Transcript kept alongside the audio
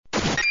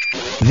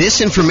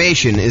This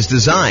information is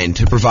designed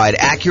to provide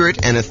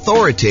accurate and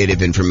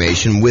authoritative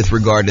information with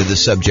regard to the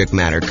subject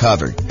matter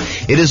covered.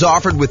 It is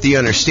offered with the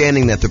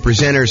understanding that the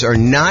presenters are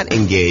not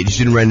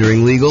engaged in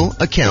rendering legal,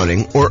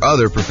 accounting, or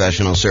other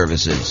professional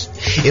services.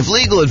 If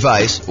legal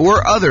advice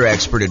or other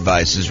expert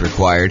advice is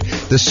required,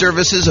 the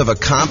services of a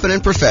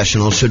competent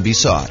professional should be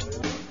sought.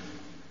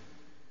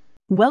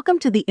 Welcome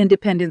to the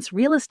Independence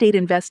Real Estate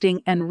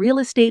Investing and Real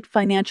Estate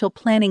Financial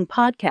Planning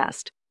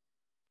Podcast.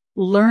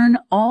 Learn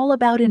all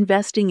about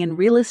investing in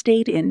real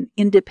estate in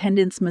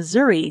Independence,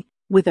 Missouri,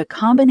 with a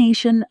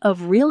combination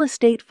of real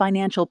estate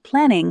financial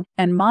planning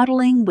and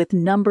modeling with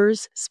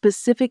numbers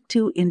specific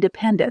to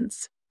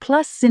Independence,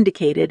 plus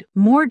syndicated,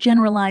 more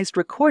generalized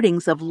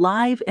recordings of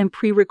live and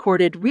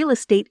pre-recorded real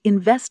estate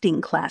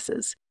investing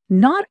classes,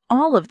 not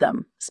all of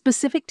them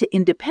specific to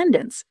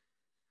Independence.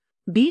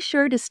 Be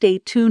sure to stay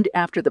tuned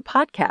after the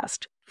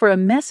podcast for a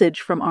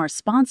message from our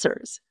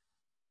sponsors.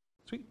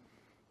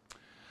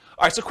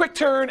 All right, so quick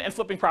turn and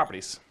flipping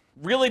properties.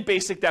 Really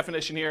basic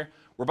definition here.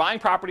 We're buying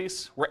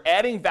properties, we're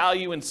adding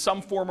value in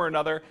some form or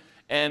another,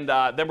 and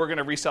then we're going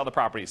to resell the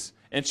properties.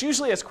 And it's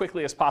usually as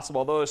quickly as possible,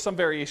 although there's some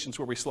variations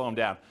where we slow them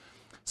down.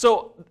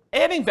 So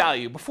adding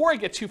value, before I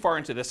get too far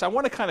into this, I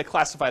want to kind of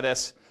classify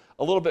this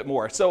a little bit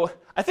more. So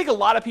I think a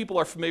lot of people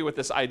are familiar with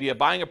this idea,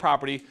 buying a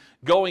property,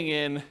 going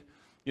in,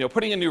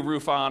 putting a new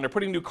roof on or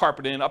putting new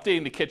carpet in,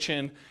 updating the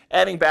kitchen,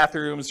 adding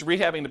bathrooms,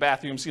 rehabbing the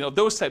bathrooms,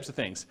 those types of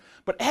things.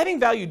 But adding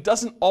value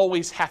doesn't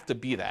always have to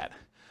be that.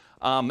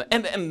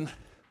 And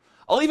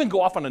I'll even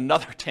go off on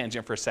another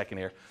tangent for a second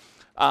here.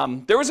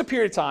 There was a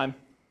period of time,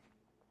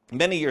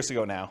 many years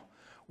ago now,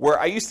 where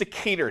I used to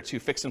cater to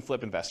fix and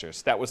flip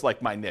investors. That was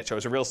like my niche. I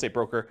was a real estate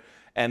broker,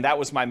 and that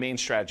was my main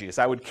strategy, is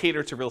I would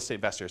cater to real estate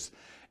investors.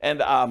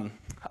 And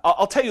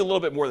I'll tell you a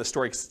little bit more of the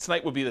story, because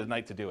tonight would be the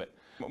night to do it.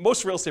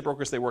 Most real estate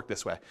brokers, they work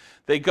this way.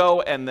 They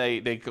go and they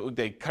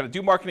kind of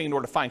do marketing in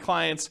order to find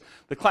clients.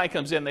 The client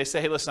comes in, they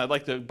say, hey, listen, I'd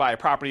like to buy a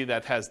property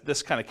that has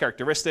this kind of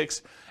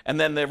characteristics. And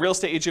then the real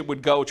estate agent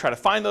would go try to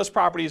find those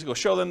properties, go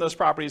show them those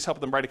properties, help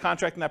them write a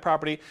contract in that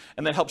property,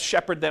 and then help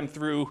shepherd them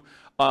through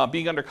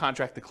being under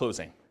contract to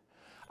closing.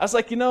 I was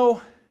like,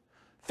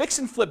 fix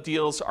and flip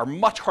deals are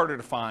much harder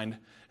to find,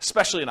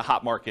 especially in a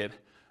hot market.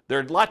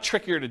 They're a lot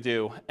trickier to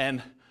do,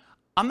 and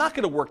I'm not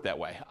going to work that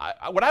way.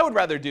 What I would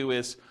rather do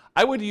is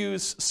I would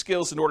use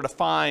skills in order to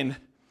find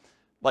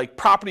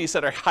properties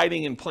that are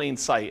hiding in plain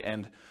sight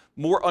and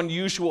more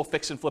unusual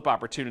fix and flip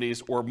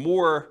opportunities, or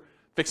more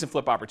fix and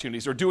flip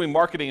opportunities, or doing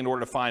marketing in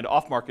order to find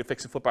off-market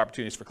fix and flip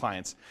opportunities for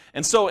clients.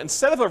 And so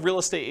instead of a real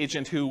estate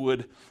agent who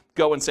would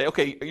go and say,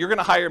 okay, you're going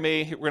to hire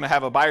me, we're going to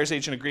have a buyer's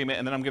agent agreement,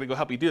 and then I'm going to go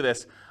help you do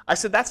this, I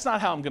said, that's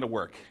not how I'm going to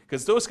work,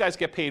 because those guys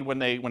get paid when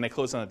they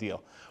close on a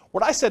deal.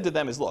 What I said to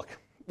them is, look,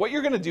 what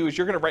you're going to do is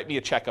you're going to write me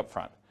a check up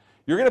front.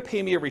 You're going to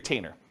pay me a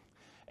retainer.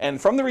 And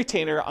from the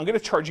retainer, I'm going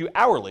to charge you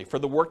hourly for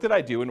the work that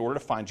I do in order to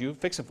find you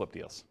fix and flip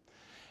deals.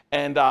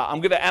 And I'm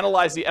going to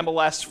analyze the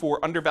MLS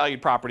for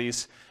undervalued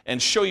properties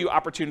and show you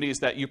opportunities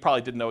that you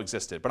probably didn't know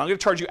existed. But I'm going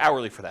to charge you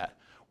hourly for that.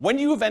 When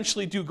you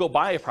eventually do go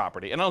buy a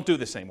property, and I don't do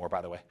this anymore,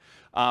 by the way,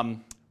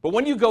 but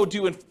when you go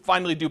do and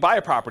finally do buy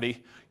a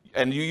property,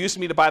 and you use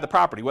me to buy the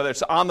property, whether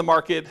it's on the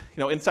market,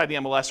 inside the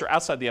MLS or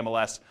outside the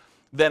MLS,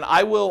 then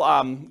I will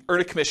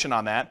earn a commission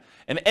on that.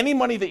 And any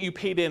money that you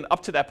paid in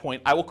up to that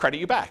point, I will credit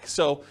you back.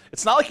 So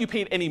it's not like you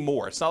paid any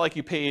more. It's not like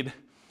you paid,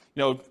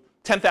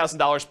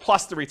 $10,000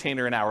 plus the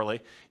retainer and hourly.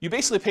 You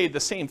basically paid the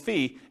same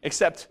fee,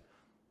 except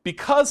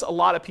because a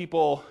lot of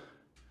people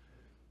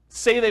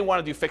say they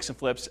want to do fix and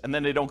flips and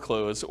then they don't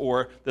close,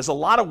 or there's a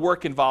lot of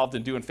work involved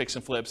in doing fix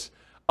and flips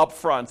up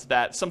front,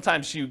 that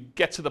sometimes you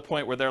get to the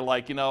point where they're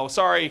like,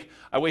 sorry,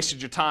 I wasted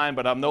your time,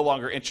 but I'm no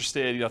longer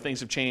interested,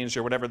 things have changed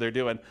or whatever they're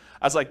doing.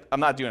 I was like, I'm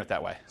not doing it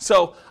that way.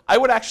 So I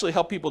would actually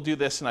help people do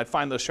this, and I'd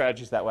find those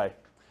strategies that way.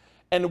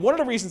 And one of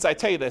the reasons I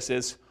tell you this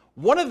is,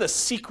 one of the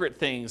secret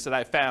things that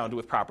I found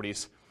with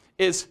properties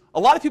is a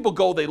lot of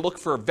people they look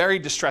for very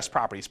distressed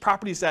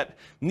properties that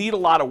need a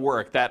lot of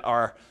work, that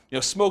are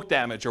smoke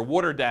damage or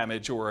water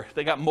damage, or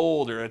they got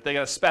mold, or they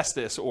got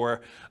asbestos,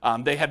 or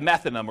they had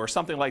meth in them or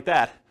something like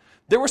that.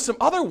 There were some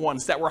other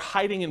ones that were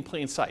hiding in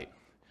plain sight.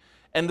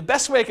 And the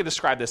best way I could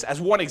describe this,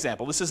 as one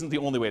example, this isn't the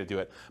only way to do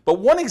it, but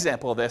one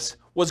example of this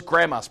was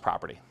grandma's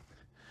property.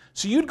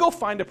 So you'd go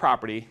find a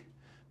property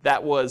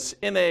that was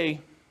in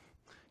a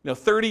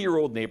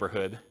 30-year-old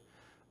neighborhood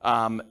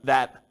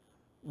that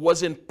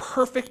was in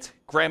perfect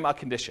grandma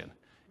condition.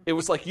 It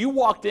was like you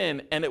walked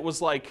in and it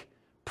was like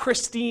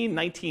pristine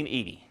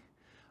 1980.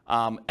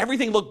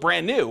 Everything looked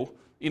brand new.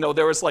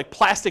 There was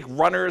plastic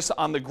runners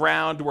on the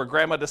ground where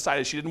grandma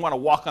decided she didn't want to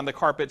walk on the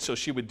carpet, so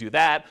she would do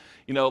that.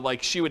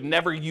 She would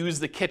never use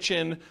the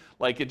kitchen.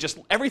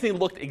 Everything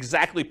looked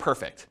exactly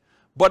perfect.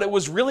 But it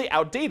was really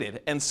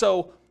outdated. And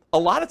so a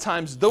lot of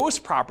times those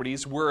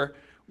properties were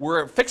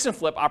fix and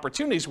flip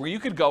opportunities where you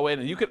could go in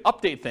and you could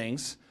update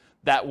things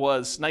that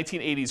was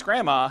 1980s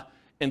grandma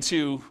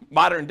into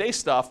modern day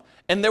stuff,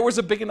 and there was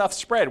a big enough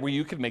spread where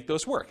you could make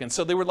those work. And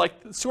so they were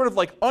sort of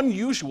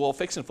unusual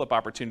fix and flip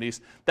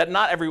opportunities that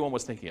not everyone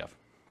was thinking of.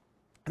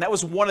 And that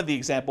was one of the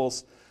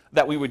examples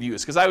that we would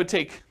use. Because I would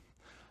take,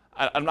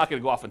 I'm not going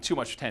to go off on too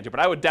much tangent, but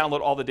I would download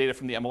all the data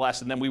from the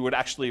MLS, and then we would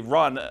actually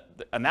run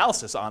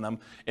analysis on them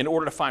in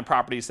order to find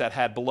properties that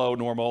had below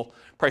normal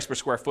price per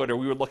square foot, or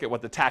we would look at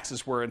what the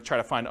taxes were and try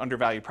to find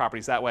undervalued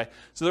properties that way.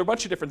 So there are a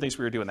bunch of different things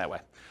we were doing that way.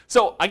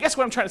 So I guess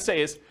what I'm trying to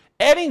say is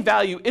adding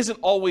value isn't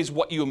always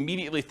what you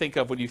immediately think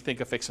of when you think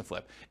of fix and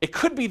flip. It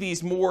could be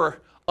these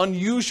more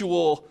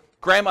unusual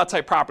grandma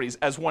type properties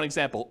as one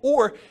example,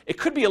 or it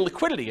could be a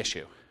liquidity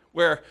issue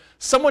where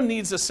someone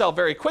needs to sell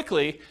very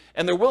quickly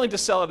and they're willing to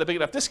sell at a big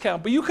enough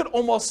discount, but you could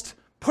almost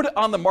put it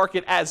on the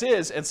market as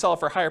is and sell it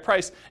for a higher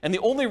price. And the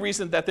only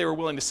reason that they were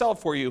willing to sell it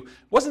for you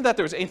wasn't that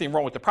there was anything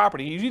wrong with the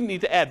property. You didn't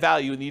need to add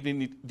value and you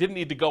didn't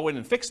need to go in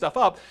and fix stuff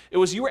up. It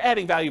was you were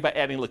adding value by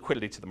adding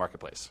liquidity to the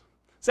marketplace.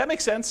 Does that make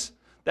sense?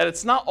 That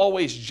it's not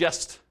always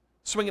just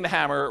swinging a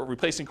hammer, or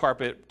replacing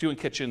carpet, doing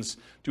kitchens,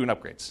 doing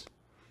upgrades.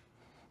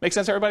 Make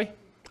sense, everybody?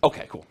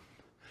 Okay, cool.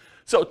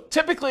 So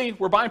typically,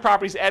 we're buying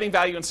properties, adding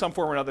value in some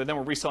form or another, then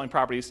we're reselling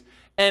properties,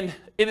 and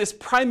it is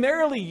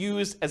primarily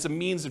used as a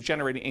means of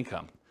generating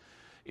income.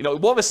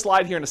 We'll have a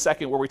slide here in a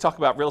second where we talk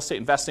about real estate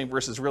investing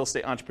versus real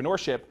estate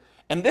entrepreneurship,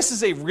 and this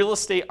is a real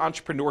estate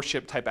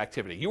entrepreneurship type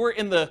activity. You're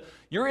in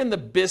the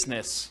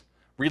business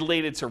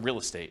related to real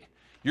estate.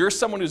 You're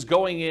someone who's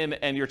going in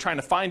and you're trying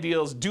to find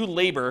deals, do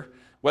labor,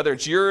 whether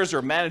it's yours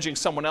or managing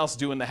someone else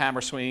doing the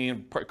hammer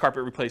swinging,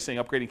 carpet replacing,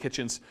 upgrading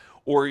kitchens,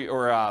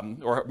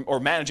 or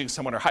managing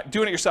someone, or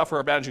doing it yourself,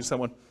 or managing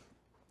someone.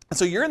 And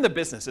so you're in the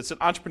business. It's an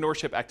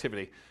entrepreneurship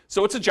activity.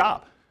 So it's a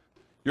job.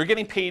 You're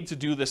getting paid to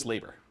do this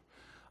labor.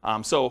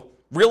 So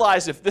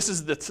realize if this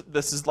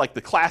is like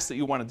the class that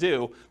you want to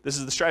do, this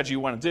is the strategy you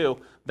want to do,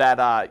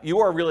 that you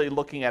are really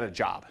looking at a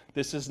job.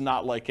 This is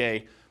not like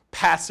a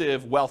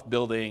passive wealth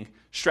building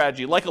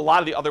strategy like a lot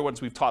of the other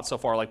ones we've taught so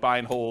far, like buy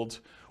and hold,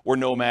 or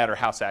nomad, or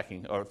house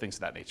hacking, or things of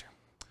that nature.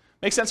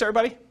 Make sense,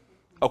 everybody?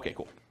 Okay,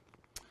 cool.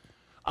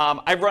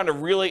 I run a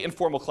really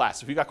informal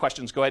class. If you've got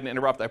questions, go ahead and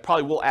interrupt. I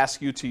probably will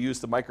ask you to use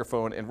the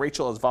microphone, and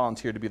Rachel has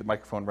volunteered to be the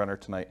microphone runner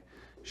tonight.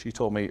 She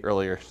told me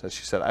earlier that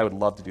she said, I would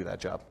love to do that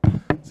job.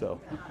 So,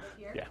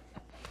 yeah,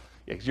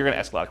 because you're going to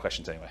ask a lot of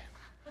questions anyway.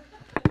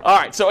 All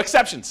right, so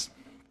exceptions.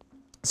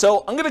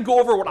 So I'm going to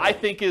go over what I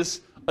think is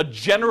a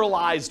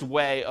generalized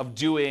way of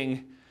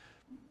doing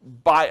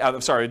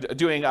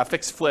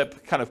fix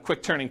flip, kind of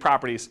quick turning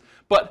properties.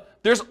 But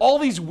there's all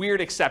these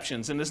weird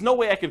exceptions, and there's no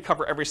way I could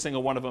cover every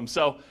single one of them.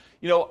 So,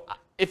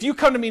 if you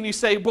come to me and you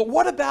say, but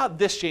what about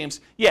this,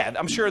 James? Yeah,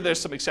 I'm sure there's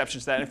some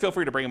exceptions to that, and feel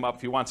free to bring them up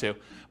if you want to.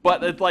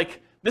 But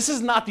this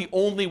is not the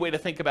only way to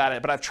think about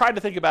it, but I've tried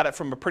to think about it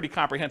from a pretty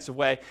comprehensive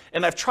way,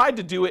 and I've tried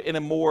to do it in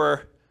a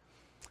more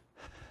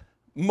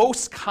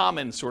most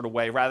common sort of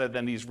way rather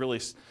than these really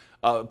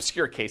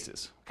obscure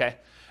cases, okay?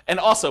 And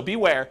also,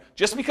 beware,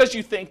 just because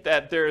you think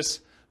that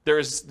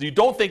you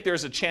don't think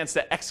there's a chance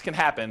that X can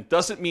happen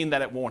doesn't mean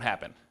that it won't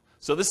happen.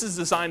 So this is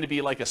designed to be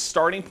like a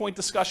starting point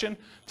discussion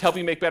to help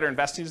you make better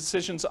investing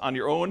decisions on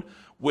your own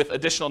with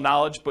additional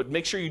knowledge, but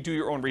make sure you do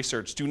your own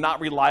research. Do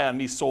not rely on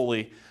me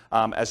solely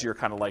as your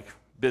kind of like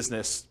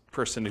business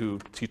person who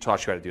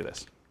taught you how to do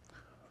this.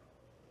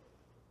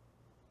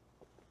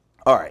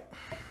 All right.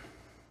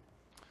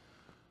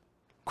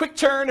 Quick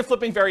turn and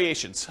flipping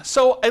variations.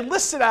 So I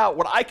listed out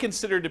what I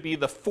consider to be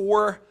the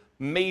 4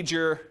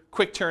 major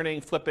quick turning,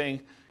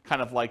 flipping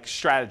kind of like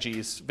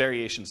strategies,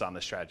 variations on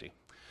this strategy.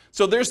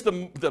 So there's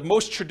the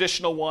most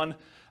traditional one.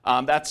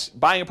 That's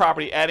buying a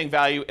property, adding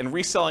value, and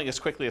reselling as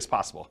quickly as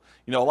possible.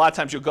 A lot of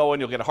times you'll go in,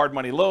 you'll get a hard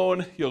money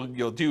loan,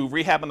 you'll do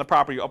rehab on the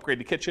property, you'll upgrade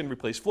the kitchen,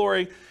 replace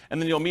flooring,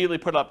 and then you'll immediately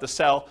put it up to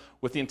sell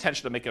with the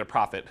intention of making a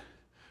profit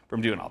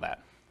from doing all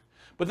that.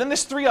 But then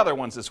there's 3 other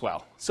ones as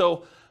well.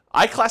 So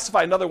I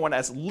classify another one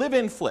as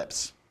live-in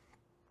flips.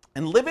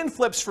 And live-in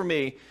flips for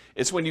me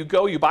is when you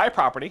buy a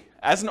property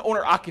as an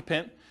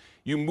owner-occupant,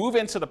 you move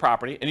into the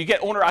property, and you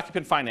get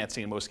owner-occupant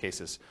financing in most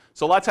cases.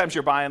 So a lot of times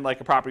you're buying like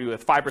a property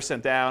with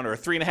 5% down, or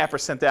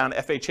 3.5% down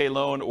FHA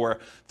loan, or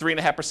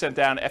 3.5%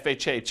 down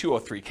FHA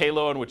 203K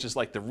loan, which is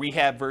like the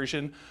rehab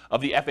version of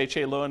the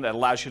FHA loan that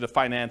allows you to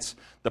finance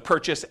the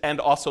purchase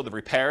and also the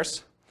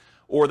repairs.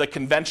 Or the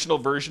conventional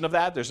version of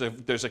that, there's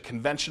a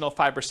conventional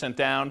 5%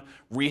 down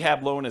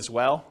rehab loan as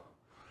well.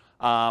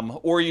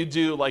 Or you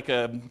do like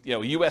a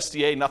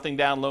USDA nothing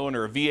down loan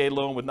or a VA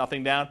loan with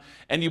nothing down,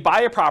 and you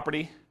buy a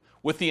property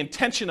with the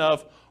intention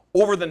of,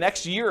 over the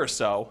next year or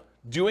so,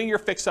 doing your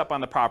fix-up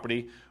on the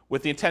property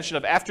with the intention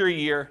of, after a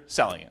year,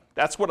 selling it.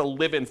 That's what a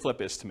live-in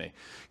flip is to me.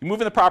 You move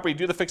in the property,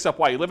 do the fix-up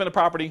while you live in the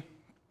property,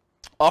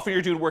 often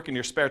you're doing work in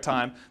your spare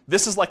time.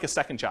 This is like a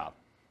second job.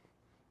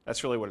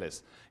 That's really what it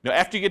is.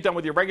 After you get done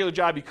with your regular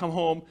job, you come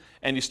home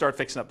and you start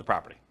fixing up the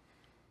property.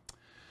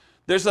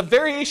 There's a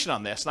variation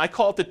on this, and I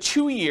call it the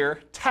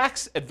 2-year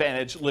tax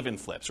advantage live-in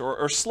flips,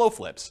 or slow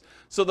flips.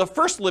 So the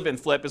first live-in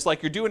flip is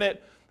like you're doing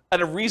it at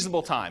a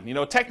reasonable time.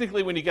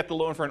 Technically when you get the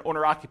loan for an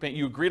owner-occupant,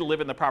 you agree to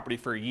live in the property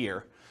for a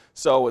year.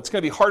 So it's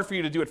going to be hard for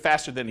you to do it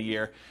faster than a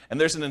year.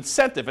 And there's an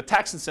incentive, a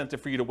tax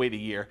incentive for you to wait a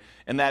year.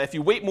 And that if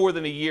you wait more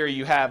than a year,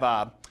 you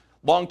have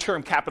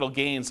long-term capital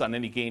gains on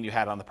any gain you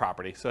had on the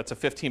property. So that's a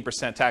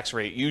 15% tax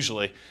rate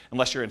usually,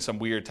 unless you're in some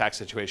weird tax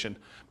situation.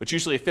 But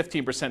usually a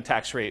 15%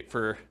 tax rate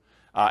for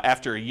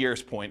after a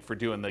year's point for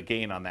doing the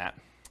gain on that.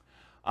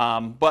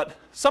 But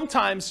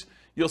sometimes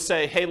you'll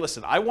say, hey,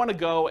 listen, I want to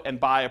go and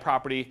buy a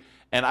property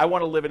and I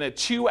want to live in it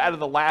 2 out of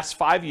the last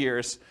 5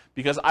 years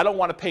because I don't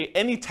want to pay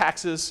any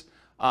taxes,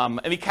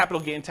 any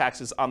capital gain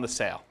taxes on the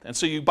sale. And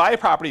so you buy a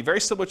property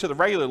very similar to the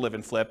regular live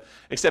and flip,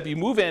 except you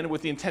move in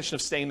with the intention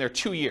of staying there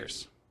 2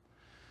 years.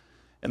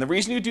 And the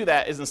reason you do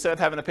that is instead of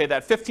having to pay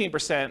that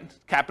 15%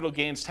 capital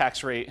gains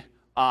tax rate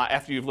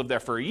after you've lived there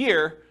for a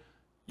year,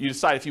 you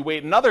decide if you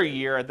wait another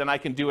year, then I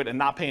can do it and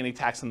not pay any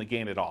tax on the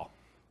gain at all.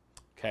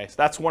 Okay, so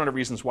that's one of the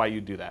reasons why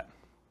you do that.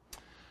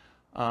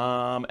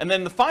 And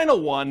then the final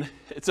one,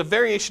 it's a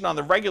variation on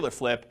the regular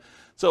flip.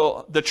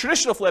 So the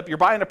traditional flip, you're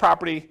buying a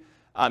property,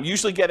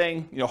 usually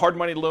getting hard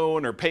money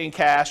loan or paying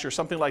cash or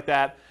something like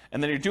that,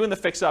 and then you're doing the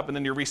fix up and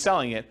then you're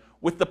reselling it.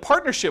 With the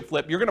partnership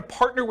flip, you're going to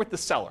partner with the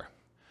seller.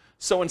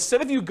 So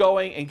instead of you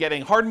going and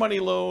getting hard money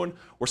loan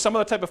or some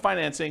other type of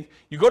financing,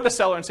 you go to the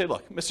seller and say,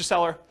 look, Mr.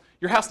 Seller,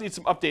 your house needs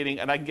some updating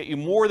and I can get you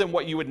more than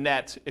what you would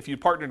net if you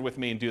partnered with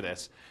me and do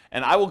this.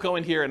 And I will go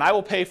in here and I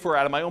will pay for it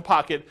out of my own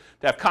pocket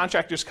to have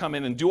contractors come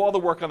in and do all the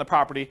work on the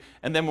property.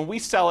 And then when we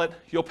sell it,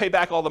 you'll pay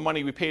back all the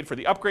money we paid for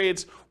the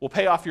upgrades, we'll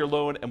pay off your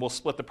loan and we'll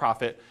split the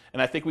profit.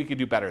 And I think we could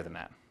do better than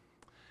that.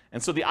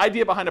 And so the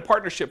idea behind a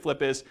partnership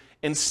flip is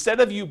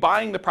instead of you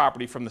buying the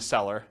property from the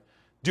seller,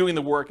 doing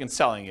the work and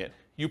selling it,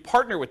 you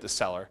partner with the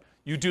seller,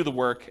 you do the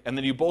work, and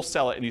then you both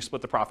sell it and you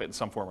split the profit in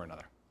some form or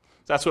another.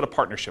 So that's what a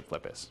partnership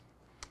flip is.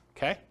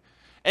 Okay?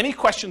 Any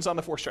questions on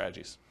the 4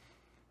 strategies?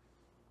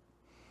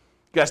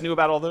 You guys knew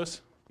about all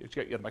those? You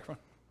have the microphone?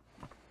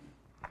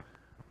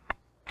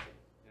 Yeah,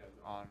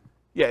 on.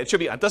 Yeah, it should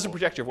be on. It doesn't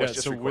project your voice,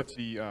 just so records. with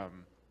the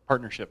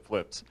partnership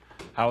flips,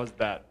 how is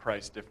that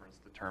price difference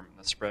determined,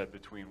 the spread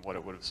between what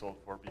it would have sold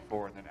for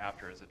before and then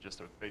after? Is it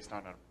just based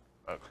on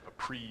a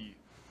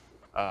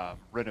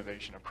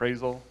pre-renovation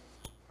appraisal?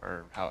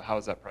 Or how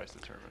is that price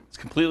determined? It's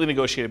completely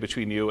negotiated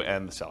between you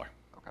and the seller.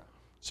 Okay.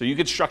 So you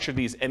can structure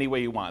these any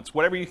way you want. It's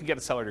whatever you can get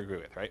a seller to agree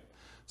with, right?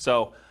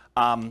 So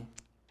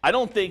I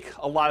don't think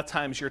a lot of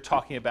times you're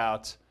talking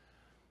about,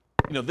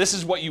 this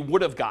is what you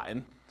would have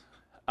gotten,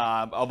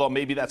 although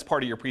maybe that's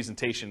part of your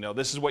presentation.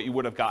 This is what you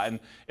would have gotten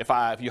if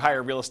you hire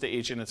a real estate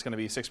agent, it's going to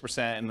be 6%,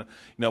 and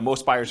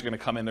most buyers are going to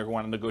come in, they're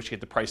going to negotiate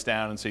the price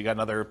down, and so you got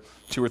another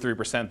 2 or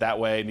 3% that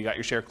way, and you got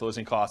your share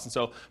closing costs, and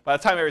so by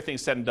the time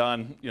everything's said and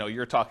done,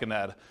 you're talking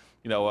at a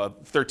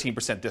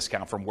 13%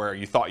 discount from where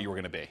you thought you were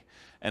going to be.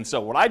 And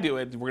so what I do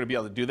is we're going to be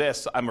able to do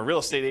this. I'm a real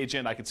estate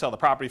agent. I can sell the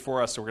property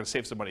for us, so we're going to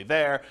save some money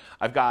there.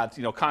 I've got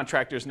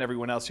contractors and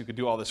everyone else who could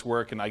do all this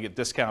work, and I get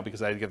discount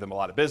because I give them a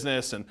lot of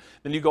business. And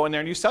then you go in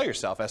there and you sell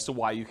yourself as to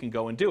why you can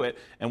go and do it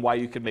and why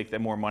you can make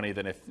them more money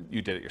than if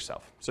you did it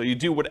yourself. So you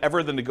do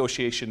whatever the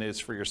negotiation is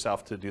for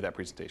yourself to do that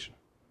presentation.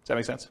 Does that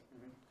make sense?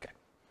 Mm-hmm. Okay.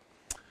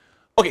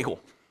 Okay, cool.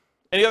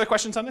 Any other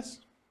questions on this?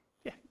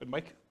 Yeah, good,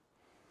 Mike.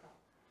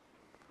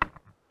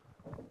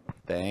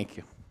 Thank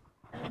you.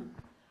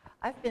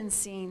 I've been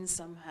seeing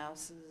some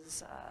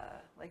houses,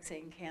 like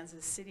say in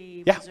Kansas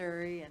City, Yeah.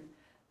 Missouri, and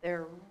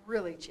they're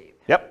really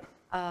cheap. Yep.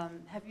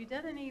 Have you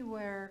done any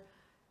where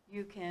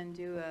you can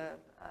do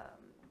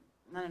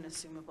not an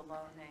assumable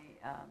loan,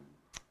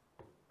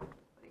 what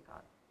do you call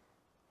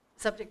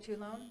it? Subject to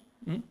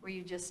loan, where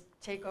you just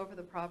take over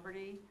the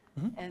property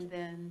and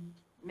then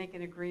make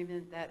an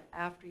agreement that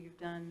after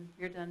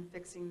you're done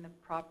fixing the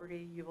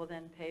property, you will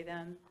then pay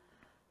them.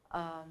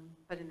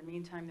 But in the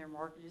meantime, their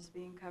mortgage is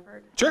being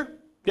covered. Sure.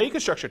 Yeah, you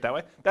can structure it that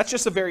way. That's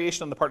just a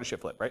variation on the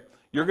partnership flip, right?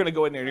 You're going to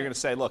go in there and you're going to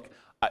say, look,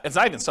 it's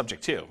not even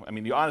subject to. I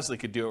mean, you honestly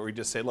could do it where you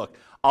just say, look,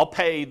 I'll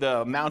pay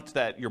the amount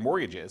that your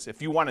mortgage is. If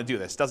you want to do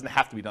this, it doesn't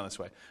have to be done this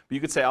way. But you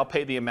could say, I'll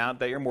pay the amount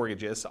that your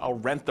mortgage is. I'll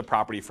rent the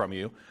property from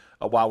you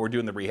while we're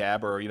doing the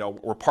rehab, or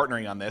we're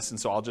partnering on this, and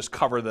so I'll just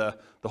cover the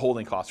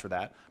holding costs for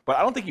that. But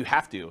I don't think you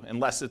have to,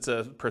 unless it's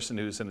a person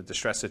who's in a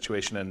distressed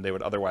situation and they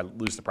would otherwise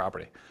lose the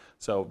property.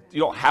 So you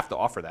don't have to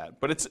offer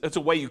that, but it's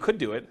a way you could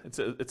do it.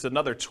 It's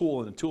another tool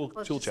in the tool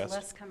Well, it's chest. just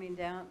less coming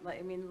down,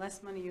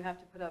 less money you have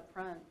to put up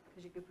front,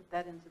 because you could put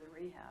that into the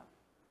rehab,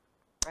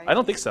 right? I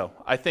don't think so.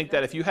 I think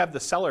that if you have the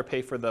seller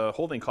pay for the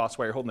holding costs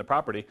while you're holding the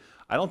property,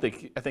 I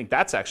think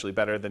that's actually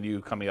better than you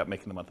coming up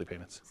making the monthly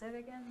payments. Say that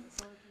again?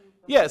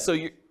 Yeah, so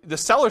the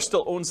seller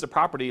still owns the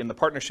property in the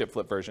partnership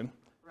flip version,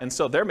 and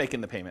so they're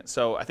making the payment.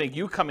 So I think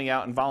you coming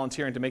out and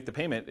volunteering to make the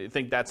payment, I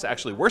think that's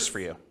actually worse for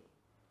you.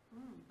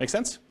 Make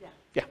sense? Yeah.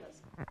 Yeah.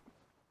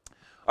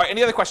 All right,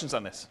 any other questions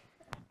on this?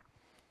 Do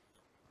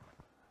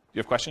you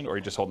have a question, or are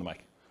you just holding the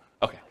mic?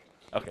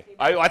 Okay.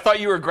 I thought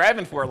you were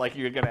grabbing for it like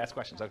you were going to ask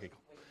questions. Okay,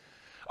 cool.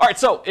 All right,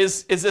 so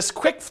is this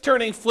quick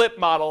turning flip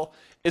model,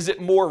 is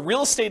it more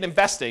real estate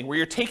investing where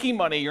you're taking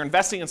money, you're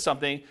investing in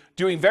something,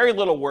 doing very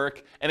little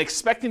work, and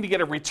expecting to get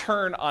a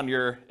return on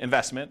your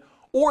investment?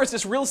 Or is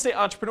this real estate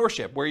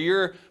entrepreneurship where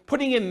you're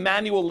putting in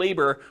manual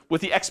labor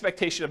with the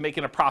expectation of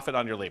making a profit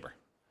on your labor?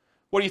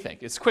 What do you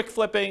think? Is quick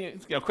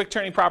flipping, quick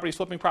turning properties,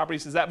 flipping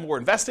properties, is that more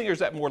investing or is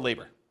that more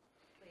labor?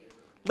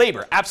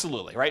 Labor,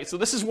 absolutely, right? So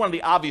this is one of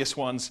the obvious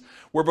ones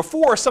where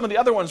before some of the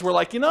other ones were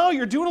like,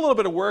 you're doing a little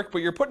bit of work,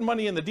 but you're putting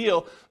money in the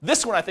deal.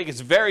 This one I think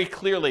is very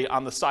clearly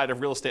on the side of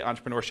real estate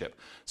entrepreneurship.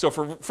 So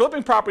for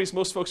flipping properties,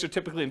 most folks are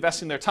typically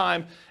investing their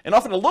time and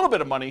often a little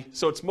bit of money,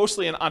 so it's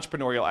mostly an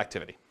entrepreneurial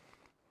activity.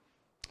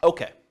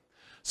 Okay,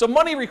 so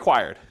money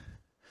required.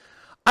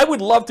 I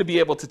would love to be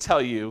able to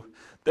tell you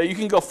that you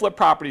can go flip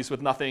properties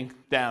with nothing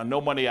down,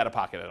 no money out of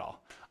pocket at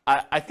all.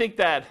 I think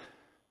that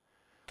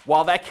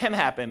while that can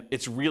happen,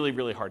 it's really,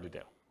 really hard to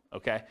do,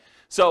 okay?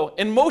 So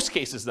in most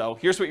cases, though,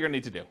 here's what you're gonna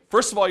need to do.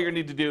 First of all, you're gonna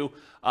need to do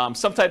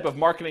some type of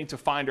marketing to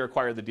find or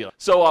acquire the deal.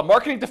 So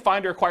marketing to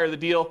find or acquire the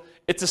deal,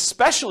 it's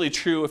especially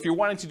true if you're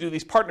wanting to do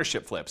these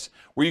partnership flips,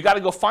 where you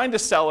gotta go find a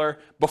seller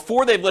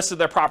before they've listed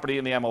their property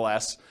in the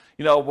MLS,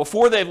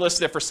 before they've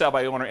listed it for sale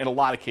by owner in a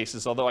lot of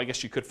cases, although I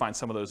guess you could find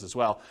some of those as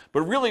well.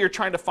 But really you're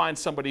trying to find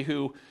somebody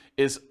who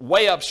is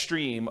way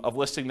upstream of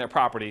listing their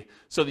property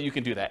so that you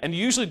can do that. And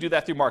you usually do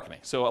that through marketing.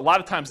 So a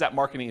lot of times that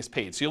marketing is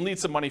paid. So you'll need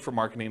some money for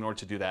marketing in order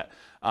to do that,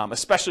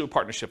 especially with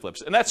partnership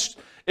flips. And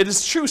it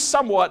is true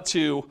somewhat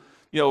to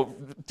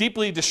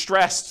deeply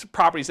distressed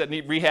properties that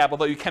need rehab,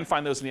 although you can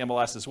find those in the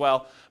MLS as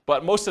well.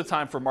 But most of the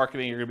time for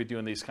marketing, you're gonna be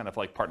doing these kind of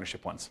like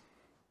partnership ones.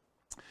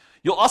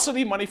 You'll also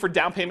need money for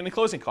down payment and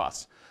closing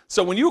costs.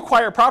 So when you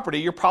acquire a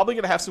property, you're probably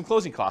going to have some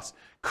closing costs.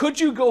 Could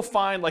you go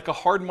find like a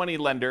hard money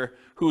lender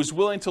who's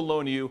willing to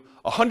loan you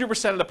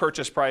 100% of the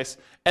purchase price,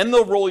 and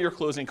they'll roll your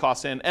closing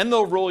costs in, and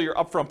they'll roll your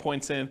upfront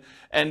points in,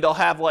 and they'll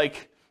have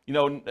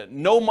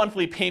no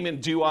monthly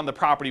payment due on the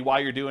property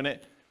while you're doing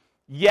it?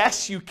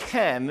 Yes, you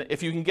can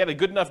if you can get a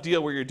good enough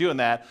deal where you're doing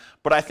that,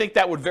 but I think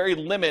that would very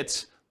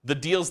limit the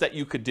deals that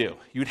you could do.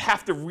 You'd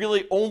have to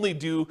really only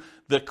do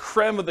the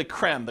creme of the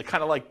creme, the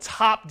kind of like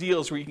top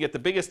deals where you can get the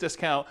biggest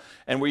discount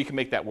and where you can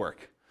make that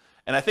work.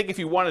 And I think if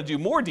you want to do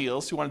more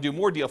deals, you want to do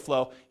more deal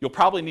flow, you'll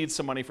probably need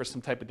some money for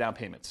some type of down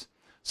payments.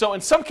 So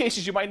in some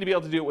cases, you might be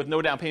able to do it with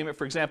no down payment.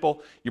 For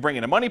example, you bring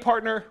in a money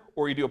partner,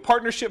 or you do a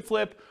partnership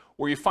flip,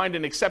 or you find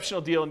an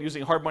exceptional deal and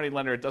using a hard money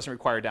lender, it doesn't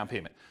require a down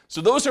payment.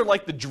 So those are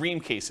like the dream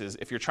cases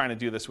if you're trying to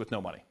do this with no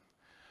money.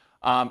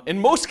 In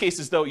most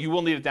cases, though, you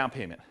will need a down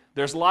payment.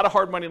 There's a lot of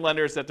hard money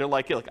lenders that they're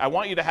like, hey, look, I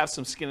want you to have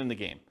some skin in the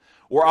game.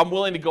 Or I'm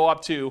willing to go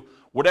up to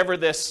whatever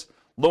this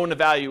loan to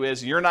value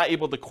is. You're not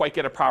able to quite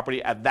get a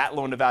property at that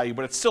loan to value,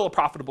 but it's still a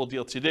profitable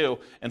deal to do.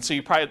 And so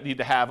you probably need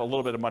to have a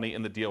little bit of money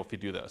in the deal if you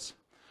do those.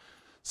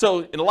 So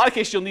in a lot of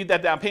cases, you'll need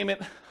that down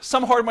payment.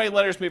 Some hard money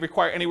lenders may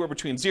require anywhere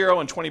between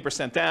 0 and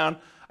 20% down.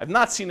 I've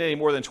not seen any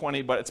more than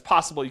 20, but it's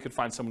possible you could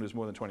find someone who's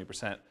more than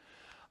 20%.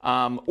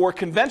 Or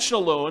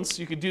conventional loans,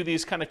 you could do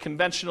these kind of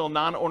conventional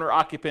non-owner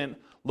occupant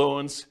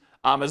loans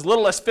as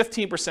little as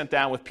 15%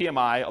 down with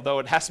PMI, although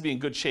it has to be in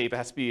good shape. It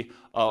has to be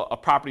a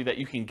property that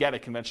you can get a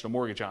conventional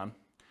mortgage on.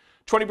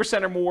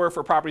 20% or more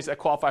for properties that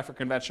qualify for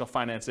conventional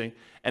financing,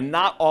 and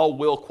not all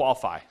will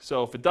qualify.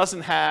 So if it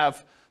doesn't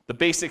have the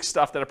basic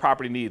stuff that a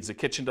property needs, the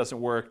kitchen doesn't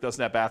work,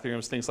 doesn't have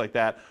bathrooms, things like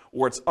that,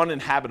 or it's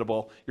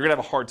uninhabitable, you're gonna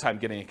have a hard time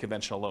getting a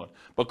conventional loan.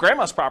 But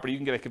grandma's property you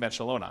can get a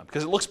conventional loan on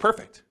because it looks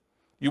perfect.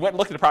 You went and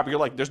looked at the property, you're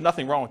like, there's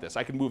nothing wrong with this,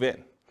 I can move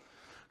in,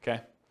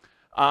 okay?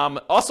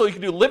 Also, you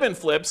can do live-in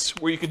flips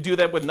where you could do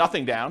that with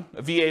nothing down,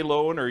 a VA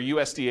loan or a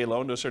USDA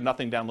loan, those are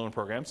nothing down loan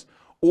programs,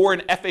 or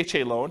an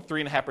FHA loan,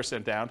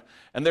 3.5% down.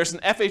 And there's an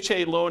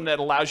FHA loan that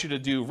allows you to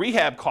do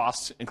rehab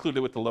costs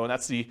included with the loan.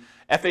 That's the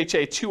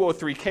FHA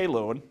 203K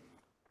loan.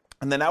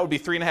 And then that would be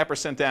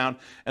 3.5% down,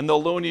 and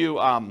they'll loan you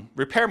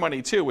repair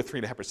money too with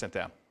 3.5%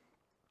 down.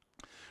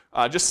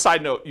 Just a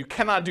side note, you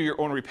cannot do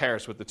your own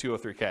repairs with the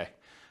 203K.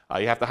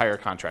 You have to hire a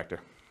contractor.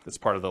 That's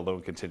part of the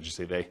loan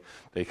contingency.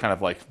 They kind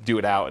of like do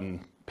it out and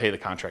pay the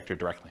contractor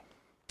directly.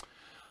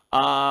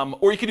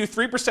 Or you can do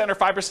 3% or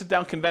 5%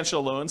 down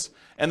conventional loans,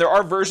 and there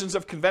are versions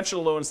of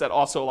conventional loans that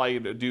also allow you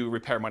to do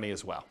repair money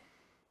as well.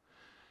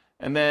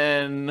 And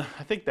then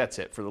I think that's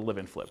it for the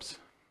live-in flips.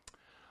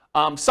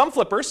 Some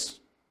flippers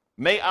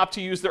may opt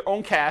to use their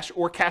own cash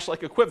or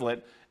cash-like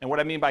equivalent. And what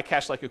I mean by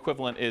cash-like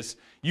equivalent is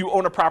you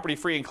own a property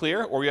free and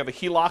clear, or you have a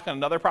HELOC on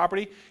another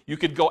property, you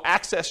could go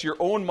access your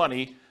own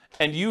money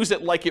and use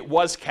it like it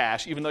was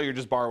cash, even though you're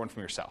just borrowing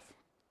from yourself,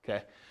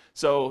 okay?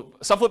 So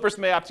some flippers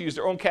may opt to use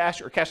their own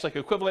cash or cash-like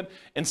equivalent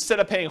instead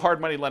of paying hard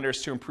money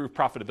lenders to improve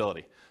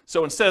profitability.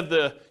 So instead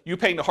of you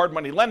paying the hard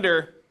money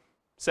lender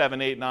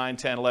 7, 8, 9,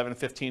 10, 11,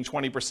 15,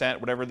 20%,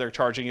 whatever they're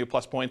charging you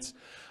plus points,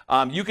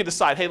 you could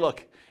decide, hey,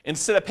 look,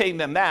 instead of paying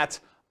them that,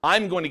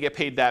 I'm going to get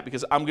paid that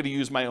because I'm going to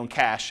use my own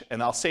cash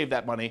and I'll save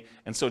that money,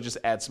 and so it just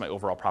adds to my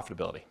overall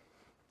profitability,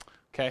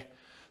 okay?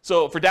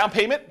 So for down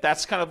payment,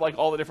 that's kind of like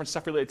all the different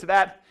stuff related to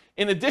that.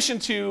 In addition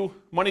to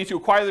money to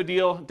acquire the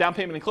deal, down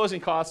payment and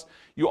closing costs,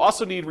 you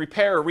also need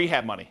repair or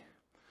rehab money.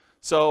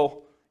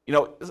 So,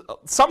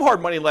 some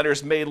hard money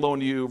lenders may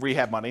loan you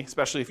rehab money,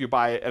 especially if you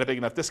buy it at a big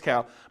enough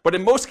discount. But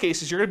in most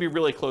cases, you're going to be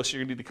really close. You're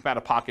going to need to come out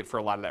of pocket for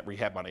a lot of that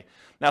rehab money.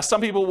 Now, some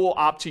people will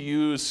opt to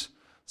use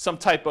some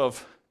type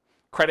of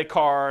credit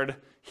card,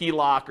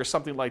 HELOC, or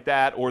something like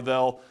that, or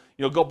they'll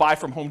go buy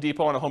from Home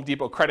Depot on a Home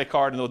Depot credit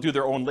card, and they'll do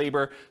their own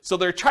labor. So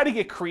they're trying to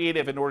get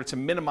creative in order to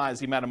minimize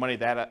the amount of money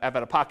they have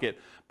out of pocket.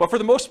 But for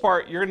the most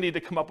part, you're going to need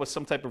to come up with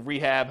some type of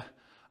rehab,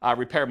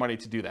 repair money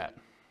to do that.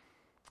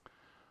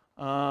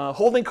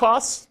 Holding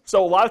costs.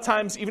 So a lot of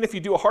times, even if you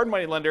do a hard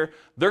money lender,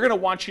 they're going to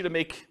want you to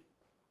make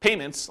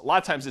payments. A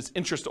lot of times it's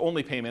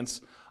interest-only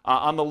payments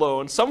on the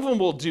loan. Some of them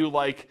will do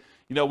like,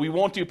 we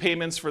won't do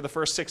payments for the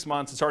first 6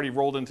 months. It's already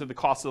rolled into the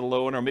cost of the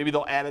loan, or maybe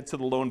they'll add it to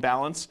the loan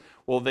balance.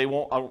 Well, they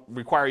won't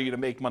require you to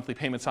make monthly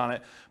payments on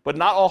it. But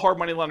not all hard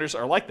money lenders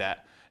are like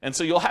that. And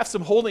so you'll have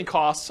some holding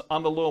costs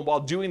on the loan while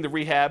doing the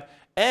rehab.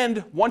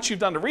 And once you've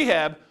done the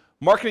rehab,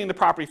 marketing the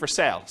property for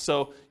sale.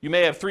 So you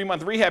may have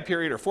 3-month rehab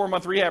period, or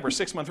 4-month rehab, or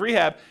 6-month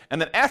rehab, and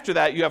then after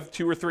that you have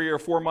 2 or 3 or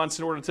 4 months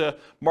in order to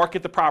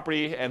market the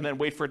property and then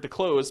wait for it to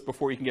close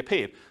before you can get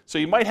paid. So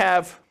you might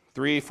have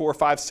 3, 4,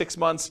 5, 6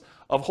 months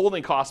of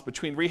holding costs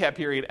between rehab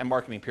period and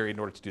marketing period in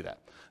order to do that.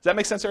 Does that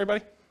make sense,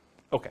 everybody?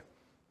 Okay.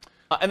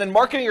 And then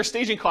marketing or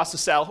staging costs to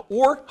sell,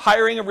 or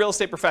hiring a real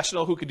estate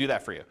professional who could do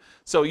that for you.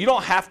 So you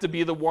don't have to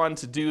be the one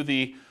to do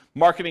the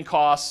marketing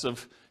costs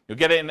of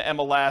get it in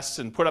MLS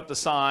and put up the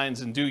signs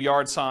and do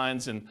yard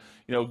signs and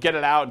get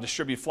it out and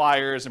distribute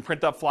flyers and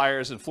print up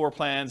flyers and floor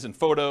plans and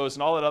photos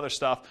and all that other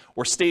stuff,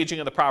 or staging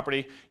of the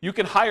property. You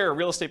can hire a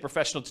real estate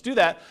professional to do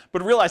that,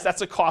 but realize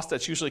that's a cost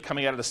that's usually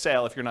coming out of the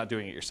sale if you're not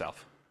doing it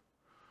yourself.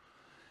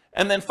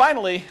 And then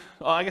finally,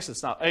 I guess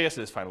it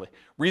is finally,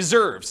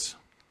 reserves.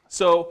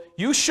 So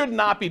you should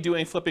not be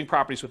doing flipping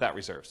properties without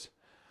reserves.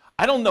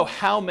 I don't know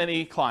how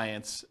many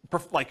clients,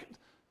 like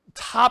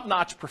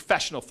top-notch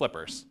professional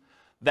flippers,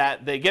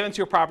 that they get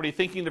into a property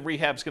thinking the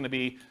rehab's going to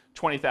be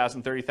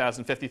 $20,000,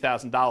 $30,000,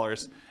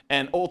 $50,000,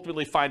 and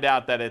ultimately find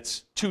out that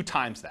it's 2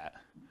 times that.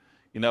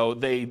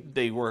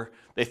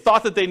 They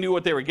thought that they knew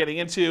what they were getting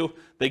into.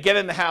 They get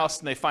in the house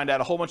and they find out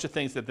a whole bunch of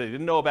things that they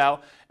didn't know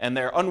about, and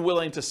they're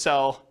unwilling to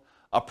sell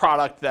a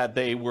product that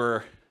they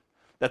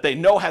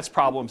know has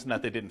problems and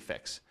that they didn't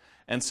fix.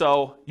 And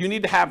so you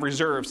need to have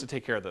reserves to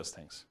take care of those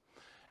things.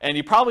 And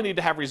you probably need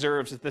to have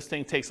reserves if this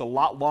thing takes a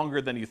lot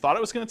longer than you thought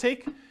it was going to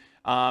take.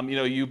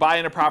 You buy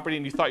in a property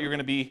and you thought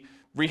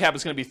rehab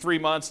was going to be 3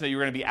 months, and that you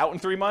were going to be out in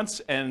 3 months,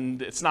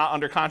 and it's not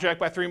under contract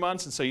by 3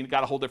 months, and so you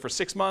got to hold it for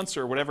 6 months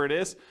or whatever it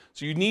is.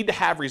 So you need to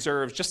have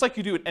reserves, just like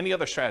you do with any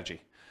other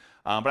strategy.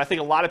 But I think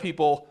a lot of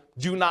people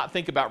do not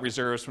think about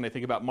reserves when they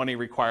think about money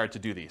required to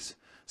do these.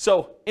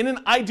 So in an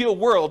ideal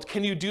world,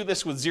 can you do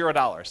this with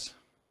 $0?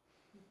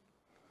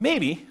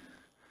 Maybe.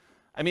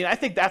 I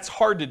think that's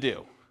hard to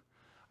do.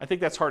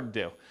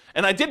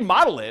 And I did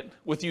model it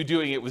with you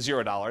doing it with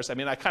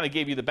 $0. I kind of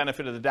gave you the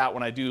benefit of the doubt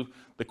when I do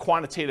the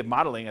quantitative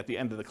modeling at the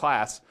end of the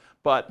class,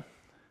 but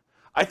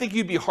I think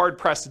you'd be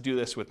hard-pressed to do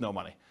this with no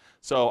money.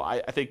 So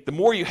I think the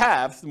more you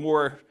have, the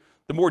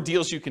more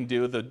deals you can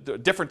do, the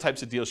different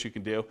types of deals you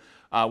can do,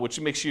 which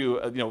makes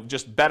you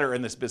just better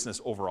in this business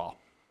overall.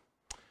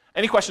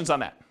 Any questions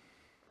on that?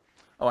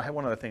 Oh, I have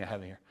one other thing I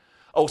have in here.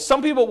 Oh,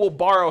 some people will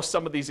borrow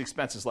some of these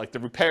expenses, like the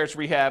repairs,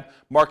 rehab,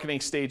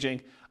 marketing,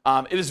 staging.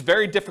 It is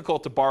very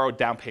difficult to borrow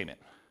down payment.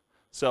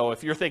 So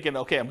if you're thinking,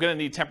 okay, I'm going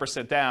to need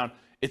 10% down,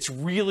 it's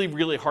really,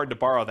 really hard to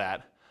borrow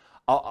that.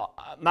 I'm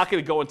not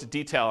going to go into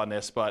detail on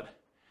this, but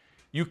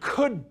you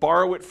could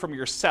borrow it from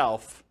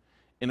yourself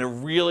in a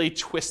really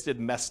twisted,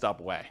 messed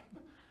up way.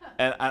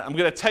 And I'm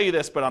going to tell you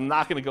this, but I'm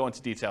not going to go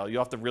into detail.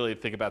 You'll have to really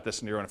think about this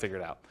and you're going to figure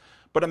it out.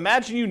 But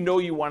imagine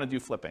you want to do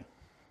flipping.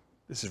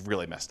 This is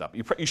really messed up.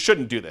 You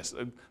shouldn't do this.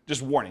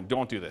 Just warning,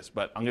 don't do this,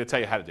 but I'm going to tell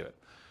you how to do it.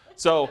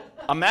 So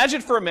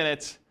imagine for a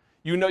minute,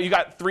 you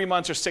got 3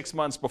 months or 6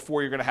 months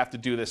before you're going to have to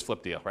do this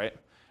flip deal, right?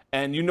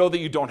 And you know that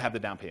you don't have the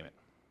down payment.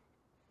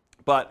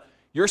 But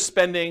you're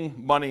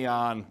spending money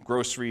on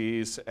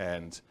groceries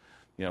and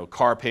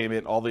car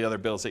payment, all the other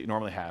bills that you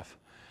normally have.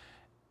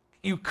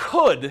 You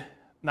could,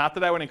 not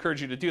that I would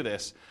encourage you to do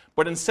this,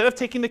 but instead of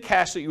taking the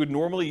cash that you would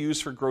normally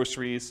use for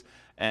groceries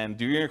and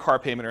doing your car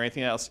payment or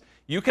anything else,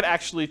 you could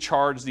actually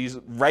charge these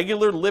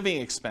regular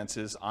living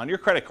expenses on your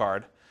credit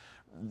card,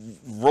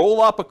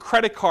 roll up a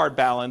credit card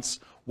balance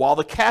while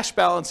the cash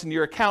balance in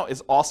your account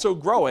is also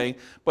growing,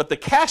 but the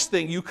cash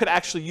thing you could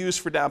actually use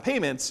for down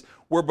payments,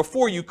 where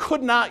before you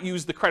could not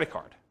use the credit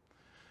card.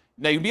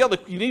 Now you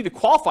need to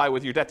qualify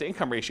with your debt to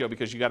income ratio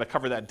because you got to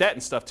cover that debt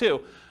and stuff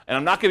too. And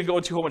I'm not going to go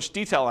into a whole much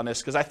detail on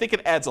this because I think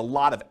it adds a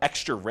lot of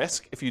extra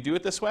risk if you do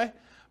it this way.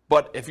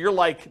 But if you're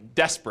like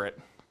desperate,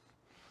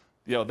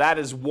 that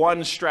is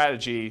one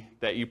strategy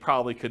that you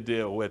probably could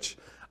do, which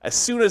as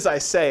soon as I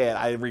say it,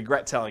 I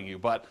regret telling you.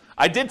 But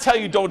I did tell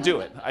you don't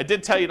do it. I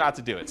did tell you not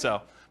to do it.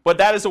 So, but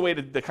that is a way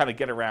to kind of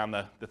get around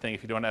the thing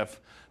if you don't have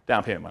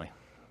down payment money.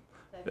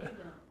 Have you done it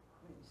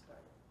when you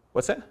started?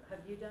 What's that? Have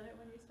you done it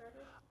when you started?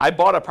 I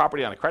bought a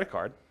property on a credit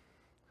card.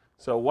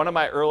 So one of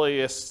my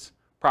earliest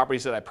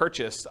properties that I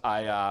purchased,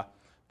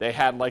 they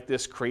had like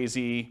this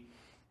crazy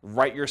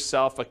write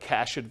yourself a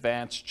cash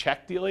advance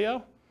check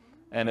dealio.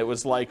 And it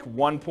was like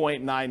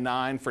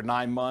 1.99 for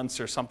 9 months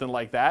or something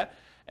like that.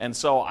 And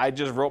so I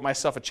just wrote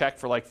myself a check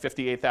for like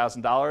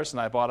 $58,000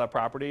 and I bought a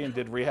property and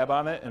did rehab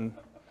on it. And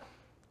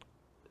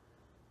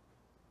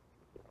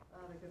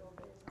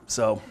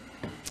So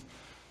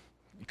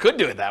you could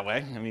do it that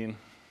way. I mean,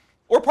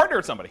 or partner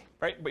with somebody,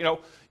 right? You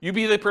know, you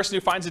be the person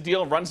who finds a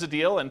deal and runs the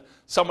deal, and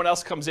someone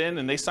else comes in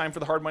and they sign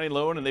for the hard money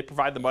loan and they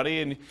provide the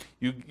money, and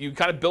you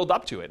kind of build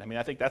up to it. I mean,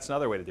 I think that's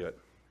another way to do it,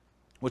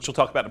 which we'll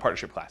talk about in the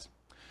partnership class.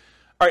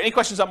 All right, any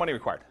questions on money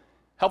required?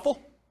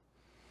 Helpful?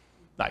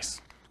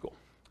 Nice, cool.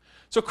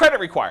 So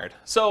credit required.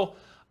 So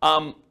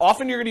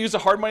often you're going to use a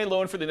hard money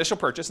loan for the initial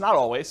purchase, not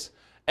always.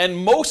 And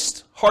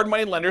most hard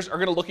money lenders are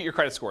going to look at your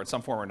credit score in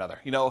some form or another.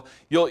 You know,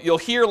 you'll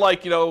hear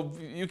like, you know,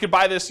 you could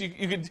buy this. You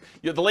could.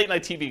 The late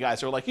night TV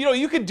guys are like, you know,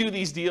 you could do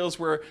these deals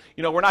where,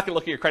 you know, we're not going to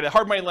look at your credit.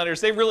 Hard money lenders,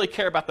 they really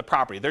care about the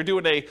property. They're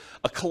doing a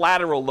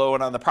collateral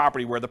loan on the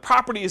property where the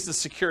property is the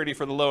security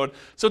for the loan.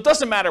 So it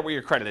doesn't matter what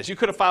your credit is. You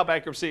could have filed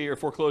bankruptcy or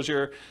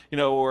foreclosure, you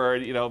know, or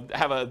you know,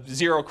 have a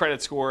 0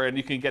 credit score and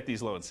you can get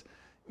these loans.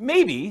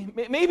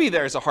 Maybe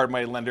there's a hard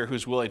money lender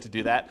who's willing to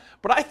do that,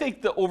 but I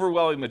think the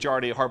overwhelming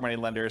majority of hard money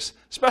lenders,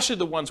 especially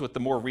the ones with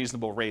the more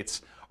reasonable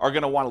rates, are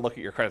going to want to look at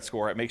your credit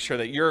score and make sure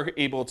that you're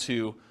able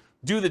to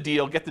do the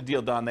deal, get the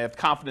deal done. They have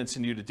confidence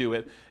in you to do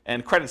it,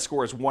 and credit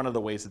score is one of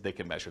the ways that they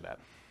can measure that.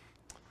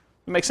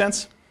 Make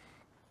sense?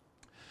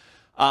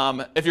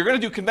 If you're going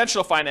to do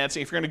conventional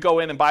financing, if you're going to go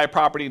in and buy a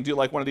property and do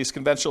like one of these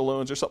conventional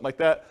loans or something like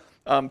that,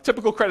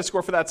 typical credit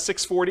score for that is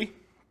 640.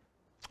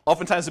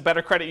 Oftentimes, the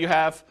better credit you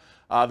have,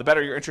 the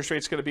better your interest rate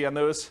is going to be on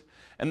those.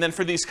 And then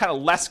for these kind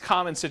of less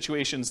common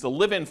situations, the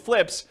live-in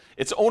flips,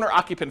 it's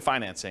owner-occupant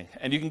financing.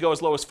 And you can go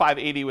as low as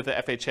 580 with the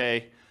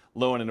FHA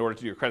loan in order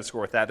to do your credit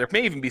score with that. There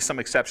may even be some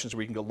exceptions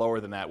where you can go lower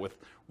than that with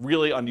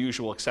really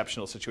unusual,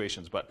 exceptional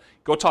situations. But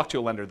go talk to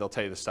a lender. They'll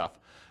tell you this stuff.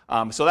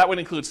 So that would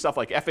include stuff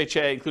like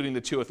FHA, including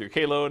the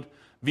 203K loan,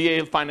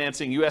 VA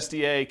financing,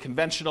 USDA,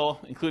 conventional,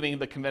 including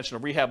the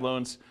conventional rehab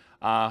loans,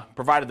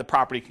 provided the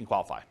property can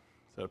qualify.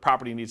 So the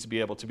property needs to be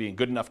able to be in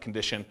good enough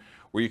condition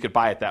where you could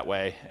buy it that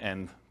way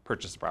and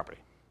purchase the property.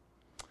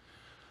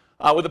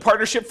 With a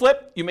partnership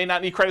flip, you may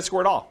not need credit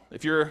score at all.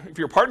 If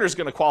your partner is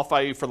going to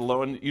qualify you for the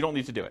loan, you don't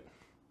need to do it.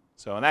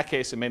 So in that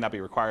case, it may not be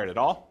required at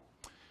all.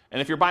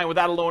 And if you're buying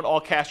without a loan,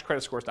 all cash,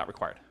 credit score is not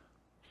required.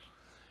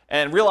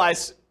 And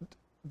realize,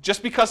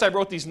 just because I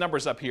wrote these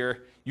numbers up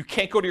here, you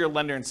can't go to your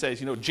lender and say,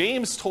 you know,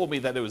 James told me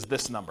that it was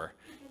this number.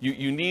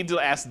 You need to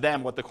ask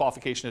them what the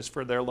qualification is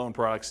for their loan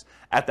products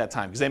at that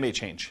time, because they may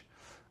change.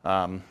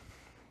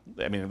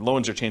 I mean,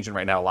 loans are changing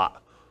right now a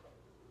lot.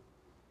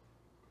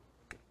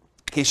 In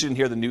case you didn't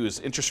hear the news,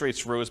 interest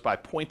rates rose by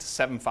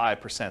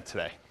 0.75%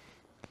 today.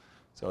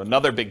 So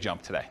another big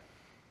jump today.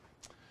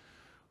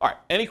 All right,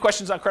 any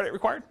questions on credit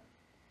required?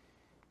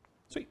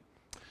 Sweet.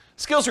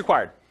 Skills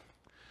required.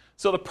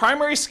 So the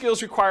primary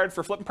skills required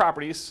for flipping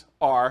properties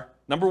are,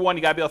 number one,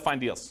 you got to be able to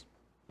find deals.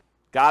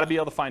 Got to be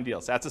able to find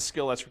deals. That's a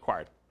skill that's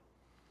required.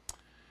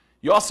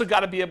 You also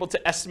got to be able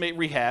to estimate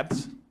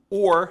rehabs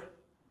or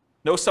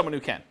know someone who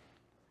can.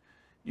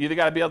 You either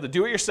got to be able to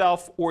do it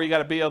yourself or you got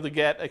to be able to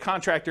get a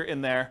contractor in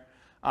there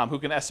who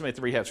can estimate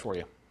the rehabs for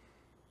you.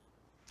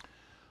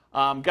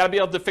 Got to be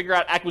able to figure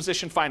out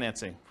acquisition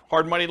financing,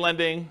 hard money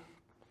lending,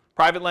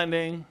 private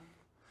lending,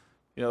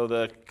 you know,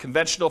 the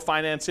conventional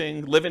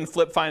financing, live-in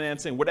flip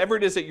financing, whatever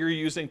it is that you're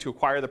using to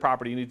acquire the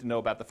property, you need to know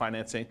about the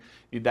financing.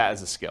 You need that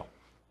as a skill.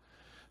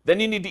 Then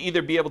you need to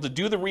either be able to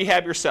do the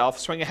rehab yourself,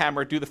 swing a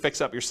hammer, do the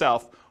fix-up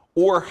yourself,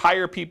 or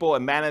hire people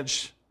and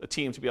manage a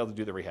team to be able to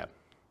do the rehab.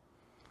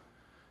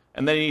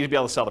 And then you need to be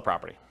able to sell the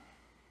property.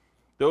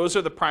 Those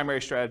are the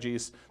primary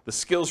strategies, the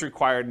skills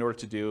required in order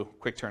to do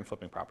quick-turn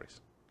flipping properties.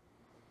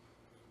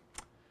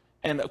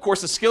 And of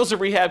course, the skills of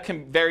rehab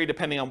can vary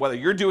depending on whether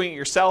you're doing it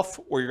yourself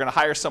or you're going to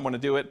hire someone to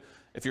do it.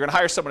 If you're going to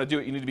hire someone to do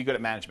it, you need to be good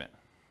at management.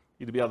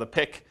 You need to be able to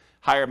pick,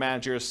 hire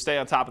managers, stay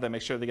on top of them,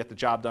 make sure they get the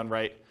job done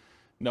right,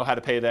 know how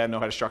to pay them, know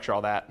how to structure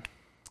all that.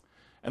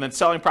 And then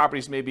selling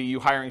properties may be you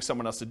hiring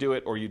someone else to do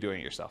it or you doing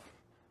it yourself.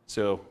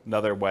 So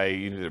another way,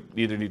 you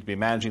either need to be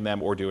managing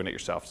them or doing it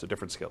yourself, so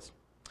different skills.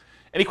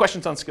 Any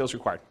questions on skills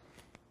required?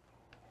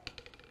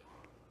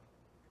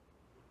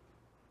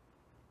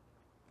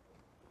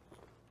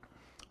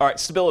 All right,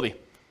 stability.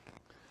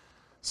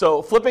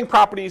 So flipping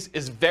properties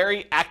is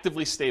very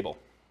actively stable.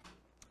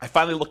 I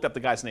finally looked up the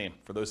guy's name,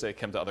 for those that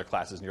come to other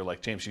classes and you're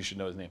like, James, you should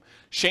know his name.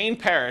 Shane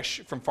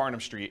Parrish from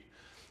Farnham Street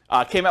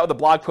came out with a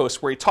blog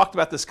post where he talked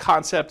about this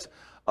concept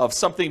of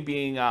something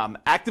being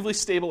actively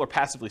stable or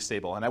passively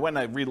stable. And I went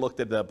and I re-looked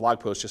at the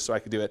blog post just so I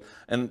could do it.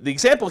 And the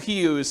example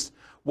he used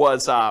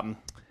was a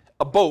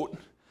boat.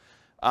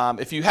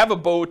 If you have a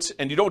boat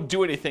and you don't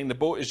do anything, the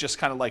boat is just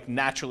kind of like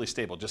naturally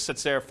stable. Just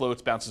sits there,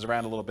 floats, bounces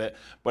around a little bit.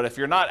 But if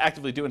you're not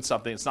actively doing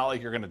something, it's not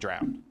like you're going to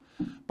drown.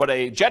 But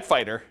a jet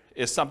fighter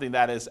is something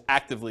that is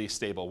actively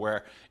stable,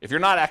 where if you're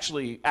not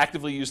actually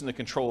actively using the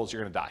controls,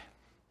 you're going to die.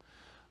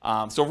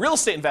 So real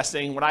estate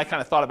investing, when I kind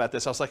of thought about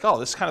this, I was like, oh,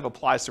 this kind of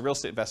applies to real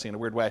estate investing in a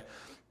weird way.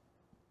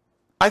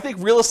 I think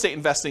real estate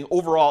investing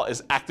overall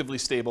is actively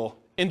stable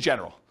in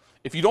general.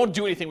 If you don't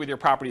do anything with your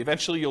property,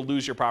 eventually you'll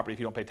lose your property if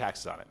you don't pay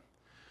taxes on it.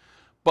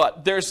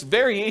 But there's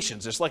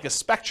variations. There's like a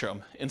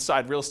spectrum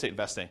inside real estate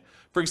investing.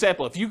 For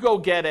example, if you go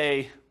get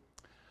a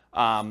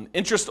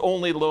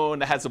interest-only loan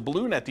that has a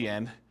balloon at the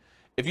end,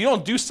 If you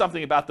don't do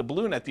something about the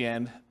balloon at the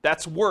end,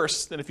 that's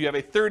worse than if you have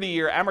a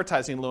 30-year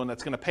amortizing loan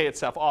that's going to pay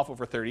itself off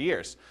over 30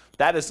 years.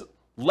 That is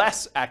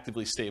less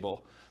actively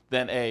stable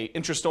than a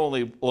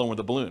interest-only loan with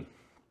a balloon.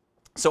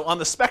 So on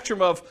the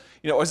spectrum of,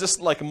 is this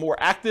like a more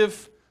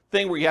active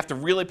thing where you have to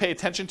really pay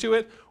attention to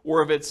it,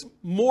 or if it's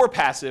more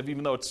passive,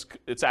 even though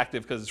it's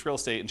active because it's real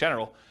estate in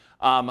general,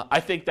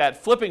 I think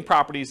that flipping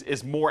properties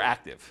is more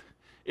active.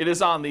 It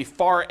is on the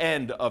far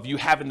end of you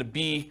having to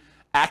be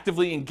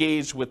actively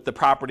engaged with the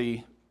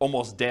property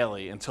almost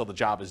daily until the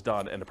job is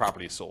done and the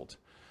property is sold.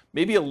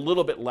 Maybe a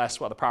little bit less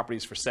while the property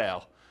is for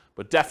sale,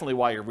 but definitely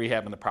while you're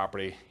rehabbing the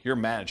property, you're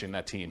managing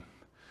that team.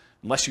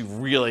 Unless you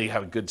really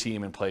have a good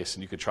team in place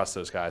and you could trust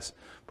those guys.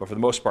 But for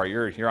the most part,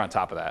 you're on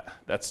top of that.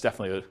 That's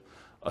definitely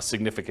a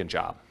significant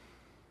job.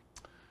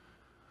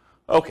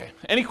 Okay,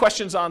 any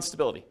questions on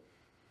stability?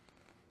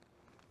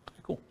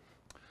 Cool.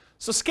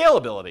 So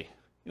scalability.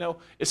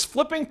 Is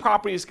flipping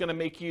properties going to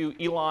make you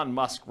Elon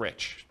Musk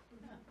rich?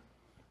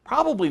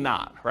 Probably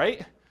not,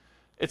 right?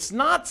 It's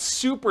not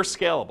super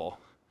scalable.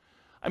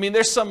 I mean,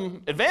 there's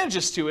some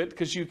advantages to it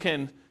because you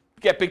can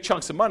get big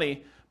chunks of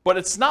money, but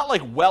it's not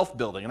like wealth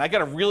building. And I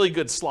got a really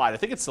good slide. I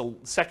think it's the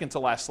second to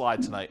last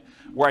slide tonight,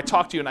 where I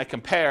talk to you and I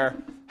compare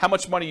how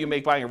much money you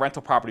make buying a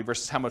rental property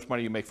versus how much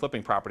money you make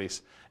flipping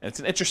properties. And it's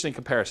an interesting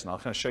comparison. I'll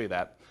kind of show you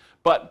that.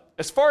 But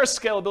as far as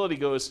scalability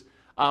goes,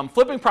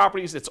 flipping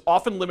properties, it's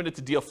often limited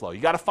to deal flow. You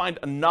got to find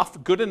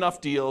good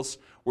enough deals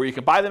where you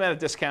can buy them at a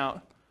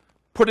discount,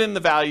 put in the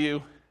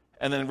value,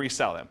 and then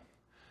resell them.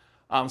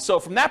 So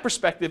from that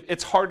perspective,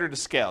 it's harder to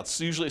scale. It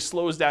usually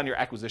slows down your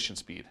acquisition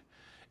speed.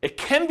 It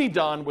can be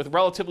done with a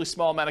relatively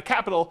small amount of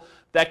capital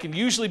that can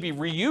usually be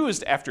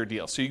reused after a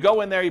deal. So you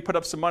go in there, you put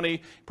up some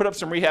money, put up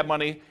some rehab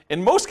money.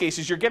 In most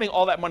cases, you're getting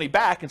all that money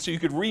back, and so you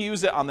could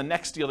reuse it on the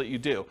next deal that you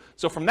do.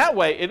 So from that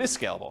way, it is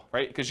scalable,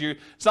 right? Because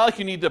it's not like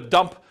you need to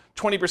dump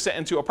 20%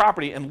 into a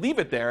property and leave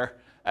it there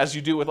as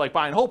you do with like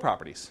buy and hold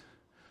properties.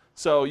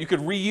 So you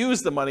could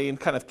reuse the money and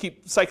kind of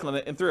keep cycling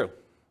it in through.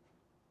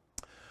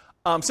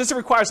 Since it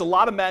requires a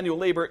lot of manual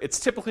labor, it's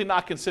typically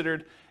not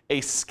considered a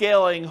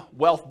scaling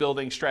wealth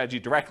building strategy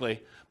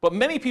directly, but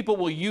many people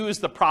will use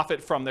the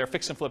profit from their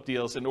fix and flip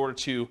deals in order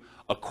to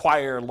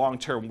acquire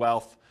long-term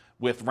wealth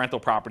with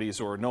rental properties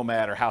or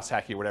nomad or house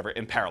hacking or whatever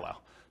in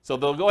parallel. So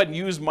they'll go ahead and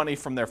use money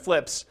from their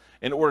flips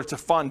in order to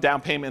fund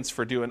down payments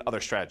for doing other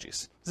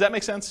strategies. Does that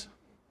make sense?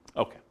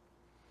 Okay.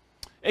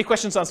 Any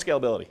questions on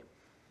scalability?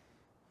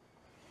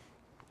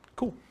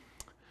 Cool.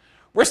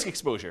 Risk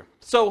exposure.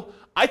 So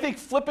I think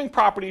flipping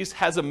properties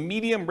has a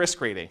medium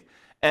risk rating.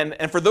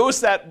 And for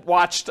those that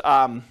watched,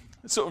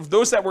 so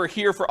those that were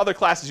here for other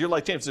classes, you're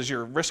like, James, does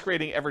your risk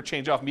rating ever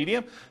change off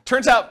medium?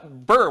 Turns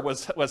out Burr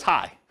was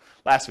high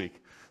last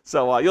week.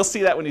 So you'll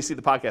see that when you see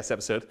the podcast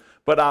episode.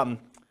 But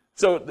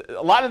so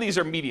a lot of these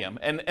are medium.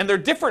 And there are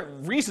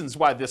different reasons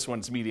why this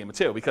one's medium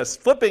too, because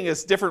flipping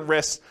is different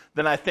risks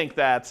than I think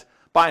that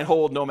buy and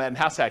hold, nomad, and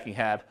house hacking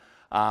had.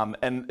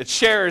 And it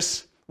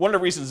shares. One of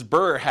the reasons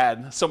Burr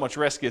had so much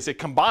risk is it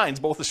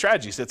combines both the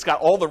strategies. It's got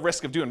all the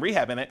risk of doing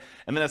rehab in it,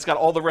 and then it's got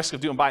all the risk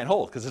of doing buy and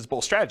hold because it's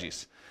both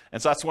strategies. And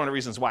so that's one of the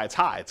reasons why it's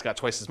high. It's got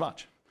twice as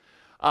much.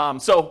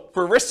 So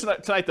for risk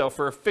tonight though,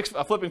 for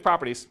flipping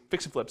properties,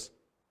 fix and flips,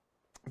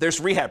 there's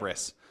rehab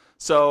risks.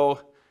 So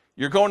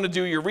you're going to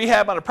do your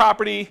rehab on a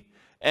property,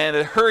 and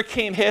a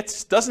hurricane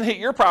hits, doesn't hit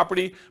your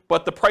property,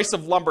 but the price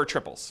of lumber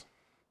triples.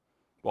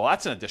 Well,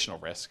 that's an additional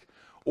risk.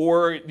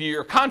 Or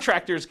your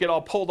contractors get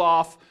all pulled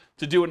off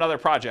to do another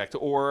project,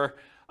 or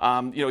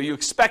you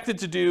expected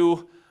to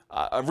do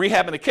a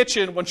rehab in a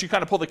kitchen. Once you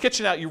kind of pull the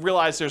kitchen out, you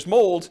realize there's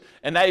mold,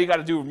 and now you got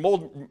to do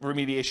mold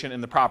remediation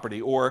in the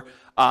property. Or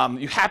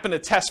you happen to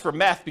test for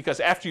meth because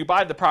after you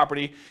buy the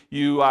property,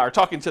 you are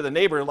talking to the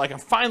neighbor like, I'm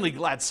finally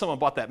glad someone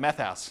bought that meth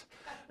house,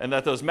 and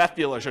that those meth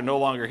dealers are no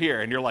longer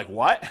here. And you're like,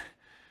 what?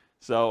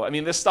 So, I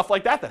mean, there's stuff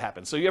like that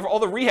happens. So you have all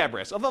the rehab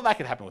risks, although that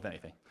could happen with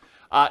anything.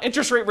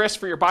 Interest rate risk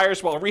for your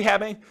buyers while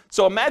rehabbing.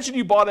 So imagine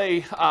you bought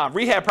a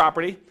rehab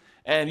property,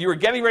 and you were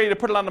getting ready to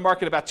put it on the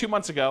market about 2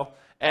 months ago,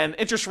 and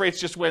interest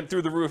rates just went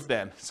through the roof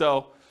then.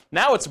 So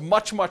now it's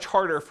much, much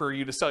harder for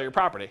you to sell your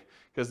property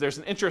because there's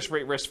an interest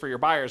rate risk for your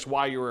buyers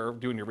while you were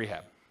doing your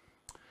rehab.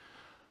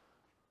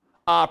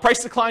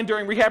 Price decline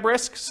during rehab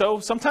risk. So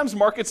sometimes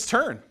markets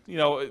turn.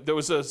 There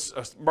was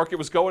a market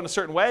was going a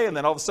certain way, and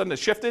then all of a sudden it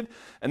shifted,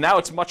 and now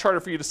it's much harder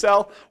for you to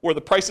sell, or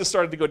the prices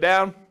started to go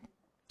down.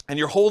 And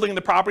you're holding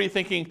the property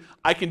thinking,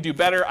 I can do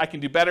better,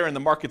 and the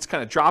market's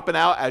kind of dropping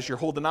out as you're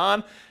holding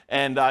on.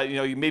 And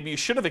maybe you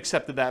should have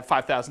accepted that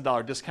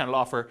 $5,000 discounted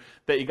offer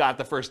that you got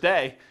the first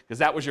day because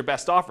that was your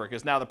best offer,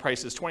 because now the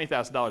price is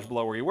 $20,000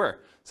 below where you were.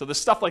 So there's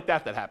stuff like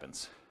that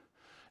happens.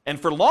 And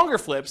for longer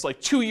flips,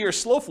 like 2-year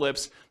slow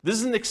flips, this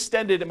is an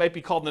extended, it might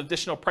be called an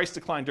additional price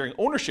decline during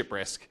ownership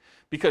risk,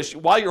 because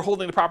while you're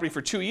holding the property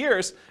for 2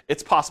 years,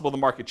 it's possible the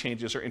market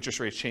changes or interest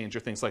rates change or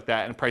things like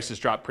that, and prices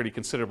drop pretty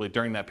considerably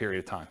during that period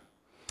of time.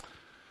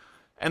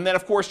 And then,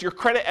 of course, your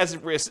credit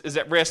is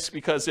at risk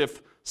because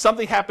if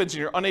something happens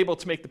and you're unable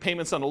to make the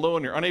payments on the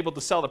loan, you're unable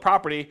to sell the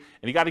property,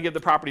 and you got to give the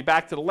property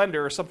back to the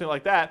lender or something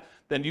like that,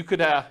 then you could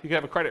have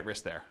a credit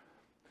risk there.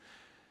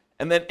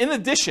 And then in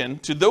addition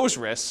to those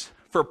risks,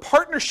 for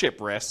partnership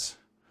risks,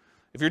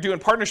 if you're doing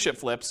partnership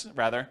flips,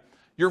 rather,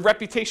 your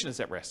reputation is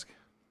at risk,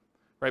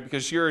 right?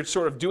 Because you're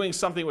sort of doing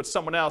something with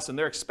someone else and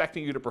they're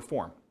expecting you to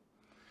perform.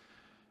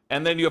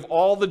 And then you have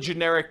all the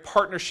generic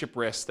partnership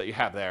risks that you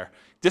have there.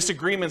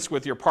 Disagreements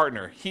with your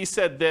partner. He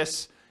said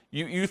this,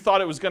 you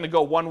thought it was going to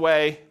go one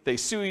way, they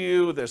sue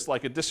you, there's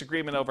like a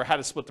disagreement over how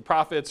to split the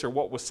profits or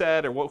what was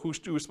said or who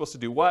was supposed to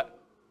do what.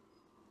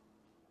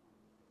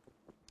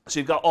 So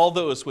you've got all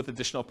those with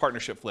additional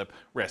partnership flip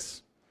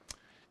risks.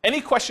 Any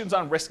questions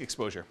on risk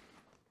exposure?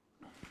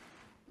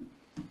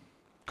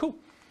 Cool.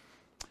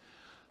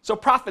 So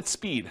profit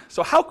speed.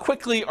 So how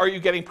quickly are you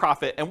getting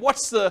profit, and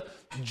what's the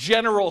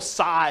general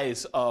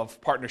size of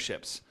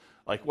partnerships?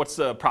 Like what's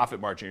the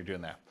profit margin you're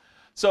doing there?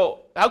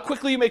 So how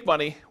quickly you make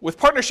money. With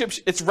partnerships,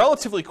 it's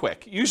relatively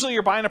quick. Usually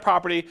you're buying a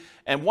property,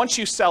 and once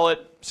you sell it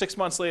 6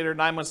 months later,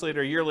 9 months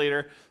later, a year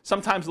later,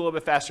 sometimes a little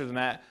bit faster than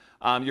that,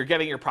 you're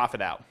getting your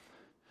profit out.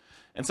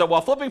 And so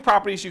while flipping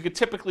properties, you could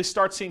typically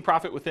start seeing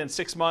profit within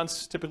 6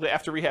 months, typically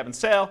after rehab and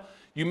sale.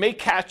 You may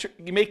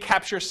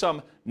capture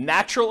some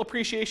natural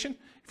appreciation.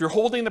 If you're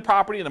holding the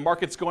property and the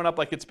market's going up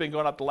like it's been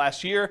going up the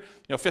last year,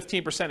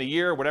 15% a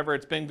year, whatever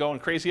it's been going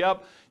crazy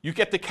up, you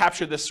get to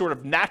capture this sort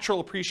of natural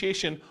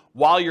appreciation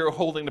while you're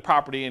holding the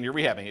property and you're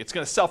rehabbing. It's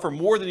going to sell for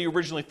more than you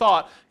originally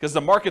thought because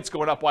the market's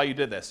going up while you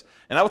did this.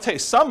 And I will tell you,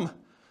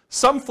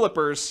 some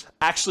flippers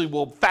actually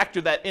will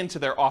factor that into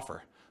their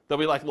offer. They'll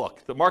be like,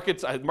 look, the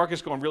market's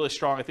going really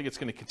strong. I think it's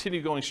going to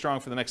continue going strong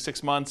for the next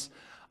 6 months.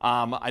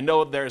 I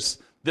know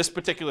this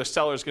particular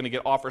seller is going to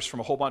get offers from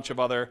a whole bunch of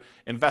other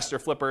investor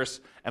flippers,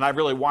 and I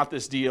really want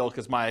this deal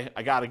because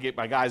I got to get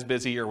my guys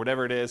busy or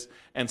whatever it is.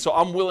 And so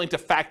I'm willing to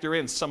factor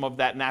in some of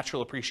that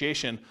natural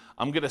appreciation.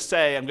 I'm going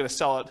to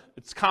sell it.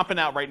 It's comping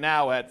out right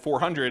now at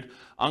 400.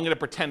 I'm going to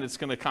pretend it's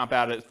going to comp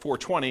out at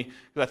 420 because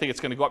I think it's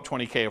going to go up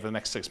 20K over the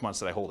next 6 months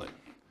that I hold it.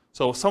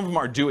 So some of them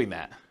are doing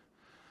that.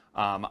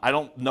 I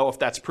don't know if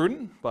that's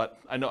prudent, but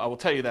I will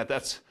tell you that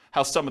that's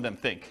how some of them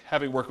think,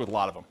 having worked with a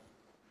lot of them.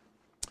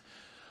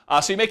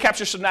 So you may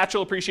capture some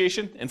natural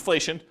appreciation,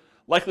 inflation,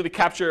 likely to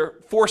capture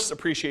forced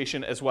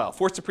appreciation as well.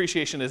 Forced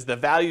appreciation is the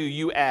value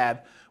you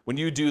add when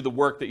you do the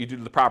work that you do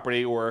to the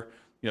property or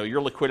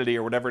your liquidity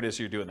or whatever it is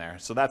you're doing there.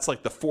 So that's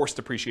like the forced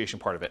appreciation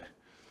part of it.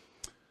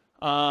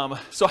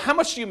 So how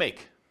much do you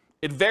make?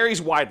 It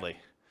varies widely,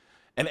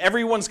 and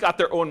everyone's got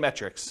their own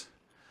metrics.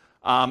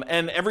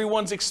 And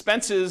everyone's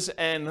expenses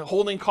and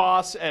holding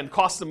costs and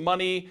costs of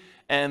money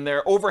and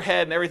their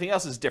overhead and everything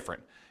else is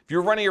different. If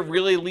you're running a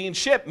really lean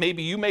ship,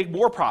 maybe you make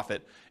more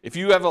profit. If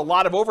you have a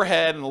lot of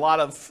overhead and a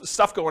lot of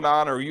stuff going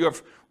on, or you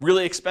have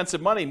really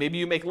expensive money, maybe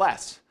you make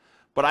less.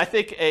 But I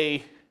think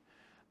a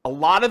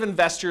lot of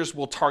investors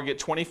will target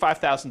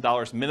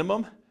 $25,000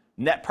 minimum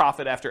net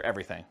profit after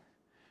everything.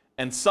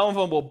 And some of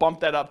them will bump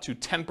that up to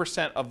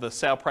 10% of the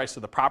sale price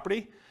of the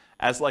property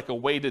as like a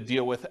way to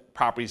deal with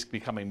properties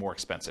becoming more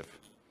expensive.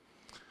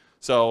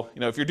 So,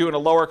 if you're doing a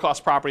lower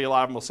cost property, a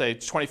lot of them will say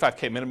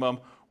 $25K minimum,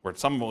 or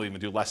some will even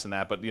do less than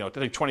that, but I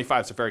think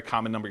 25 is a very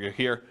common number you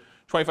hear.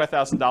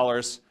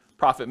 $25,000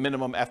 profit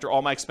minimum after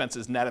all my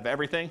expenses net of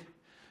everything.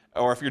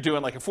 Or if you're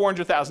doing like a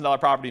 $400,000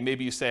 property,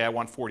 maybe you say I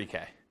want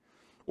 40K.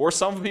 Or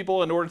some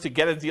people, in order to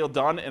get a deal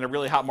done in a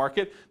really hot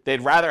market,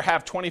 they'd rather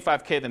have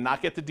 25K than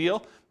not get the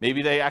deal.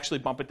 Maybe they actually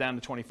bump it down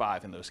to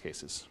 25 in those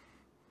cases.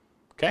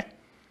 Okay?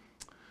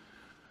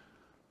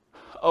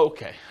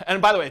 Okay,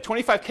 and by the way,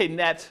 25K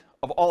net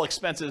of all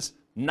expenses,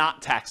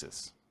 not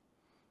taxes.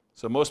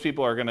 So most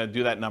people are going to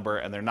do that number,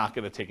 and they're not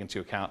going to take into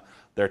account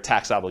their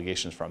tax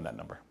obligations from that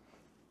number.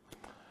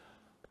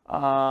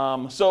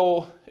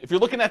 So if you're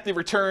looking at the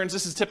returns,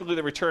 this is typically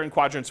the return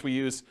quadrants we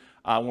use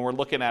when we're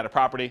looking at a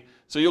property.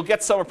 So you'll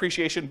get some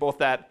appreciation, both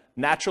that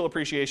natural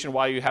appreciation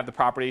while you have the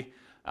property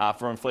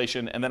from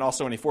inflation, and then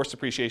also any forced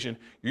appreciation.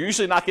 You're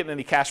usually not getting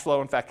any cash flow.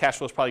 In fact, cash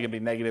flow is probably going to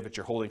be negative at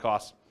your holding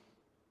costs.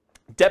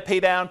 Debt pay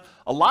down,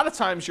 a lot of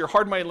times your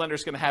hard money lender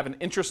is going to have an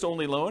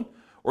interest-only loan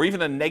or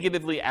even a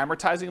negatively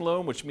amortizing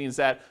loan, which means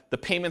that the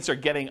payments are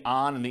getting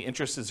on and the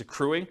interest is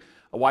accruing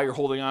while you're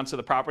holding on to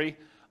the property.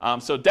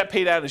 So debt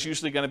pay down is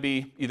usually going to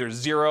be either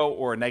zero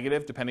or a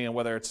negative, depending on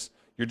whether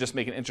you're just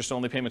making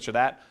interest-only payments or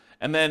that.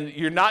 And then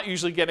you're not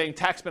usually getting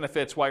tax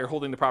benefits while you're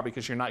holding the property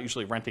because you're not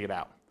usually renting it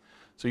out.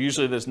 So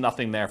usually there's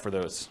nothing there for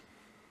those.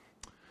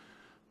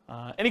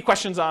 Any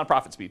questions on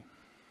profit speed?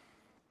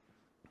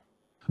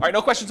 All right,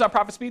 no questions on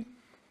profit speed?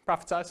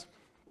 Profit size?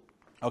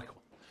 Okay,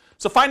 cool.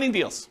 So finding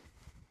deals.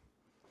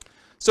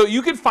 So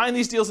you can find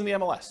these deals in the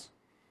MLS.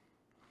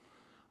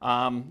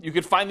 You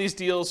can find these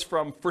deals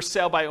from for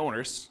sale by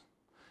owners.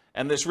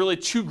 And there's really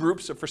two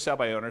groups of for sale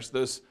by owners.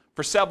 Those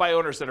for sale by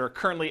owners that are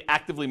currently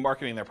actively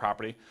marketing their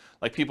property,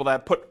 like people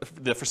that put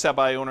the for sale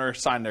by owner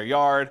sign in their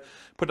yard,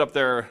 put up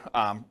their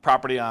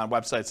property on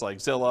websites like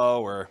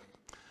Zillow or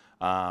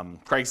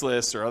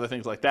Craigslist or other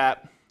things like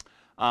that.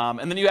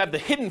 And then you have the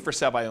hidden for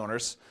sale by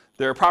owners.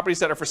 There are properties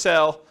that are for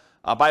sale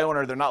by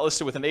owner. They're not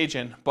listed with an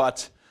agent,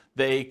 but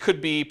they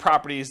could be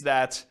properties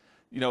that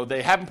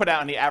they haven't put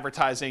out any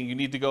advertising. You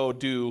need to go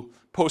do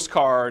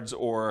postcards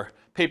or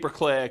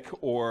pay-per-click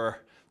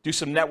or do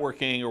some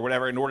networking or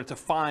whatever in order to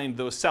find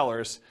those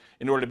sellers,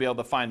 in order to be able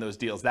to find those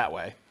deals that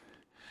way.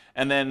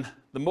 And then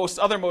the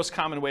most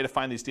common way to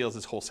find these deals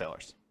is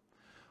wholesalers.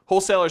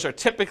 Wholesalers are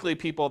typically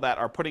people that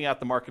are putting out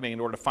the marketing in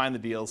order to find the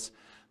deals.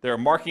 They're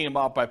marking them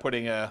up by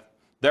putting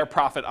their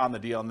profit on the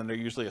deal, and then they're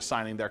usually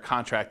assigning their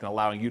contract and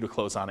allowing you to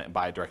close on it and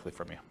buy it directly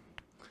from you.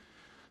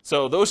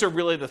 So those are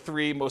really the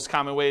three most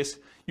common ways.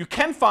 You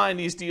can find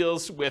these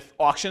deals with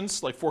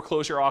auctions, like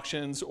foreclosure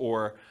auctions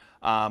or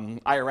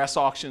IRS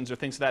auctions or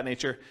things of that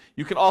nature.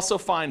 You can also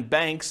find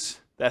banks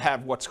that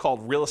have what's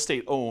called real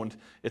estate owned.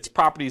 It's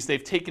properties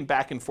they've taken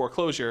back in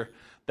foreclosure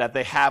that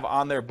they have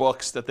on their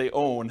books that they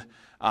own,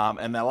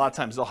 and a lot of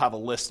times they'll have a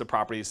list of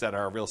properties that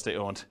are real estate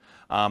owned.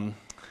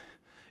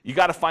 You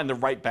got to find the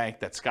right bank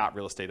that's got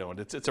real estate owned.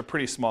 It's a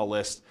pretty small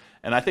list,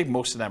 and I think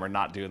most of them are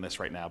not doing this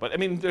right now. But I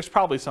mean, there's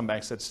probably some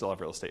banks that still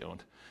have real estate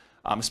owned,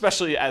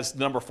 especially as the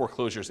number of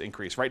foreclosures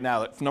increase. Right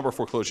now, the number of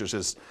foreclosures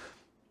is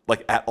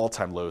like at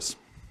all-time lows.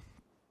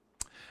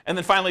 And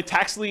then finally,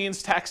 tax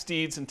liens, tax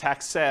deeds, and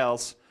tax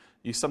sales.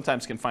 You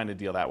sometimes can find a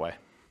deal that way.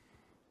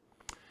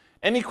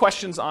 Any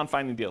questions on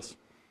finding deals?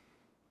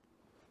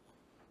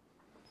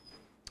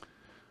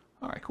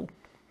 All right, cool.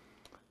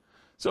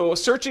 So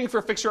searching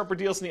for fixer-upper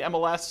deals in the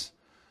MLS.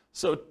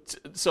 So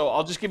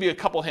I'll just give you a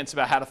couple hints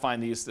about how to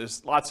find these.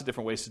 There's lots of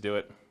different ways to do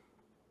it.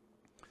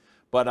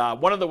 But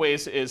one of the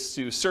ways is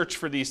to search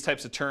for these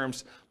types of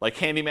terms like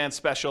handyman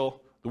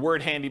special, the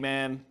word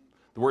handyman,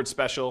 the word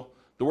special,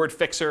 the word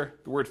fixer,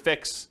 the word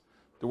fix,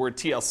 the word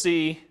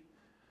TLC,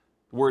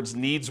 the words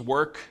needs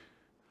work,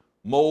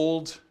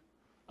 mold,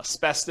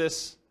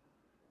 asbestos,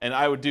 and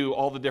I would do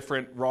all the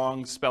different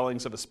wrong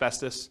spellings of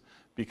asbestos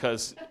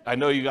because I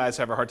know you guys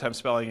have a hard time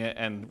spelling it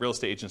and real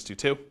estate agents do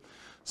too.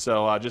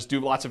 So just do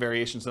lots of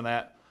variations on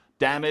that.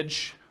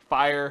 Damage,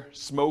 fire,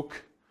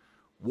 smoke,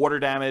 water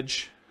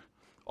damage,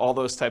 all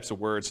those types of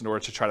words in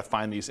order to try to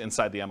find these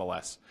inside the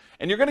MLS.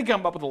 And you're going to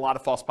come up with a lot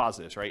of false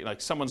positives, right?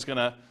 Like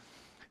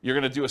you're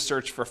going to do a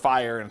search for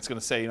fire and it's going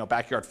to say,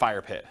 backyard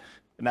fire pit.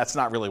 And that's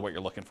not really what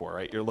you're looking for,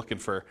 right? You're looking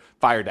for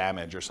fire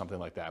damage or something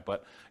like that.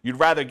 But you'd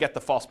rather get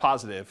the false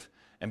positive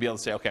and be able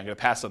to say, okay, I'm going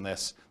to pass on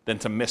this than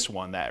to miss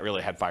one that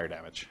really had fire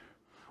damage.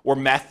 Or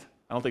meth.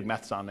 I don't think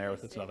meth's on there.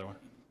 That's another one.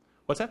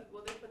 What's that? Will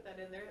they put that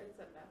in there? It's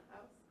a meth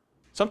house?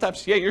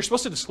 Sometimes. Yeah, you're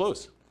supposed to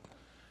disclose.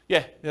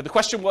 Yeah, the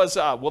question was,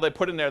 will they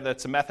put in there that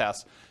it's a meth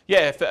house?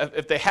 Yeah,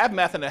 if they have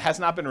meth and it has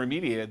not been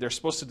remediated, they're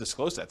supposed to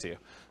disclose that to you.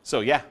 So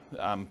yeah,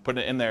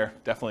 putting it in there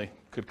definitely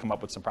could come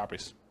up with some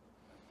properties.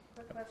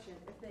 Quick question,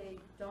 if they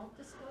don't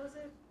disclose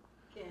it,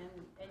 and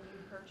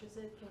you purchase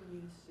it, can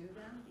you sue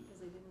them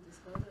because they didn't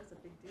disclose it? It's a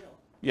big deal.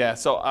 Yeah,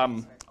 so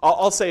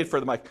I'll say it for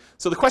the mic.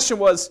 So the question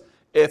was,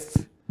 if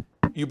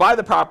you buy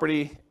the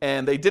property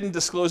and they didn't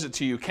disclose it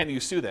to you, can you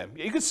sue them?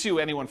 You could sue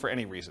anyone for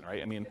any reason,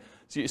 right? I mean,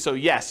 so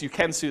yes, you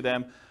can sue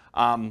them.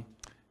 Now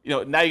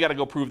you got to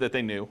go prove that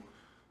they knew.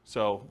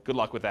 So good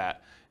luck with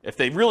that. If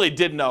they really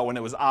did know and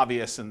it was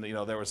obvious and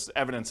there was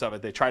evidence of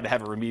it, they tried to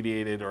have it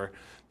remediated, or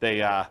they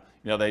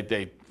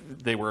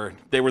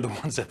were the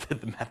ones that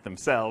did the meth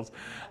themselves,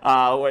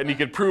 and you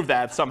could prove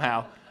that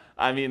somehow.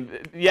 I mean,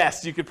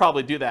 yes, you could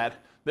probably do that.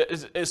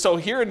 So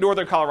here in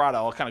Northern Colorado,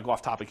 I'll kind of go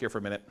off topic here for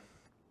a minute.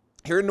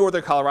 Here in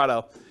Northern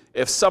Colorado,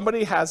 if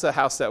somebody has a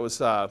house that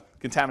was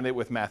contaminated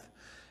with meth,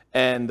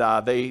 and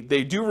they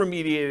do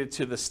remediate it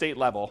to the state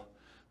level,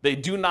 they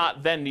do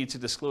not then need to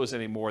disclose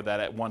anymore that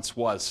it once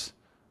was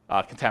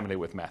contaminated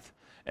with meth.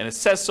 And it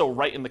says so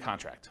right in the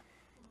contract.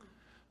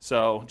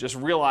 So just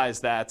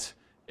realize that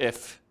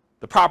if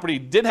the property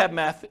did have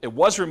meth, it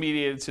was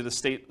remediated to the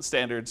state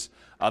standards,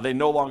 they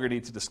no longer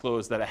need to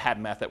disclose that it had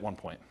meth at one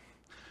point,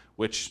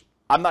 which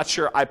I'm not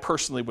sure I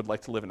personally would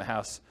like to live in a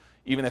house,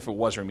 even if it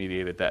was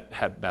remediated, that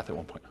had meth at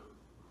one point.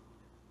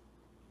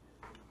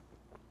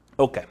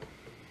 Okay.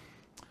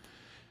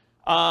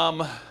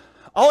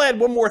 I'll add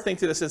one more thing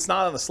to this. It's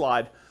not on the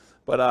slide,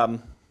 but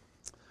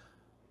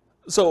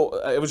so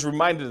I was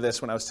reminded of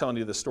this when I was telling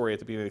you the story at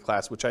the beginning of the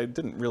class, which I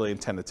didn't really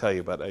intend to tell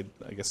you, but I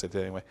guess I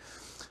did anyway.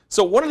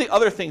 So one of the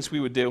other things we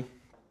would do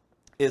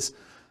is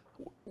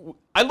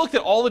I looked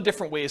at all the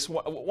different ways.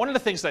 One of the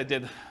things that I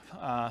did,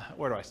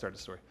 where do I start the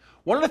story?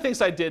 One of the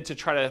things I did to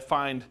try to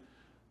find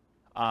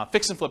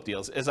fix and flip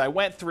deals is I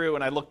went through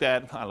and I looked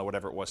at, I don't know,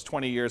 whatever it was,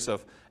 20 years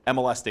of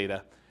MLS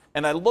data.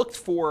 And I looked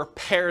for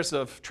pairs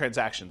of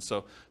transactions.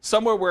 So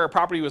somewhere where a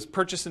property was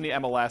purchased in the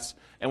MLS,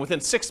 and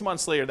within 6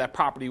 months later, that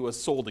property was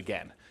sold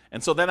again.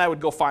 And so then I would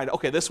go find,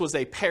 okay, this was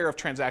a pair of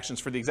transactions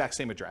for the exact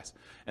same address.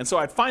 And so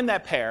I'd find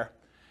that pair,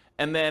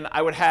 and then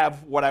I would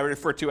have what I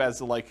refer to as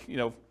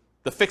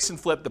the fix and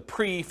flip, the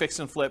pre-fix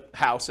and flip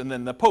house, and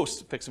then the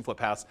post-fix and flip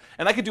house.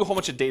 And I could do a whole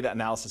bunch of data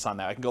analysis on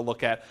that. I can go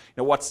look at,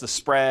 what's the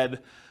spread,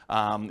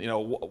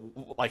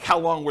 like how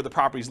long were the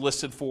properties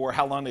listed for,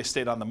 how long they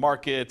stayed on the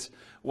market,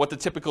 what the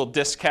typical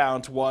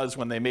discount was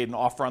when they made an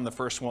offer on the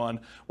first one,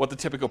 what the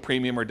typical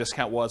premium or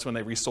discount was when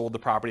they resold the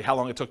property, how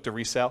long it took to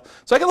resell.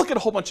 So I can look at a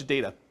whole bunch of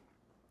data.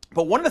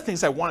 But one of the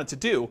things I wanted to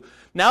do,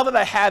 now that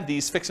I had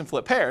these fix and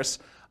flip pairs,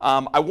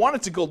 I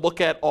wanted to go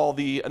look at all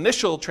the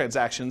initial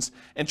transactions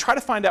and try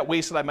to find out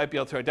ways that I might be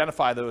able to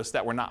identify those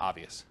that were not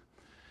obvious.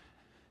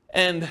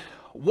 And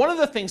one of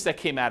the things that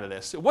came out of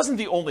this, it wasn't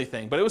the only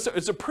thing, but it was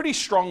a pretty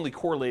strongly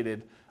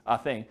correlated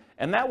thing,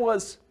 and that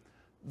was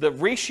the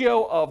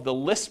ratio of the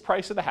list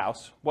price of the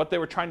house, what they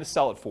were trying to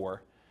sell it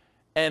for,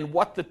 and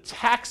what the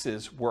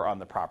taxes were on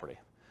the property.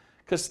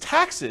 Because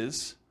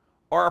taxes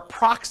are a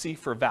proxy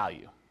for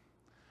value.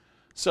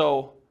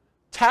 So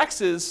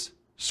taxes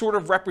sort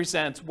of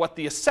represent what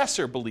the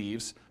assessor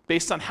believes,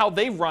 based on how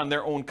they run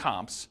their own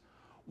comps,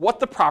 what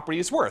the property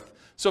is worth.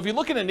 So if you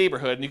look in a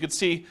neighborhood and you can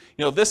see,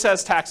 this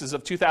has taxes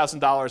of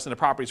 $2,000 and the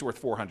property's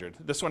worth $400.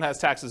 This one has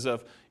taxes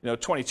of,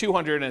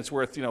 $2,200 and it's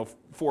worth,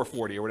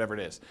 $440 or whatever it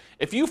is.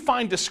 If you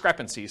find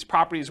discrepancies,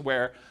 properties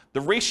where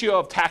the ratio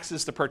of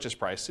taxes to purchase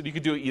price, and you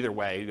could do it either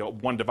way,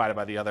 one divided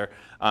by the other,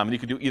 and you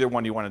could do either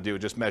one you want to do,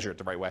 just measure it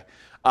the right way.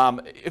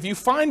 If you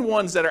find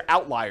ones that are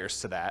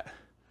outliers to that,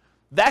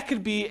 that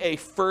could be a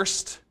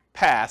first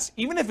pass,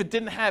 even if it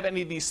didn't have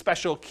any of these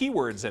special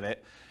keywords in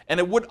it, and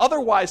it would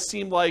otherwise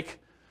seem like,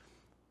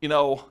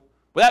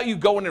 without you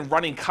going and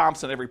running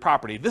comps on every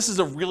property, this is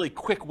a really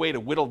quick way to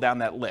whittle down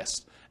that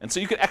list. And so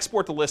you can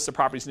export the list of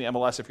properties in the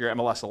MLS if your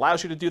MLS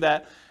allows you to do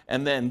that,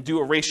 and then do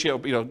a ratio,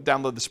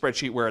 download the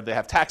spreadsheet where they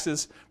have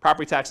taxes,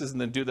 property taxes, and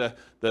then do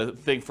the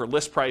thing for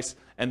list price,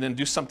 and then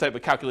do some type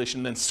of calculation,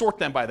 and then sort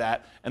them by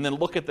that, and then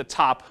look at the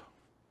top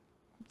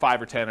 5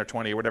 or 10 or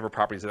 20 or whatever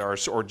properties there are,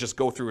 or just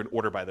go through and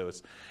order by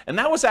those. And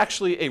that was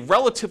actually a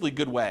relatively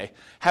good way,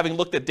 having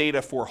looked at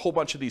data for a whole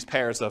bunch of these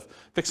pairs of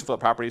fix and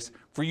flip properties,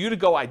 for you to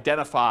go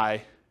identify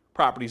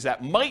properties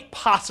that might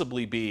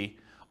possibly be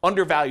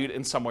undervalued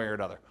in some way or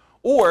another.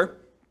 Or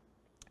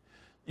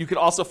you could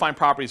also find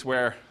properties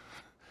where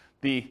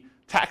the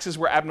taxes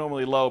were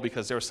abnormally low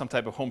because there was some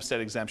type of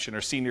homestead exemption or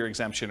senior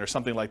exemption or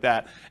something like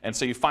that. And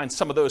so you find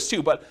some of those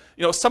too. But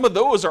some of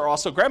those are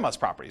also grandma's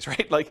properties,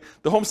 right? Like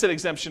the homestead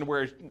exemption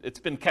where it's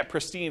been kept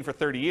pristine for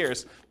 30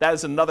 years, that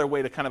is another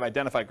way to kind of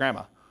identify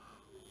grandma.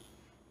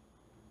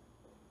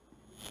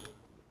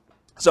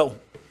 So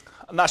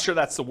I'm not sure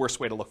that's the worst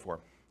way to look for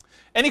them.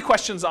 Any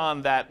questions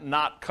on that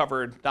not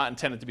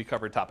intended to be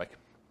covered topic?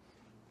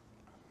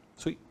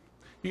 Sweet.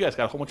 You guys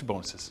got a whole bunch of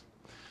bonuses.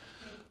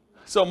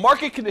 So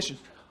market conditions.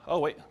 Oh,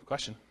 wait,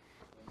 question.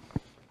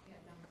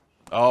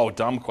 Oh,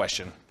 dumb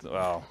question.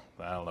 Well,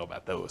 I don't know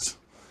about those.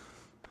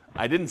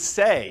 I didn't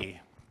say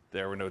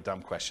there were no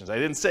dumb questions. I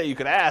didn't say you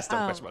could ask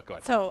dumb questions about. Go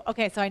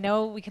ahead. So I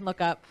know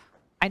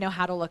I know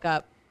how to look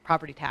up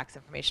property tax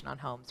information on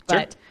homes,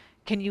 but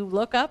can you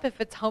look up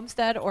if it's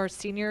homestead or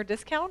senior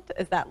discount?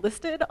 Is that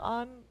listed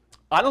on?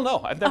 I don't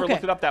know. I've never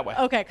looked it up that way.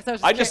 Okay,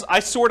 because I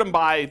sort them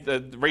by the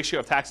ratio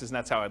of taxes, and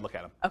that's how I look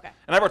at them. Okay.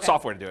 And I wrote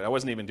software to do it. I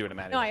wasn't even doing it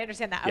manually. No, I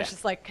understand that. I was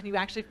just like, can you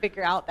actually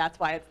figure out that's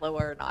why it's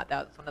lower or not?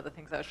 That was one of the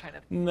things I was trying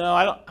to. No,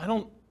 I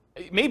don't.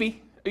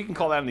 Maybe you can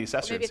call that in the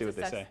assessor and see what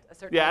they say.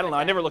 Yeah, I don't know.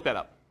 I never looked that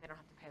up. They don't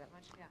have to pay that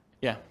much.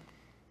 Yeah.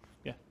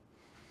 Yeah.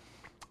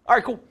 All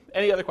right, cool.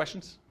 Any other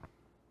questions?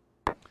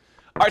 All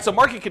right, so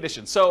market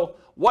conditions. So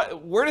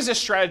where does this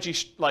strategy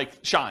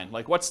shine?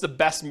 Like, what's the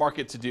best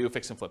market to do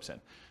fix and flips in?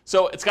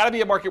 So it's got to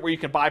be a market where you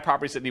can buy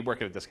properties that need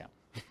work at a discount.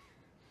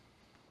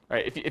 All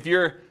right, if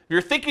you're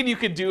thinking you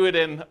could do it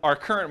in our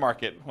current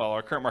market,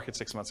 our current market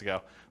 6 months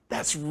ago,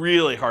 that's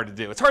really hard to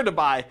do. It's hard to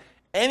buy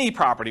any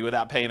property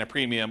without paying a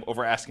premium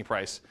over asking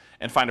price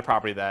and find a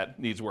property that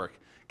needs work.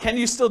 Can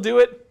you still do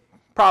it?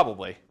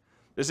 Probably.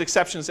 There's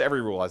exceptions to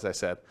every rule, as I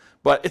said,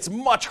 but it's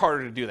much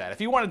harder to do that. If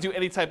you want to do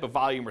any type of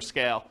volume or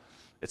scale,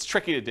 it's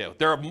tricky to do.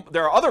 There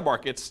are other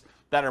markets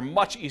that are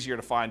much easier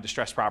to find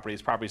distressed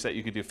properties that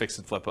you could do fix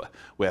and flip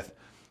with.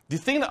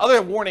 The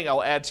other warning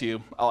I'll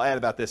add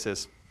about this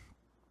is,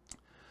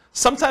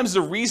 sometimes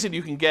the reason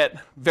you can get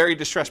very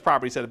distressed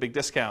properties at a big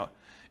discount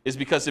is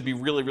because it'd be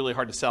really, really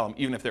hard to sell them,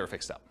 even if they were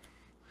fixed up.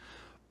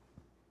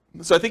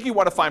 So I think you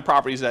want to find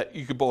properties that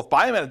you could both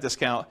buy them at a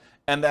discount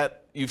and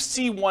that you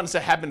see ones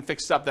that have been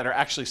fixed up that are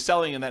actually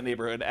selling in that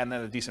neighborhood and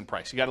at a decent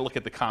price. You got to look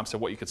at the comps of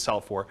what you could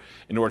sell for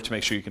in order to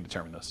make sure you can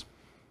determine those.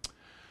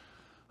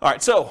 All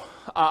right, so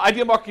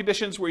ideal market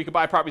conditions where you can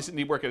buy properties that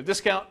need work at a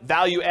discount,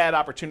 value add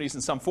opportunities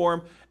in some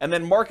form, and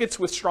then markets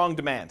with strong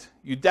demand.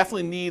 You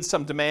definitely need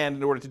some demand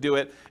in order to do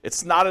it.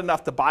 It's not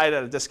enough to buy it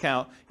at a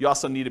discount. You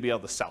also need to be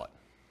able to sell it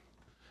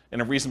in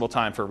a reasonable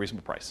time for a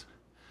reasonable price.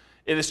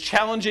 It is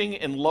challenging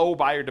in low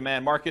buyer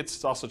demand markets.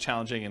 It's also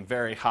challenging in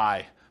very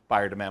high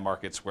buyer demand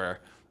markets where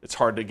it's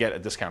hard to get a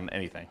discount on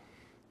anything.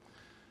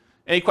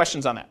 Any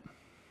questions on that?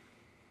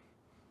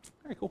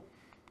 Very cool.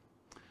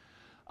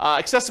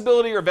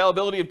 Accessibility or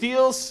availability of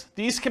deals.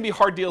 These can be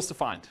hard deals to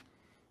find.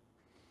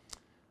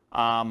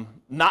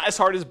 Not as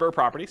hard as BRRRR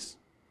properties.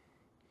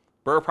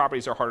 BRRRR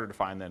properties are harder to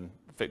find than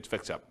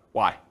fix up.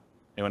 Why?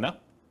 Anyone know?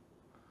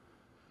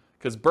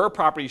 Because BRRRR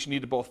properties, you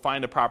need to both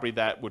find a property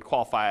that would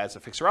qualify as a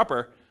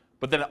fixer-upper,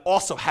 but then it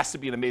also has to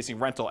be an amazing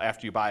rental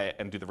after you buy it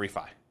and do the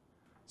refi.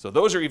 So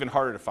those are even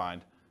harder to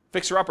find.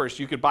 Fixer-uppers,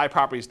 you could buy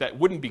properties that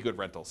wouldn't be good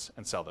rentals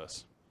and sell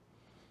those.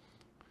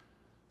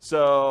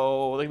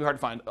 So they can be hard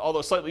to find,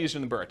 although slightly easier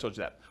than Burr, I told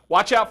you that.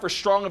 Watch out for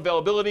strong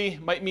availability.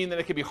 Might mean that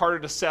it can be harder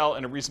to sell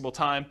in a reasonable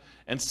time.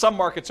 And some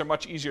markets are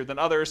much easier than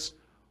others.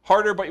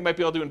 Harder, but you might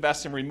be able to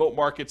invest in remote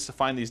markets to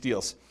find these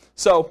deals.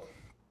 So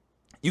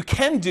you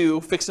can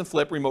do fix and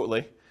flip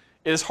remotely.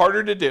 It is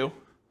harder to do.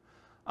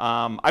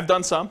 I've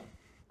done some,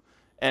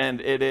 and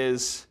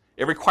it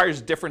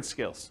requires different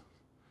skills.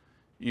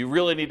 You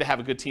really need to have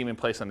a good team in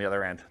place on the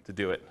other end to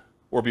do it,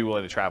 or be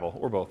willing to travel,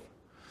 or both.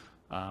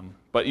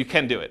 But you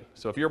can do it.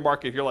 So if you're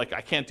like,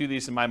 I can't do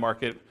these in my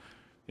market,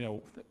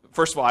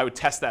 first of all, I would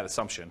test that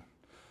assumption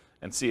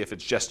and see if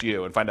it's just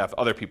you and find out if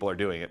other people are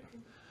doing it.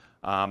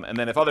 And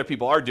then if other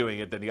people are doing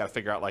it, then you got to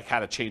figure out like how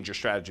to change your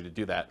strategy to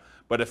do that.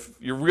 But if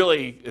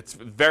it's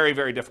very,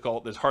 very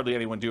difficult, there's hardly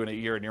anyone doing it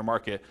here in your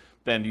market,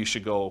 then you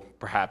should go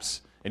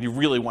perhaps, and you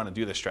really want to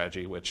do this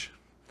strategy, which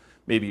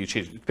maybe you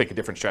pick a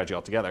different strategy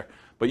altogether.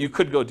 But you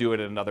could go do it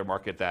in another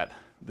market that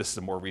this is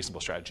a more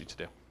reasonable strategy to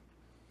do.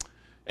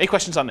 Any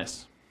questions on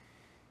this?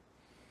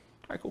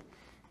 All right, cool.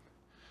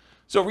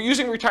 So we're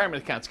using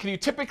retirement accounts. Can you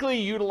typically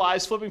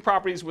utilize flipping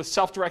properties with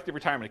self-directed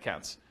retirement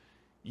accounts?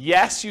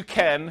 Yes, you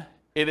can.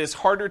 It is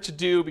harder to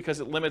do because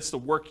it limits the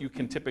work you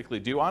can typically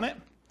do on it.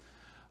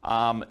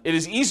 It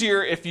is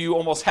easier if you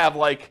almost have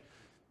like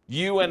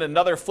you and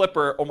another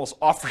flipper almost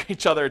offer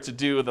each other to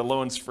do the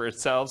loans for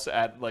itself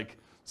at like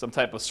some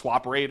type of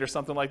swap rate or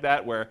something like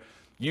that, where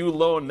you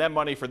loan them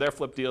money for their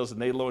flip deals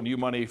and they loan you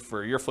money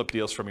for your flip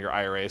deals from your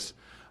IRAs.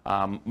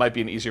 Might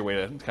be an easier way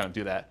to kind of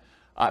do that.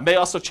 It may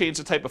also change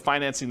the type of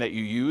financing that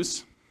you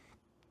use.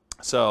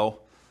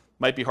 So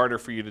might be harder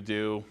for you to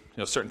do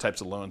certain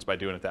types of loans by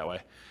doing it that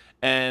way.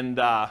 And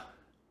I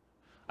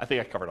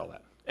think I covered all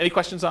that. Any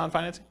questions on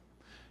financing?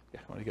 Yeah,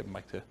 I want to give the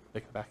mic to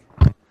Nick in the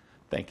back.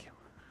 Thank you.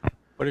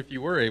 But if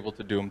you were able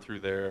to do them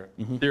through there,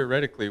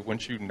 theoretically,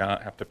 wouldn't you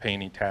not have to pay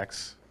any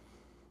tax?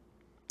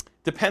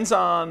 Depends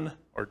on...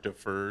 Or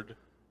deferred?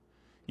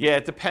 Yeah,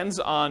 it depends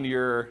on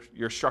your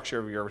structure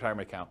of your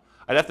retirement account.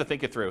 I'd have to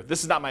think it through.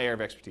 This is not my area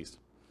of expertise.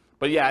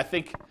 But yeah, I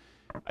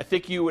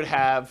think you would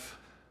have...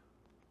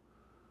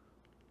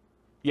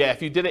 Yeah,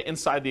 if you did it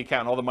inside the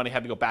account, all the money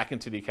had to go back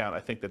into the account. I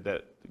think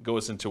that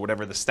goes into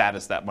whatever the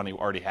status that money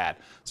already had.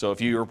 So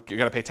if you're going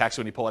to pay tax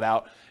when you pull it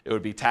out, it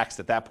would be taxed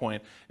at that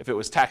point. If it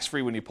was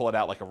tax-free when you pull it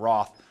out like a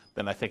Roth,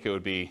 then I think it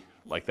would be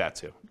like that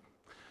too.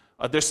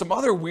 There's some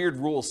other weird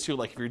rules too,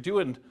 like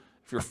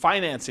if you're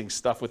financing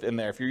stuff within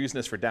there, if you're using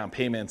this for down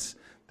payments,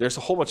 there's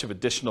a whole bunch of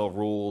additional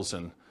rules,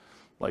 and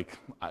like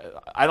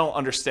I don't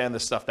understand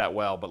this stuff that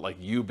well, but like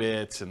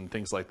U-bits and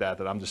things like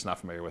that I'm just not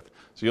familiar with.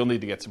 So you'll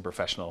need to get some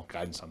professional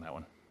guidance on that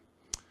one.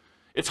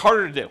 It's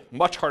harder to do,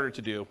 much harder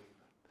to do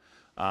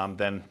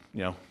than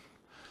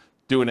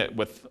doing it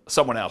with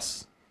someone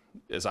else's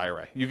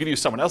IRA. You can use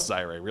someone else's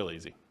IRA real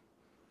easy.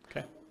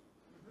 Okay.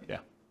 Yeah.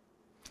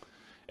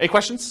 Any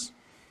questions?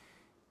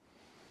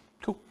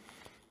 Cool.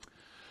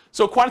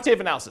 So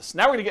quantitative analysis.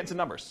 Now we're going to get into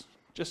numbers,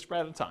 just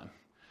right at a time.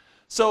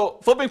 So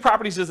flipping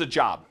properties is a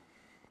job.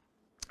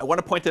 I want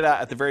to point that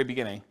out at the very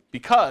beginning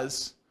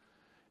because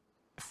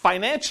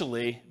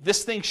financially,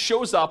 this thing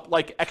shows up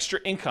like extra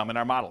income in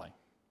our modeling.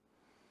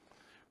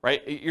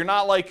 Right?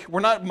 We're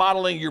not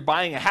modeling you're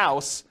buying a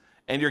house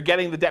and you're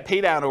getting the debt pay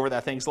down over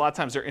that thing. So a lot of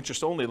times they're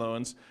interest-only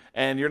loans,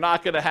 and you're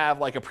not going to have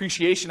like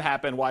appreciation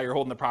happen while you're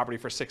holding the property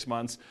for 6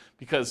 months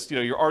because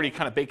you're already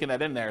kind of baking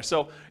that in there.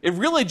 So it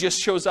really just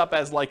shows up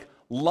as like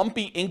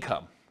lumpy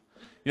income.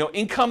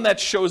 Income that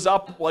shows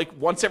up like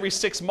once every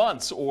 6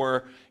 months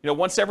or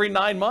once every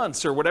 9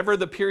 months or whatever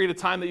the period of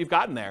time that you've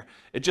gotten there.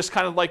 It just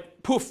kind of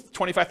like poof,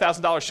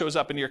 $25,000 shows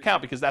up in your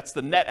account because that's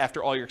the net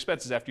after all your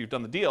expenses after you've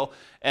done the deal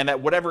and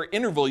at whatever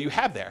interval you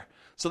have there.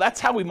 So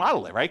that's how we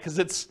model it, right? Because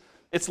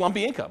it's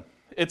lumpy income.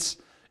 It's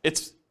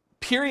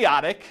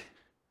periodic,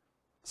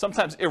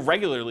 sometimes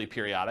irregularly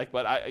periodic,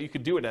 but you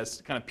could do it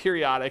as kind of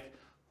periodic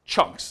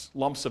chunks,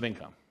 lumps of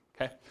income.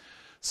 Okay.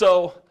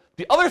 So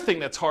the other thing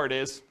that's hard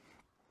is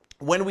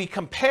when we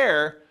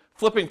compare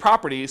flipping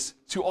properties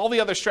to all the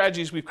other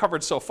strategies we've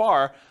covered so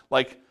far,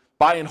 like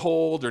buy and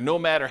hold or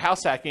nomad or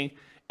house hacking,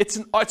 it's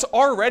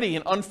already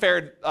an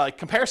unfair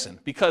comparison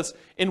because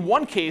in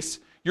one case,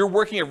 you're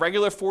working a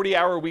regular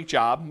 40-hour-a-week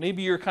job.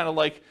 Maybe you're kind of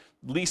like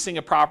leasing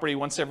a property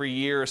once every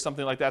year or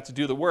something like that to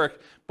do the work.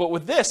 But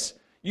with this,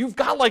 you've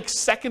got like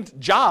second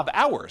job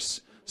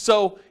hours.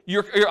 So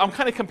I'm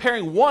kind of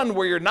comparing one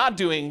where you're not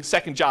doing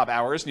second job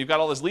hours and you've got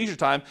all this leisure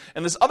time,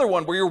 and this other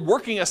one where you're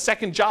working a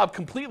second job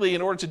completely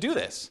in order to do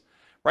this,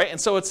 right?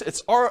 And so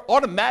it's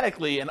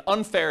automatically an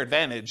unfair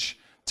advantage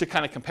to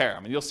kind of compare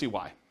them, and you'll see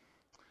why.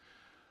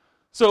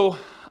 So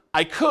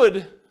I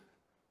could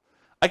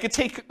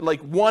take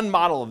like one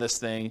model of this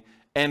thing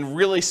and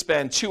really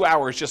spend 2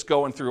 hours just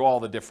going through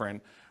all the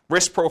different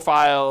risk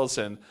profiles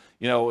and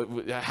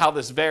how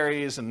this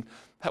varies and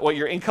what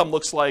your income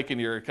looks like and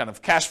your kind of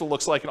cash flow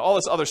looks like and all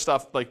this other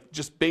stuff, like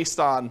just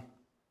based on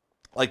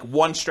like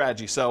one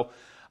strategy. So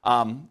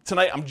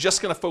tonight I'm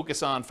just going to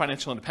focus on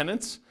financial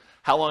independence,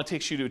 how long it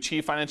takes you to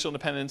achieve financial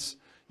independence,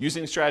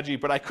 using the strategy,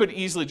 but I could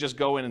easily just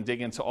go in and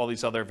dig into all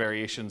these other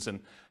variations and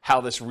how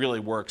this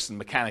really works and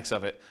mechanics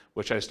of it,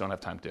 which I just don't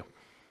have time to do.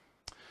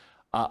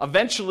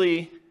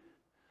 Eventually,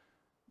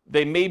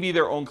 they may be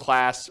their own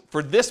class.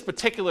 For this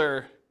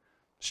particular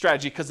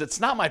strategy, because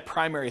it's not my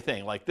primary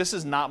thing, like this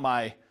is not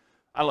my,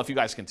 I don't know if you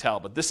guys can tell,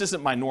 but this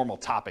isn't my normal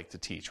topic to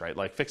teach, right?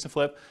 Like fix and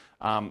flip.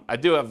 I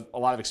do have a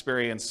lot of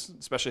experience,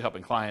 especially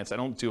helping clients. I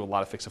don't do a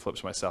lot of fix and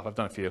flips myself. I've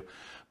done a few.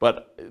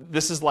 But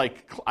this is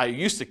like, I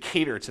used to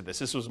cater to this.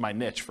 This was my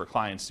niche for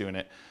clients doing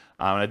it.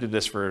 And I did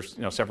this for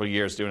several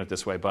years doing it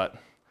this way. But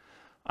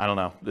I don't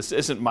know. This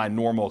isn't my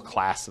normal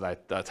class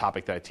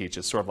topic that I teach.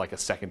 It's sort of like a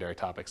secondary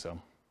topic.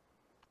 So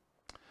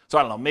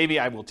I don't know. Maybe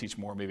I will teach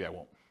more. Maybe I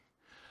won't.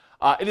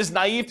 It is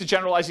naive to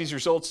generalize these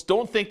results.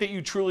 Don't think that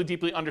you truly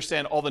deeply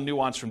understand all the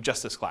nuance from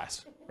just this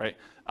class, right?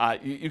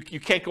 You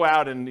can't go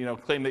out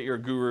and claim that you're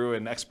a guru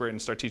and expert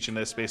and start teaching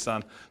this based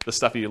on the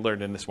stuff you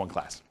learned in this one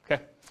class,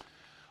 okay?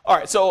 All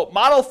right, so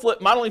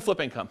modeling flip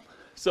income.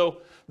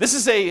 So this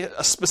is a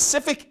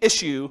specific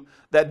issue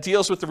that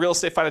deals with the real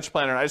estate financial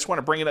planner, and I just want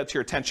to bring it up to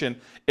your attention.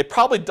 It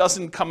probably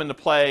doesn't come into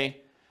play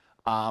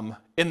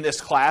in this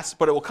class,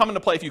 but it will come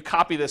into play if you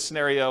copy this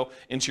scenario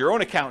into your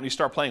own account and you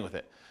start playing with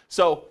it.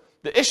 So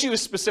the issue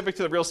is specific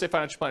to the real estate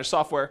financial planner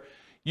software.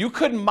 You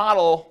could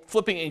model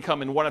flipping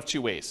income in one of two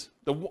ways.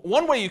 The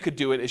one way you could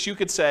do it is you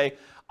could say,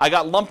 I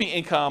got lumpy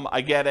income,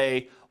 I get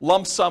a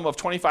lump sum of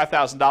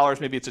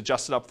 $25,000, maybe it's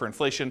adjusted up for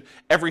inflation,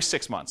 every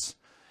 6 months.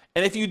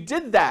 And if you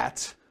did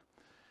that,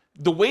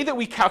 the way that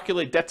we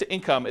calculate debt to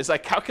income is I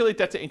calculate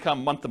debt to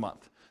income month to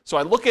month. So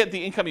I look at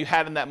the income you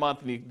had in that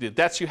month and the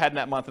debts you had in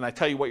that month, and I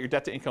tell you what your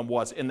debt to income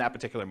was in that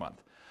particular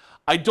month.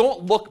 I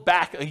don't look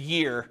back a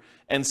year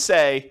and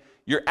say,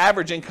 your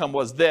average income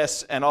was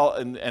this,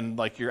 and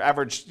like your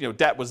average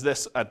debt was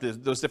this at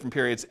those different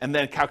periods, and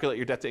then calculate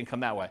your debt to income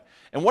that way.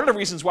 And one of the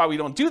reasons why we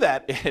don't do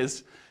that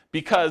is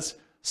because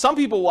some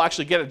people will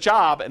actually get a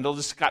job and they'll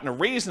just gotten a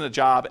raise in a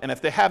job, and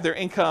if they have their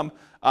income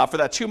for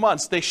that 2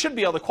 months, they should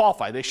be able to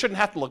qualify. They shouldn't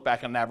have to look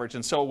back on an average,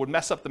 and so it would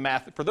mess up the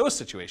math for those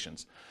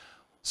situations.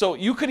 So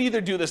you could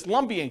either do this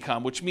lumpy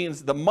income, which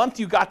means the month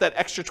you got that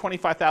extra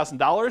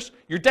 $25,000,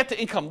 your debt to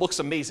income looks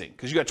amazing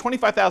because you got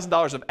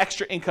 $25,000 of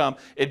extra income.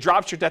 It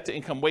drops your debt to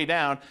income way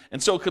down,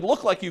 and so it could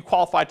look like you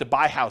qualified to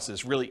buy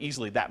houses really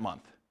easily that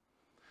month.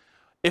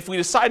 If we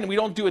decide and we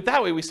don't do it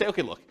that way, we say,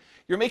 okay, look,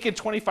 you're making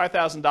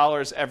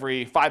 $25,000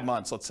 every 5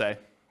 months, let's say.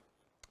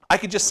 I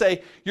could just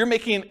say you're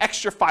making an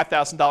extra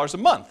 $5,000 a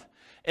month.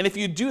 And if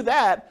you do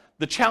that,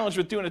 the challenge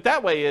with doing it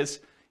that way is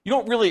you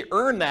don't really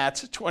earn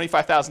that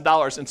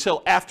 $25,000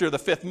 until after the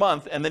 5th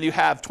month, and then you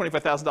have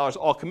 $25,000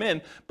 all come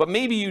in, but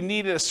maybe you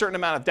needed a certain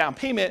amount of down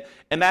payment,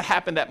 and that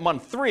happened at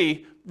month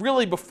 3,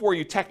 really before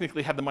you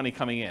technically had the money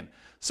coming in.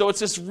 So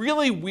it's this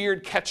really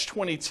weird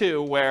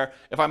catch-22 where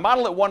if I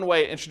model it one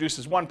way, it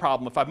introduces one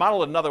problem. If I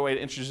model it another way, it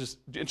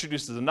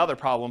introduces another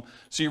problem.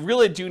 So you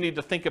really do need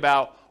to think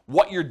about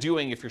what you're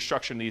doing if you're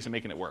structuring these and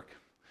making it work.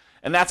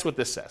 And that's what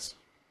this says.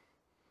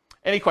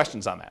 Any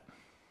questions on that?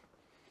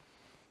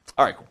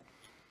 All right, cool.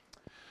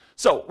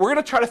 So we're going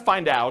to try to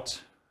find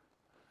out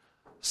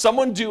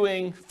someone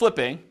doing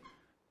flipping,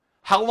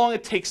 how long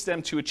it takes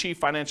them to achieve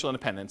financial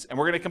independence, and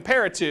we're going to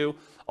compare it to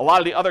a lot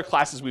of the other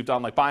classes we've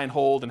done, like buy and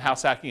hold and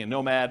house hacking and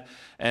Nomad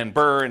and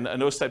Burr and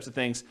those types of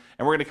things,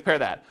 and we're going to compare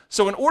that.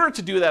 So in order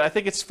to do that, I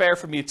think it's fair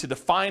for me to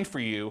define for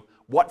you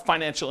what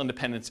financial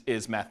independence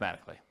is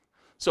mathematically.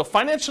 So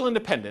financial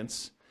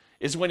independence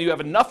is when you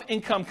have enough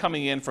income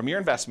coming in from your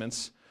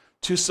investments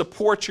to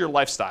support your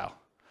lifestyle.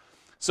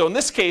 So in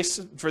this case,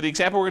 for the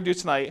example we're going to do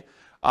tonight,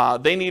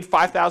 they need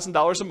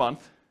 $5,000 a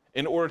month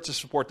in order to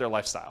support their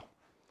lifestyle.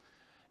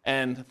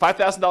 And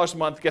 $5,000 a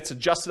month gets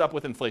adjusted up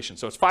with inflation.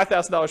 So it's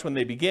 $5,000 when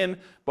they begin,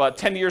 but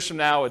 10 years from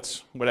now,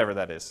 it's whatever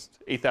that is,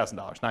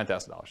 $8,000,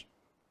 $9,000.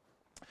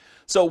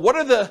 So what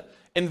are the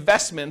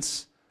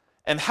investments,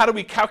 and how do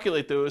we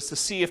calculate those to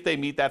see if they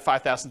meet that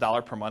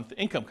 $5,000 per month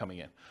income coming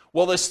in?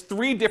 Well, there's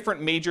 3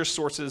 different major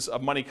sources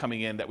of money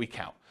coming in that we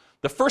count.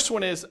 The first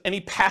one is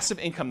any passive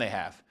income they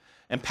have.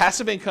 And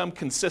passive income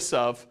consists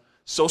of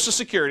Social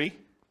Security,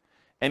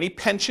 any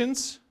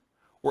pensions,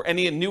 or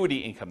any annuity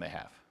income they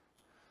have.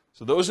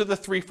 So those are the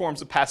 3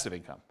 forms of passive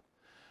income.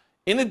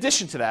 In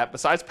addition to that,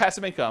 besides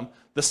passive income,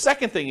 the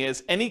second thing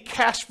is any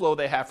cash flow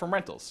they have from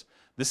rentals.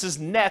 This is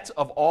net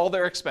of all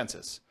their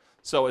expenses.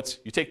 So it's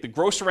you take the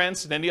gross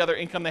rents and any other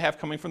income they have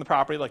coming from the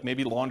property, like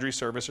maybe laundry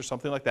service or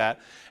something like that,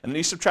 and then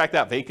you subtract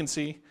out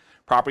vacancy,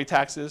 property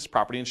taxes,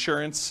 property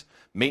insurance,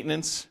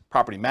 maintenance,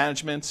 property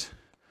management,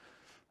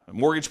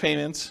 mortgage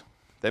payments.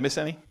 Did I miss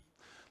any?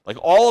 Like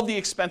all of the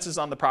expenses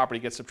on the property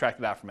get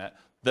subtracted out from it.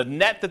 The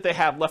net that they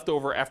have left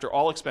over after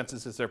all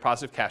expenses is their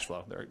positive cash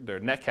flow, their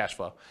net cash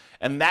flow.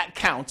 And that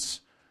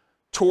counts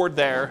toward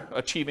their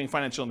achieving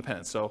financial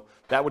independence. So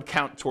that would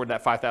count toward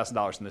that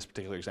 $5,000 in this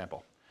particular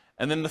example.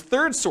 And then the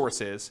third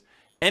source is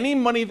any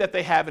money that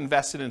they have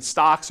invested in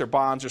stocks or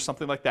bonds or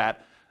something like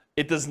that.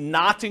 It does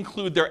not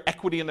include their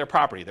equity in their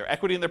property. Their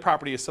equity in their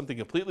property is something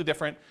completely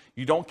different.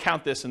 You don't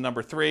count this in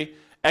number 3.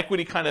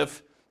 Equity kind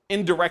of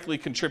indirectly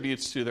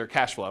contributes to their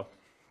cash flow.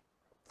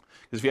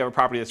 because if you have a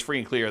property that's free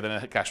and clear, then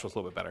the cash flow is a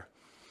little bit better.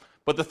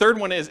 But the third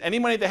one is any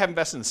money they have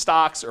invested in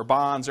stocks or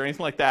bonds or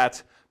anything like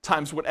that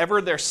times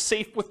whatever their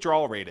safe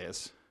withdrawal rate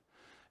is.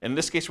 In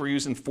this case, we're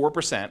using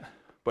 4%,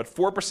 but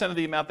 4% of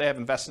the amount they have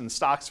invested in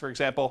stocks, for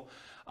example,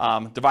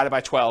 divided by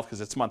 12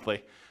 because it's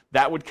monthly,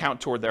 that would count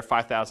toward their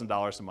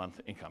 $5,000 a month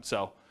income.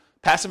 So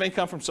passive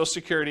income from Social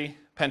Security,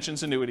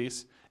 pensions,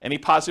 annuities, any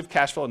positive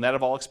cash flow net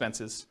of all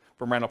expenses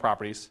from rental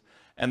properties,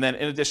 and then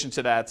in addition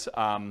to that,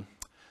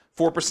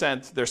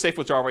 4%, their safe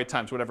withdrawal rate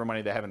times whatever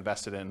money they have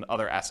invested in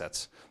other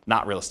assets,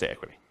 not real estate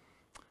equity.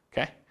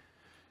 Okay?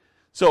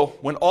 So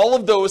when all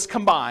of those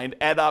combined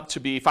add up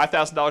to be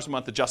 $5,000 a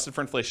month adjusted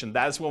for inflation,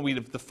 that is when we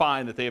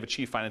define that they have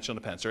achieved financial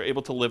independence. They're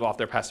able to live off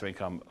their passive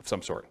income of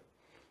some sort.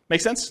 Make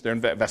sense? Their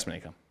investment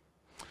income.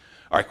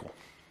 All right, cool.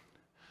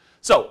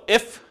 So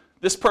if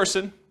this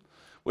person,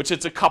 which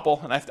it's a couple,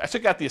 and I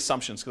took out the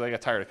assumptions because I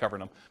got tired of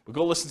covering them, but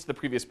go listen to the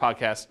previous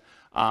podcast,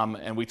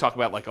 and we talk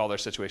about like all their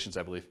situations,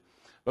 I believe.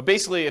 But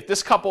basically, if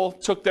this couple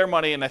took their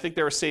money, and I think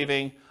they were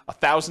saving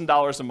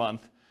 $1,000 a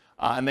month,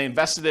 and they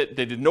invested it,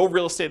 they did no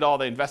real estate at all,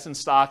 they invested in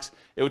stocks,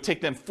 it would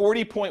take them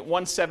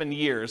 40.17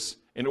 years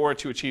in order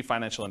to achieve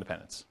financial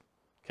independence.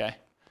 Okay?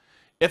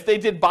 If they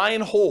did buy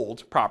and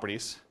hold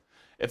properties,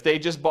 if they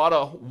just bought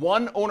a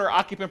one owner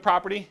occupant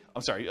property,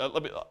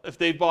 if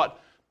they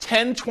bought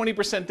 10,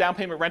 20% down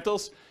payment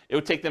rentals, it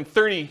would take them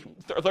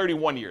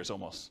 31 years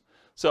almost.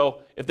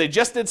 So if they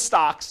just did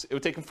stocks, it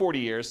would take them 40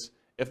 years.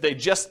 If they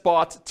just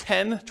bought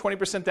 10,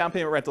 20% down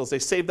payment rentals, they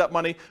saved up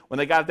money. When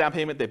they got a down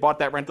payment, they bought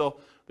that rental.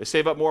 They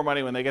save up more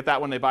money. When they get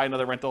that one, they buy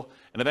another rental,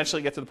 and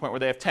eventually get to the point where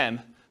they have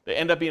 10. They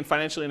end up being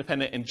financially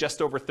independent in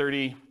just over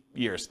 30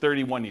 years,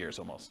 31 years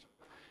almost.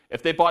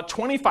 If they bought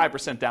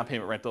 25% down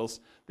payment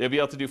rentals, they'll be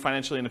able to do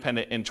financially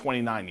independent in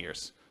 29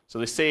 years. So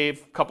they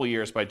save a couple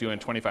years by doing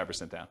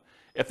 25% down.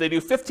 If they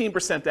do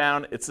 15%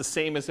 down, it's the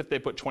same as if they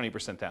put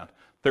 20% down,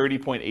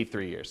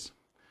 30.83 years.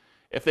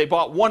 If they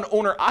bought one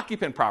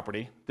owner-occupant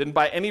property, didn't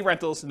buy any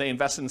rentals, and they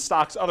invested in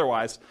stocks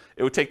otherwise,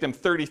 it would take them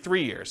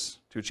 33 years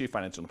to achieve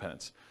financial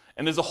independence.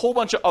 And there's a whole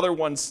bunch of other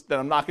ones that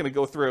I'm not going to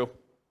go through.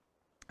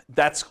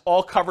 That's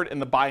all covered in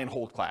the buy and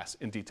hold class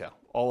in detail,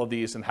 all of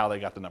these and how they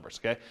got the numbers,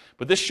 okay?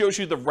 But this shows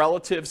you the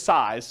relative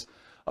size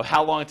of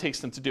how long it takes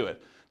them to do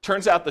it.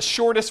 Turns out the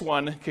shortest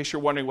one, in case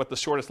you're wondering what the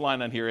shortest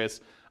line on here is,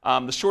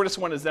 the shortest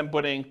one is them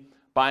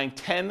buying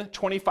 10,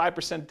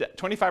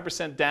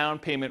 25% down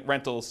payment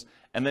rentals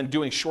and then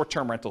doing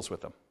short-term rentals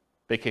with them,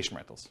 vacation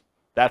rentals.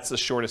 That's the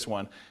shortest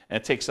one, and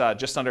it takes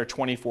just under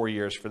 24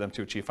 years for them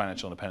to achieve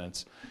financial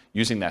independence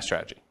using that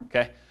strategy,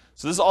 okay?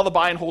 So this is all the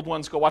buy and hold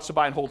ones. Go watch the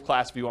buy and hold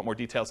class if you want more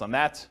details on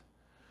that.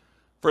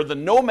 For the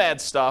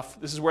nomad stuff,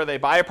 this is where they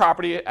buy a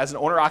property as an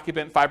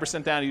owner-occupant,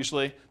 5% down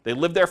usually. They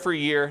live there for a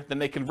year, then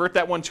they convert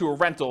that one to a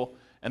rental,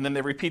 and then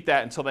they repeat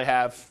that until they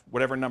have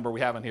whatever number we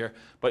have on here,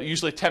 but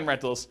usually 10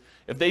 rentals.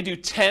 If they do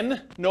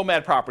 10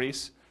 nomad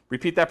properties,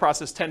 repeat that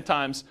process 10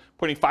 times,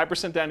 putting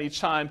 5% down each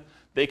time,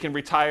 they can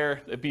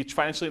retire, be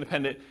financially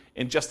independent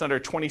in just under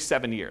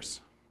 27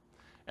 years.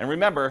 And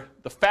remember,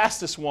 the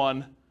fastest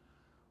one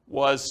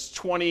was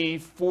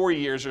 24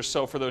 years or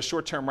so for those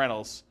short-term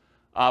rentals,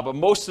 but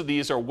most of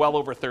these are well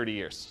over 30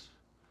 years.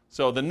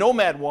 So the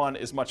nomad one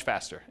is much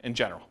faster in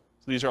general.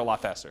 So these are a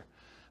lot faster.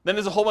 Then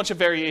there's a whole bunch of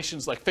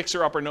variations like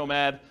fixer-upper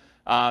nomad,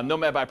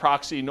 nomad by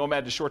proxy,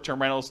 nomad to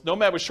short-term rentals.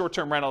 Nomad with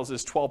short-term rentals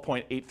is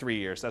 12.83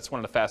 years. That's one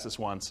of the fastest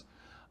ones.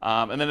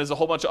 And then there's a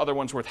whole bunch of other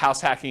ones with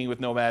house hacking with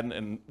nomad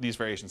and these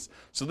variations.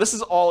 So this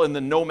is all in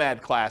the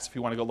nomad class if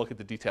you want to go look at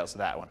the details of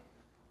that one.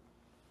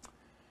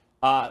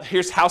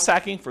 Here's house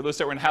hacking for those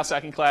that were in house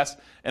hacking class.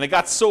 And it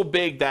got so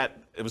big that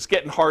it was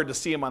getting hard to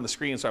see them on the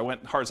screen, so I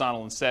went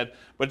horizontal instead.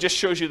 But it just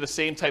shows you the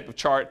same type of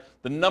chart,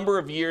 the number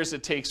of years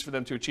it takes for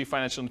them to achieve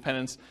financial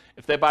independence.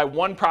 If they buy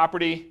one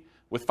property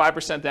with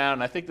 5% down,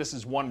 and I think this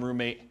is one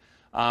roommate,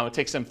 it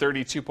takes them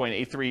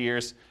 32.83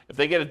 years. If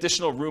they get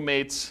additional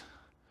roommates,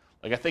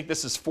 like I think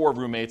this is 4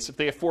 roommates. If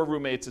they have 4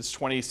 roommates, it's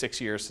 26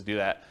 years to do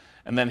that.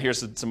 And then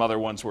here's some other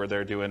ones where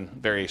they're doing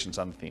variations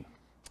on the theme.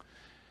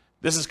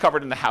 This is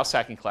covered in the house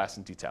hacking class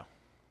in detail.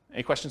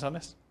 Any questions on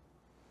this?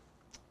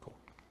 Cool.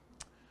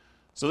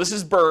 So this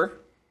is BRRRR.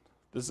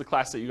 This is a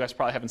class that you guys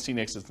probably haven't seen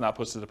yet because it's not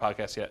posted to the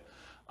podcast yet.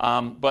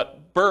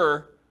 But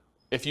BRRRR,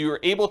 if you are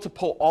able to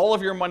pull all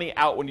of your money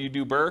out when you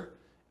do BRRRR,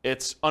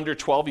 it's under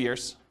 12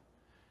 years.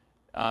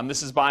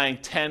 This is buying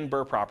 10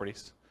 BRRRR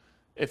properties.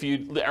 If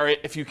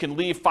you can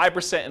leave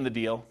 5% in the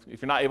deal,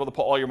 if you're not able to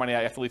pull all your money out,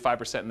 you have to leave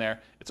 5% in there.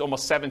 It's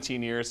almost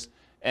 17 years.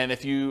 And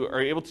if you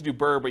are able to do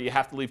BRRRR, but you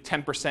have to leave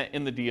 10%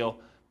 in the deal,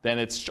 then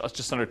it's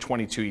just under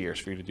 22 years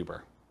for you to do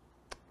BRRRR.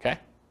 Okay?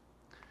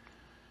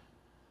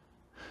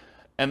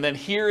 And then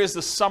here is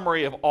the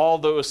summary of all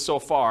those so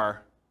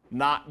far,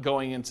 not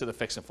going into the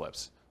fix and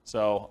flips.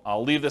 So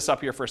I'll leave this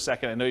up here for a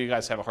second. I know you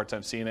guys have a hard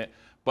time seeing it,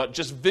 but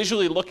just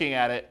visually looking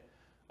at it,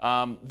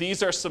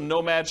 these are some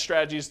nomad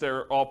strategies.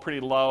 They're all pretty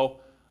low.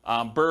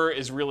 BRRRR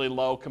is really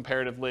low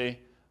comparatively.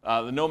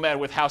 The nomad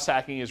with house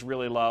hacking is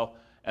really low.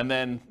 And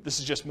then this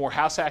is just more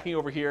house hacking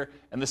over here,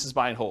 and this is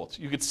buy and hold.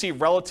 You could see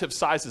relative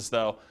sizes,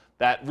 though,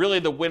 that really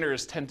the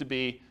winners tend to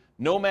be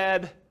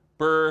nomad,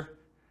 BRRRR,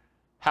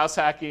 house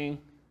hacking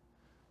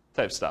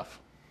type stuff.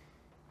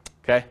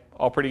 Okay,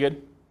 all pretty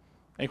good?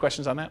 Any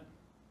questions on that?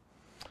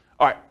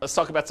 All right, let's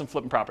talk about some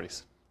flipping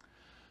properties.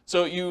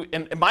 So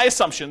in my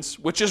assumptions,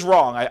 which is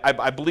wrong,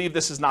 I believe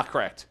this is not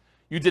correct,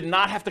 you did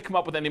not have to come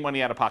up with any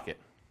money out of pocket.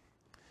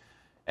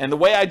 And the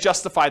way I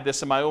justified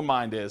this in my own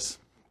mind is,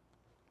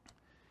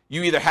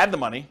 you either had the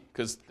money,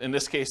 because in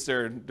this case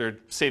they're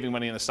saving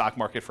money in the stock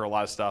market for a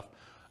lot of stuff,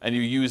 and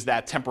you use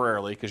that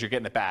temporarily because you're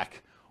getting it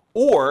back,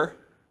 or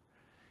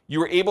you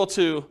were able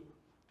to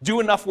do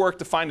enough work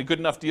to find a good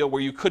enough deal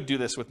where you could do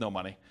this with no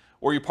money,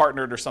 or you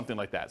partnered or something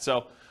like that.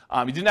 So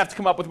you didn't have to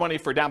come up with money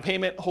for down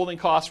payment, holding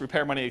costs,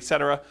 repair money, et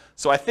cetera.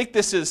 So I think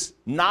this is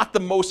not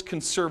the most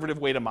conservative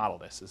way to model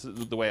this. This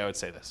is the way I would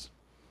say this.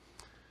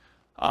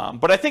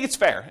 But I think it's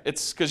fair.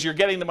 It's because you're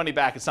getting the money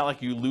back. It's not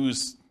like you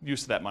lose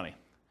use of that money.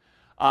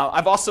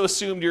 I've also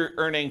assumed you're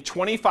earning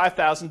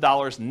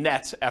 $25,000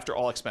 net after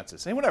all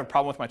expenses. Anyone have a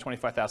problem with my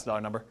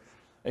 $25,000 number?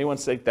 Anyone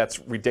think that's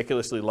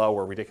ridiculously low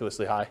or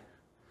ridiculously high?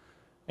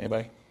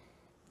 Anybody?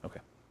 Okay.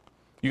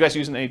 You guys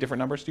using any different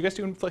numbers? Do you guys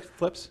do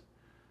flips?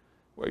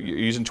 Are you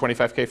using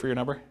 25K for your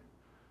number?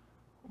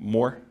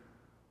 More?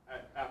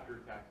 After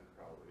taxes,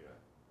 probably,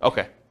 yeah.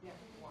 Okay. Yeah,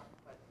 more.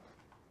 But,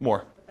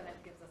 More. but then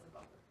it gives us a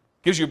buffer.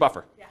 Gives you a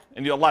buffer. Yeah.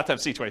 And you a lot of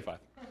times see 25.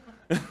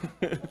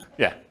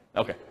 Yeah,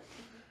 okay.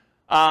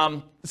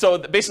 So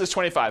basically it's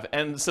 25.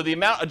 And so the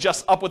amount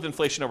adjusts up with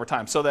inflation over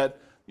time so that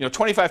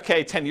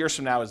 25K 10 years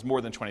from now is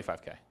more than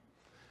 25K.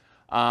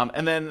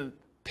 And then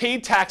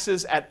paid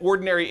taxes at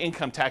ordinary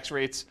income tax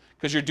rates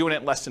because you're doing it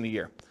in less than a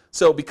year.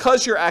 So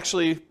because you're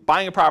actually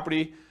buying a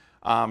property,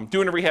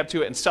 doing a rehab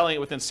to it, and selling it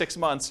within 6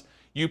 months,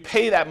 you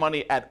pay that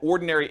money at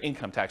ordinary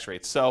income tax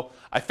rates. So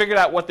I figured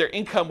out what their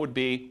income would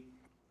be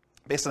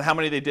based on how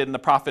many they did in the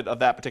profit of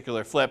that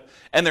particular flip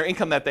and their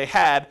income that they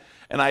had,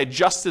 and I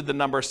adjusted the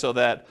number so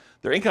that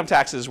their income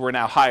taxes were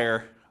now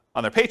higher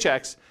on their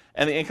paychecks,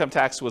 and the income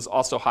tax was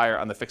also higher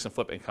on the fix and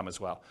flip income as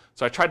well.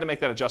 So I tried to make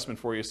that adjustment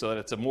for you so that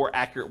it's a more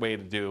accurate way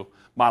to do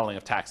modeling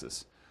of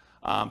taxes.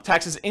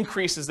 Taxes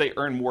increase as they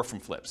earn more from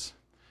flips.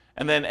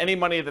 And then any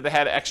money that they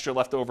had extra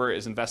left over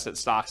is invested in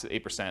stocks at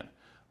 8%.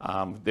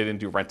 They didn't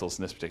do rentals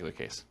in this particular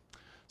case.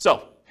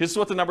 So here's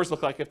what the numbers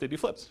look like if they do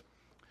flips.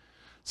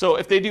 So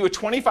if they do a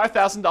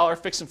 $25,000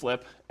 fix and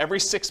flip every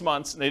 6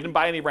 months, and they didn't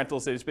buy any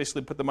rentals, they just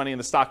basically put the money in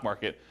the stock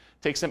market,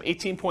 it takes them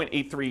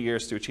 18.83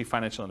 years to achieve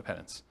financial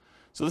independence.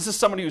 So this is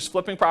somebody who's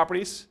flipping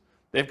properties.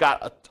 They've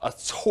got a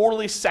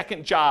totally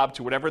second job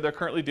to whatever they're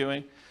currently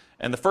doing.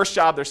 And the first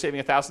job, they're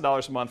saving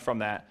 $1,000 a month from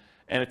that.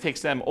 And it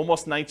takes them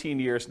almost 19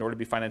 years in order to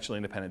be financially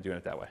independent doing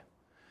it that way.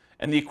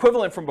 And the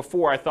equivalent from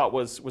before, I thought,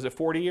 was it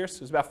 40 years?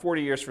 It was about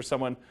 40 years for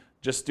someone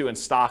just doing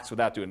stocks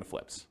without doing the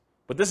flips.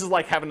 But this is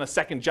like having a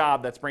second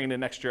job that's bringing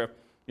in an extra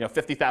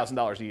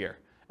 $50,000 a year.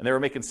 And they were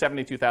making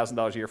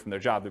 $72,000 a year from their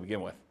job to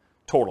begin with,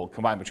 total,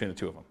 combined between the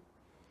two of them.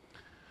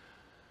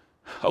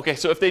 Okay,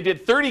 so if they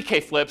did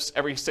 30K flips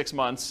every 6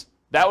 months,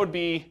 that would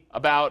be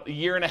about a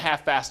year and a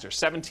half faster,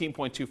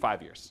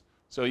 17.25 years.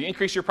 So you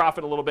increase your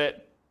profit a little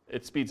bit,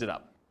 it speeds it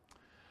up.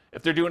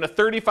 If they're doing a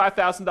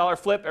 $35,000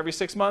 flip every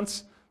 6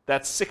 months,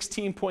 that's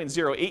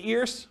 16.08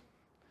 years.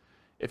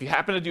 If you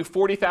happen to do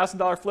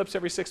 $40,000 flips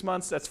every 6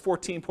 months, that's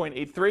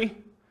 14.83.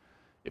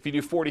 If you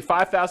do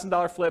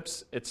 $45,000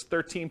 flips, it's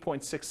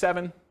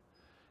 13.67.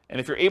 And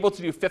if you're able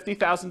to do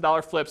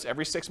 $50,000 flips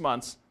every 6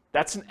 months,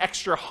 that's an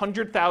extra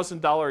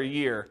 $100,000 a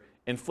year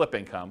in flip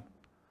income.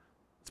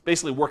 It's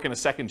basically working a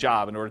second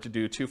job in order to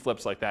do 2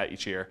 flips like that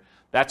each year.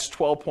 That's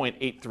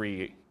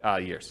 12.83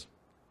 years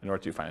in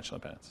order to do financial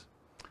independence.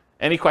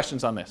 Any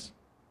questions on this?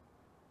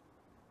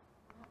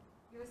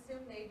 You assume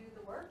they do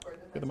the work, or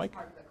Get the mic.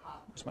 part of the cost?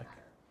 Where's the mic?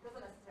 It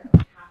doesn't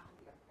necessarily have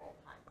to be a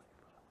full-time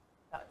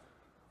job.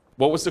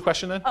 What was the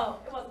question then? Oh,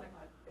 it wasn't a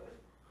question.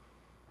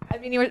 I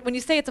mean, when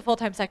you say it's a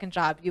full-time second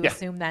job, you Yeah.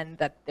 assume then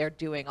that they're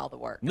doing all the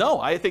work. No,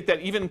 I think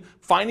that even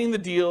finding the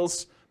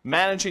deals,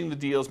 managing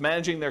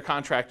their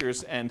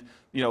contractors, and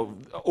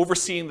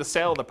overseeing the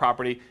sale of the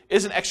property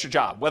is an extra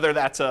job. Whether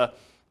that's a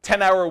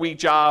 10-hour-a-week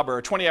job or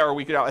a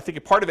 20-hour-a-week job, I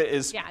think part of it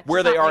is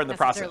where they are in the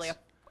process.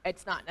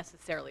 It's not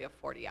necessarily a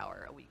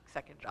 40-hour-a-week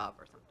second job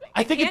or something.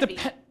 I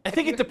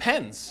think it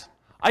depends.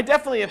 I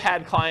definitely have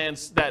had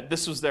clients that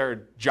this was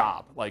their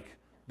job, like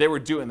they were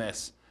doing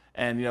this,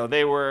 and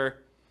they were,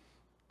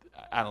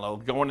 I don't know,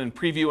 going and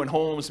previewing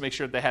homes to make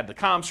sure that they had the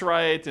comps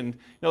right, and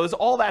there's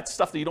all that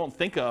stuff that you don't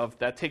think of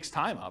that takes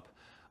time up.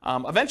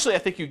 Eventually, I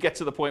think you get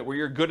to the point where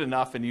you're good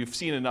enough and you've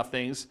seen enough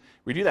things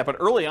where you do that. But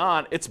early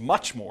on, it's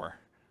much more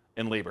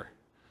in labor.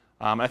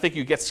 I think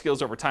you get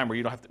skills over time where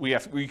you don't have to,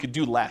 where you could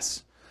do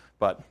less.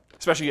 But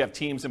especially you have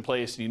teams in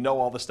place and you know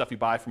all the stuff you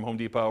buy from Home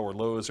Depot or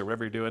Lowe's or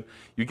whatever you're doing,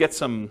 you get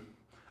some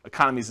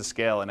economies of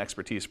scale and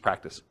expertise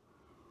practice.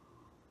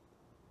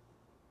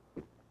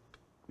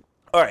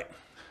 All right.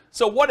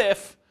 So what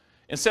if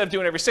instead of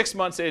doing every 6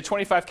 months, they did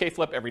 25K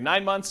flip every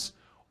 9 months,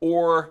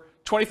 or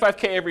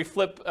 25K every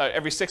flip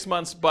every 6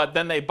 months, but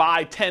then they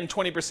buy 10,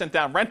 20%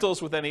 down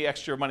rentals with any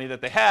extra money that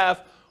they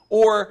have,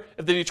 Or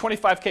if they do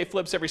 25K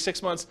flips every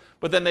 6 months,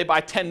 but then they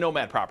buy 10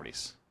 Nomad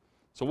properties.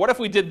 So what if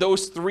we did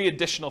those 3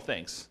 additional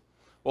things?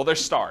 Well, they're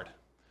starred.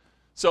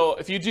 So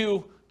if you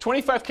do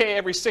 25K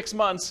every 6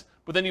 months,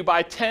 but then you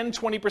buy 10,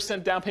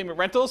 20% down payment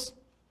rentals,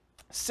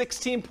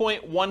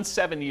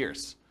 16.17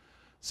 years.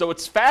 So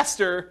it's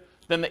faster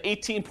than the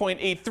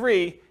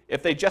 18.83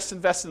 if they just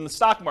invested in the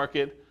stock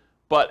market,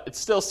 but it's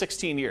still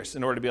 16 years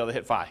in order to be able to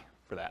hit FI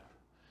for that.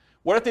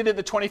 What if they did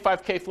the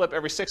 25K flip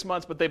every 6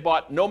 months, but they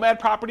bought Nomad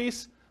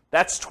properties?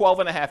 That's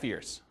 12.5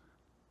 years.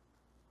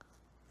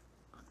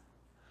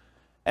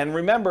 And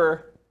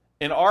remember,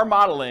 in our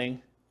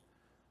modeling,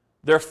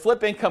 their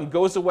flip income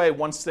goes away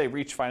once they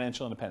reach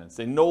financial independence.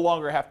 They no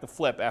longer have to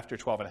flip after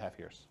 12.5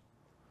 years.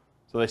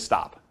 So they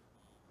stop.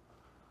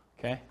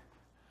 Okay?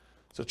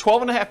 So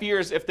 12.5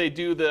 years if they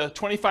do the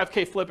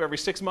 25K flip every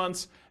 6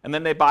 months, and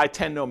then they buy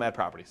 10 Nomad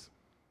properties.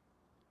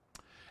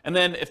 And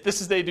then if this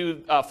is they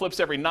do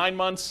flips every 9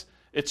 months,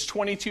 it's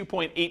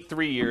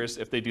 22.83 years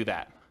if they do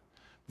that.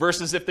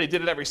 Versus if they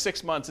did it every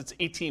 6 months, it's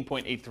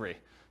 18.83.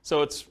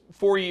 So it's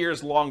 4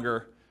 years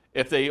longer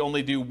if they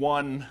only do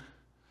one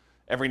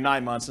every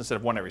 9 months instead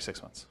of one every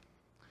 6 months.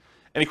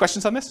 Any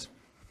questions on this?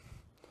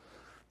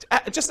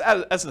 Just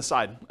as an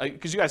aside,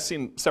 because you guys have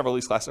seen several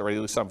of these classes already,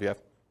 at least some of you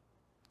have.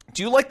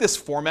 Do you like this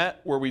format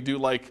where we do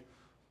like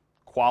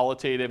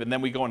qualitative and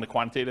then we go into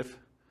quantitative?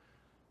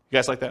 You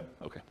guys like that?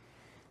 Okay.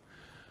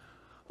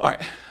 All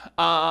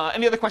right.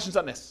 Any other questions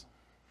on this?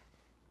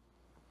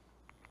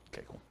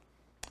 Okay, cool.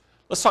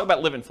 Let's talk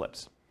about live-in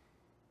flips.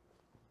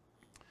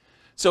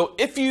 So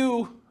if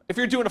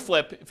you're doing a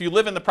flip, if you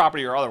live in the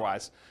property or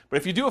otherwise, but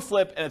if you do a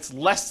flip and it's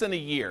less than a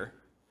year,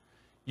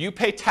 you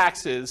pay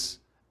taxes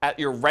at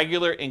your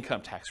regular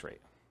income tax rate.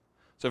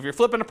 So if you're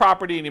flipping a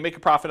property and you make a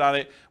profit on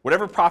it,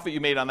 whatever profit you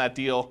made on that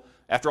deal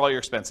after all your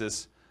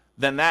expenses,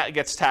 then that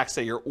gets taxed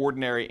at your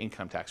ordinary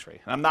income tax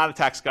rate. And I'm not a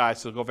tax guy,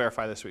 so go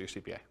verify this with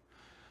your CPA.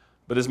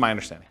 But this is my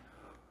understanding.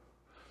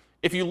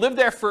 If you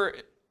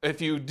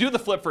do the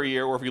flip for a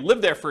year, or if you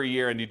live there for a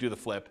year and you do the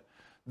flip,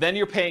 then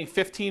you're paying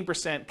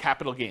 15%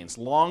 capital gains,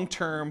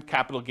 long-term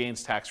capital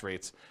gains tax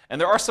rates.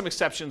 And there are some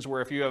exceptions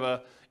where if you have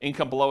an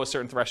income below a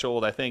certain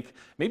threshold, I think,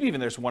 maybe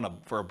even there's one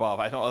for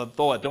above,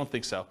 though I don't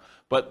think so.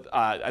 But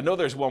I know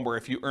there's one where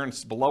if you earn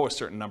below a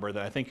certain number,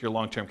 then I think your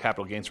long-term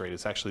capital gains rate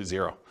is actually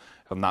 0,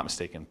 if I'm not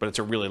mistaken. But it's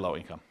a really low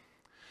income.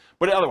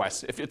 But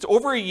otherwise, if it's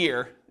over a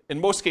year, in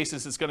most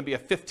cases, it's going to be a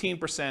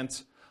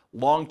 15%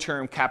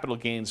 long-term capital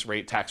gains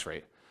rate tax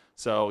rate.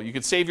 So you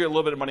could save you a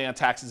little bit of money on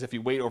taxes if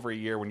you wait over a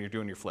year when you're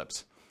doing your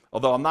flips.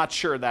 Although I'm not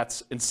sure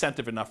that's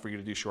incentive enough for you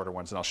to do shorter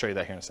ones, and I'll show you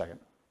that here in a second.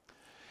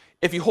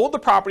 If you hold the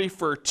property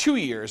for 2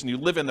 years and you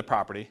live in the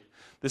property,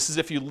 this is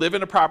if you live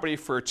in a property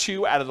for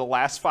 2 out of the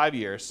last 5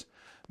 years,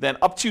 then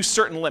up to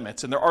certain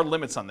limits, and there are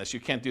limits on this. You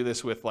can't do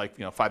this with like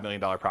 $5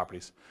 million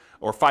properties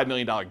or $5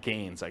 million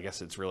gains. I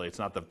guess it's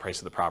not the price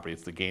of the property,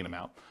 it's the gain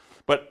amount.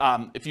 But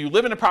if you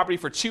live in a property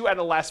for 2 out of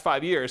the last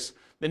 5 years,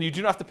 then you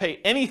do not have to pay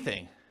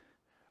anything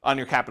on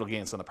your capital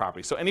gains on the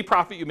property. So any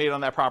profit you made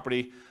on that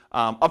property,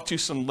 up to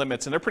some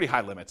limits, and they're pretty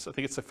high limits. I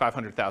think it's like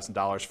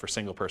 $500,000 for a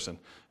single person.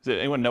 Does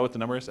anyone know what the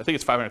number is? I think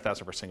it's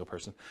 $500,000 for a single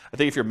person. I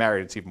think if you're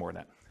married, it's even more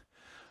than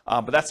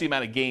that. But that's the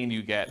amount of gain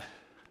you get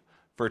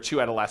for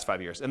 2 out of the last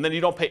 5 years. And then you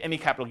don't pay any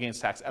capital gains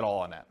tax at all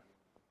on that.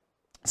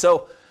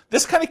 So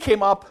this kind of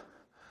came up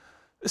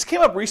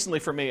recently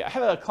for me. I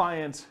had a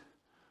client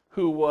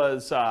who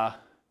was,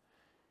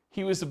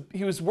 he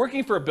was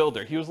working for a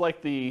builder. He was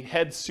like the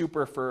head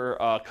super for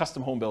a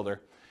custom home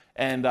builder.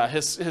 And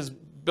his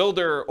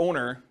builder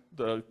owner,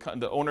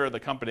 the owner of the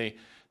company,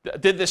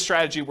 did this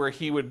strategy where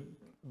he would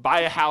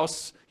buy a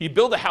house, he'd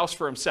build a house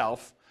for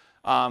himself,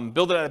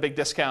 build it at a big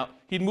discount.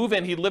 He'd move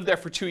in, he'd live there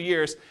for 2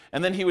 years,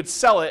 and then he would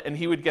sell it and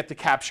he would get to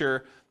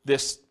capture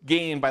this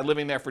gain by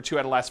living there for 2 out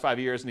of the last 5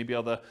 years, and he'd be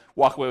able to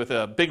walk away with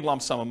a big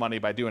lump sum of money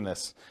by doing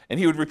this. And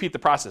he would repeat the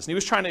process. And he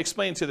was trying to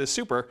explain to this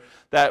super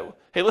that,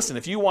 hey, listen,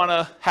 if you want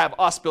to have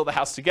us build a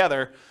house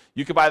together,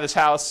 you could buy this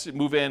house,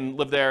 move in,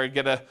 live there,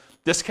 get a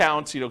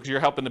discount, because you're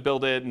helping to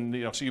build it, and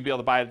so you'd be able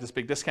to buy it at this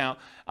big discount.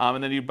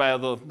 And then you'd be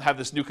able to have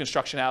this new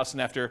construction house,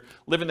 and after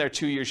living there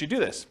 2 years, you do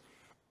this.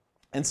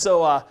 And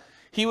so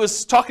he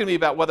was talking to me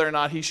about whether or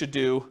not he should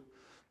do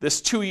this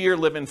 2-year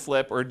live-in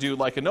flip or do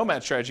like a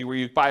Nomad strategy where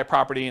you buy a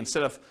property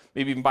instead of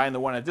maybe even buying the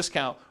one at a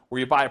discount, where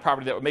you buy a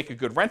property that would make a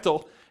good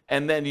rental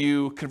and then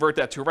you convert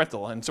that to a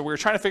rental. And so we were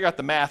trying to figure out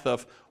the math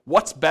of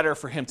what's better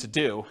for him to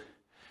do.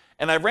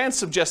 And I ran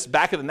some just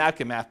back of the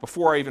napkin math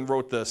before I even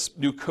wrote this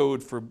new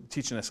code for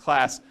teaching this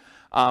class.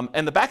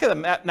 And the back of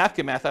the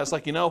napkin math, I was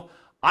like,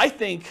 I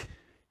think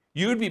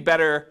you would be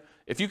better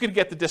if you could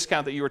get the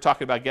discount that you were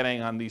talking about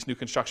getting on these new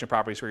construction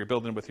properties where you're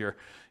building with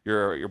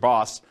your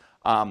boss.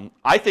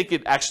 I think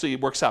it actually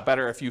works out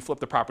better if you flip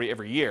the property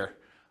every year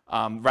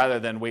rather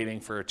than waiting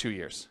for 2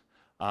 years.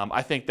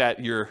 I think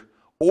that you're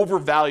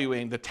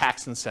overvaluing the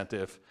tax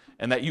incentive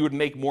and that you would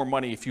make more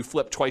money if you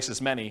flip twice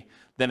as many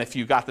than if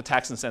you got the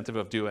tax incentive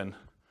of doing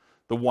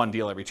the one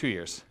deal every 2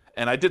 years.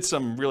 And I did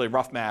some really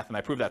rough math and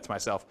I proved that to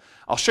myself.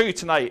 I'll show you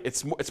tonight.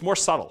 It's more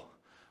subtle.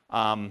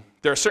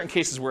 There are certain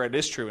cases where it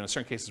is true and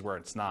certain cases where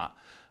it's not.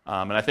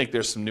 And I think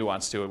there's some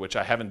nuance to it, which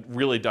I haven't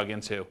really dug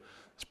into.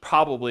 It's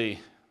probably,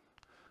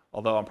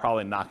 although I'm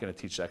probably not going to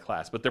teach that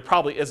class, but there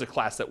probably is a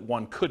class that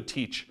one could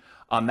teach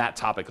on that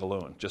topic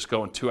alone, just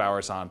going 2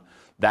 hours on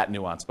that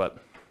nuance, but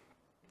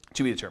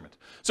to be determined.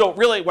 So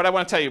really what I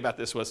want to tell you about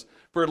this was,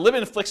 for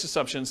live-in fixed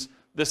assumptions,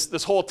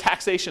 this whole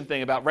taxation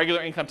thing about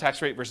regular income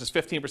tax rate versus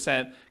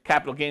 15%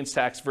 capital gains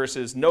tax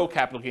versus no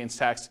capital gains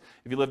tax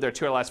if you live there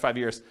 2 out of the last 5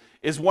 years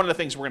is one of the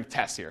things we're going to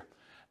test here.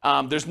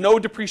 There's no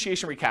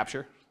depreciation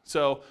recapture.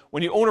 So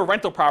when you own a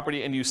rental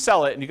property and you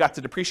sell it and you got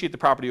to depreciate the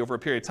property over a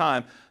period of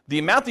time, the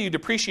amount that you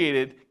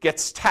depreciated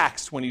gets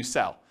taxed when you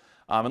sell.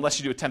 Unless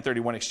you do a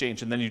 1031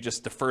 exchange, and then you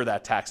just defer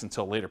that tax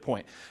until a later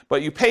point.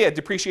 But you pay a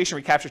depreciation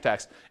recapture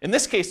tax. In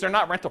this case, they're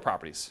not rental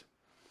properties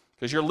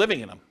because you're living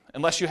in them.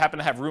 Unless you happen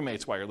to have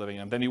roommates while you're living in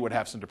them, then you would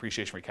have some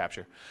depreciation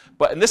recapture.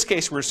 But in this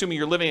case, we're assuming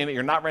you're living in it,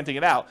 you're not renting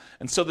it out,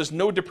 and so there's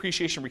no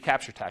depreciation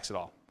recapture tax at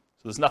all.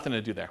 So there's nothing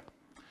to do there.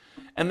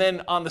 And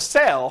then on the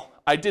sale,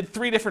 I did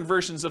 3 different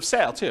versions of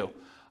sale too.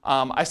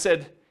 I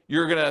said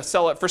you're going to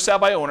sell it for sale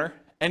by owner,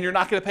 and you're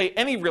not going to pay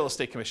any real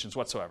estate commissions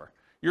whatsoever.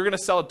 You're going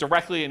to sell it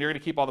directly and you're going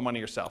to keep all the money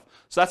yourself.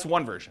 So that's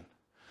one version.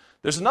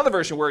 There's another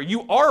version where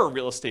you are a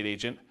real estate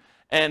agent,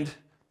 and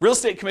real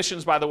estate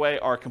commissions, by the way,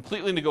 are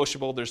completely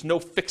negotiable. There's no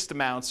fixed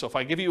amount. So if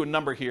I give you a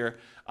number here,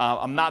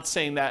 I'm not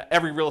saying that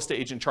every real estate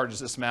agent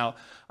charges this amount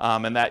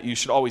and that you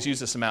should always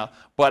use this amount.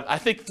 But I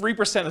think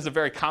 3% is a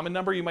very common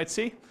number you might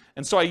see.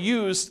 And so I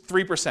use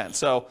 3%.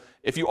 So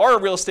if you are a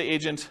real estate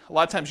agent, a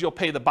lot of times you'll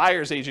pay the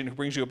buyer's agent who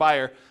brings you a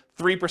buyer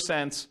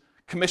 3%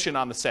 commission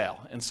on the sale.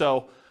 And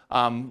so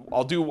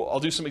I'll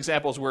do some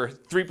examples where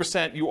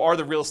 3% you are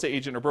the real estate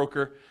agent or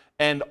broker.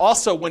 And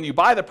also when you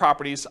buy the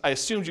properties, I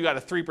assumed you got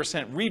a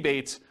 3%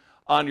 rebate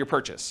on your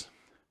purchase.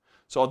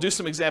 So I'll do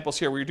some examples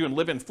here where you're doing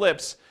live-in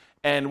flips,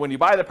 and when you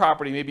buy the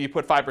property, maybe you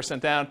put 5%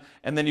 down,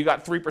 and then you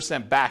got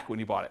 3% back when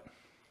you bought it.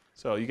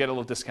 So you get a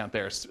little discount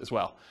there as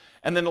well.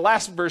 And then the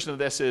last version of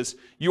this is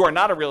you are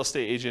not a real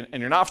estate agent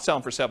and you're not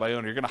selling for sale by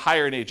owner. You're going to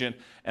hire an agent,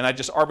 and I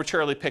just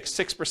arbitrarily picked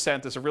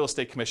 6% as a real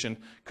estate commission.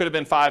 Could have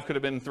been 5, could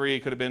have been 3,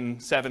 could have been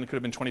 7, could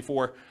have been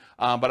 24.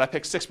 But I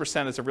picked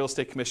 6% as a real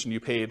estate commission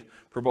you paid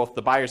for both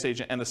the buyer's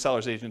agent and the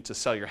seller's agent to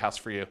sell your house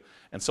for you.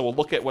 And so we'll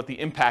look at what the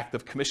impact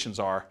of commissions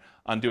are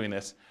on doing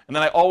this. And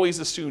then I always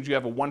assumed you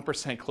have a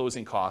 1%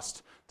 closing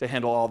cost to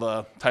handle all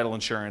the title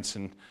insurance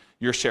and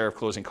your share of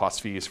closing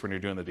cost fees when you're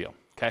doing the deal.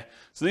 Okay?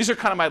 So these are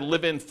kind of my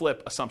live-in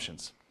flip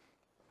assumptions.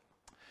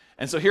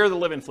 And so here are the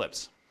live-in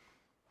flips.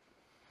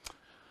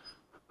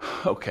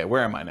 Okay,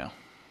 where am I now?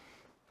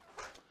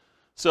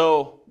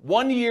 So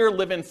 1 year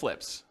live-in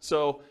flips.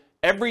 So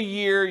every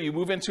year you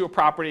move into a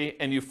property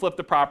and you flip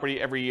the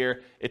property every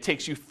year. It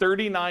takes you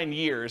 39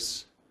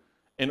 years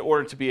in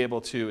order to be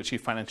able to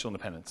achieve financial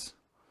independence,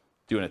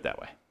 doing it that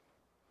way.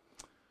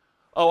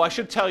 Oh, I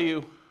should tell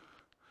you,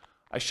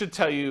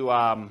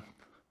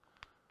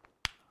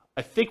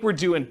 I think we're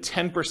doing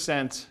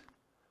 10%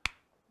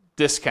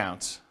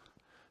 discounts.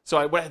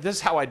 So this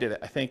is how I did it.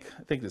 I think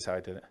this is how I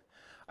did it.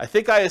 I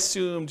think I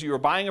assumed you were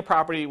buying a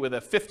property with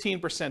a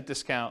 15%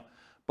 discount,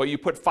 but you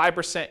put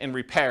 5% in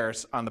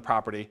repairs on the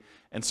property,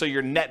 and so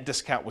your net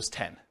discount was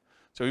 10.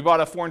 So if you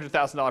bought a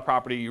 $400,000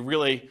 property, you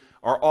really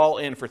are all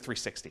in for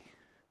 $360,000.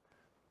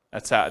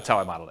 That's how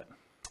I modeled it.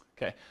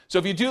 Okay. So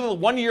if you do the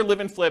 1 year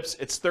live-in flips,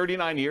 it's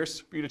 39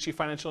 years for you to achieve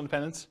financial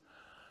independence.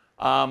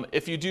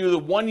 If you do the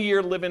 1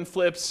 year live-in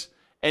flips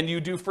and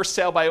you do for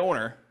sale by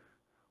owner,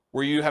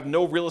 where you have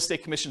no real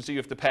estate commissions that you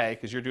have to pay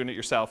because you're doing it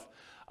yourself,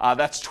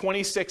 that's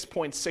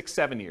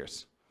 26.67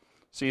 years.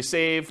 So you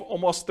save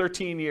almost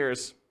 13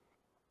 years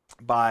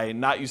by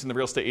not using the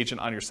real estate agent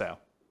on your sale.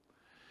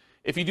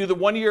 If you do the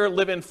 1 year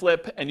live-in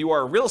flip and you are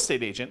a real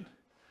estate agent,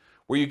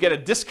 where you get a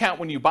discount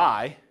when you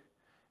buy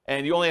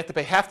and you only have to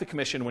pay half the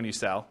commission when you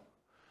sell,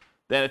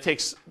 then it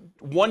takes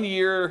 1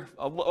 year,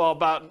 well,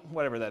 about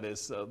whatever that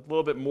is, a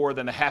little bit more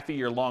than a half a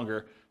year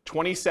longer,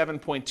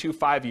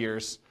 27.25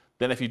 years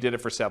than if you did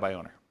it for sale by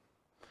owner.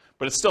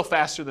 But it's still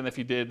faster than if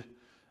you did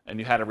and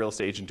you had a real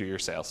estate agent do your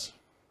sales.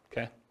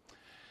 Okay?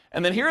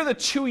 And then here are the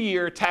 2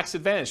 year tax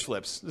advantage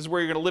flips. This is where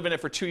you're going to live in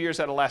it for 2 years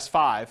out of the last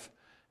 5,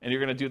 and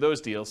you're going to do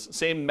those deals.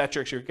 Same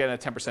metrics, you're getting a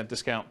 10%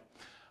 discount.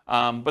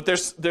 But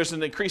there's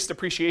an increased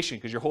appreciation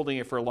because you're holding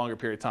it for a longer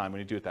period of time when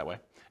you do it that way.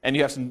 And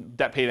you have some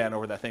debt pay down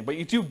over that thing. But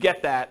you do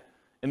get that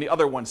in the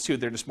other ones too.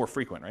 They're just more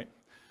frequent, right?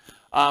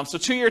 So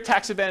 2 year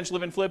tax advantage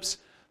live-in flips,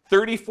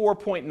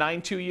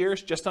 34.92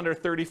 years, just under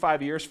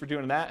 35 years for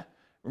doing that.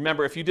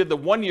 Remember, if you did the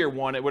 1 year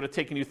one, it would have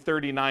taken you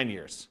 39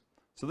 years.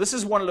 So this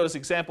is one of those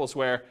examples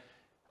where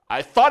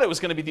I thought it was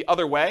going to be the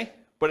other way,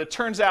 but it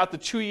turns out the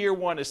 2 year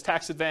one is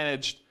tax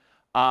advantaged.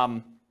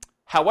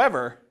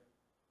 However,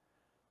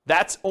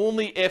 that's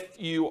only if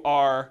you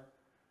are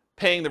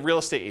paying the real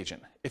estate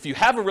agent. If you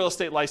have a real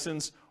estate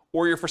license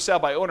or you're for sale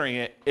by owning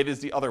it, it is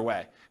the other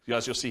way,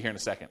 as you'll see here in a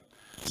second.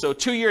 So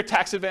 2 year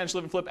tax advantage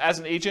live and flip as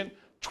an agent,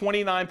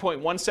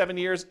 29.17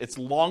 years. It's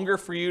longer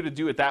for you to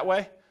do it that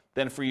way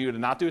than for you to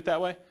not do it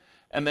that way.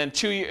 and then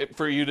 2 year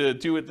for you to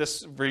do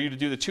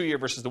the 2 year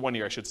versus the 1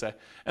 year, I should say.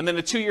 And then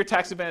the 2 year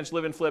tax advantage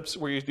live-in flips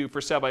where you do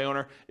for sale by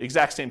owner,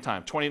 exact same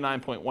time,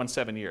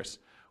 29.17 years,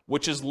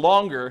 which is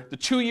longer. The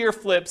 2 year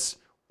flips,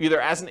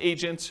 either as an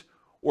agent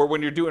or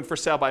when you're doing for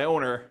sale by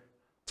owner,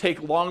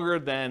 take longer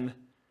than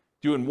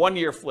doing 1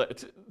 year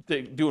flips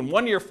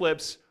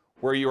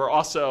where you are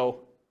also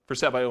for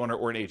sale by owner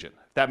or an agent.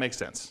 If that makes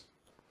sense.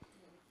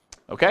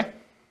 Okay?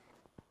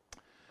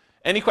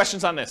 Any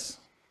questions on this?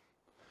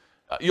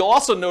 You'll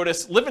also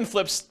notice live-in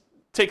flips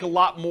take a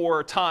lot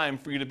more time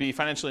for you to be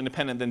financially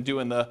independent than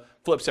doing the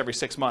flips every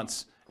 6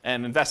 months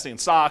and investing in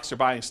stocks or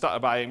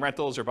buying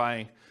rentals or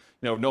buying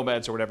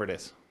nomads or whatever it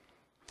is.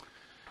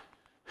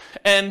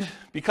 And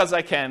because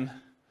I can,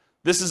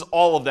 this is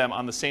all of them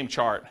on the same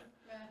chart.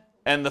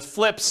 And the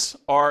flips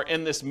are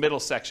in this middle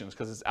section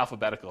because it's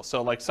alphabetical.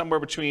 So like somewhere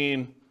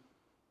between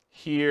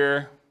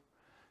here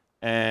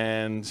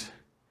and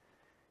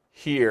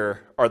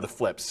here are the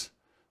flips.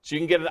 So you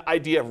can get an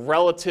idea of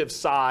relative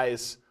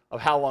size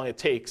of how long it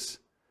takes.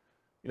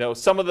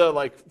 Some of the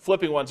like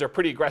flipping ones are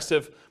pretty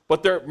aggressive,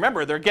 but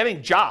remember, they're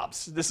getting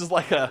jobs. This is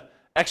like a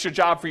extra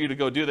job for you to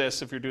go do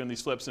this if you're doing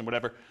these flips and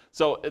whatever.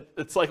 So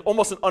it's like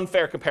almost an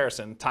unfair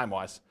comparison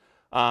time-wise.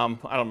 I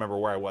don't remember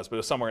where I was, but it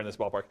was somewhere in this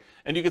ballpark.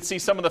 And you can see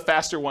some of the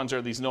faster ones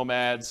are these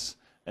nomads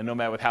and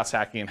nomad with house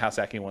hacking, and house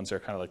hacking ones are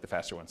kind of like the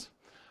faster ones.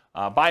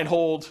 Buy and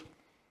hold,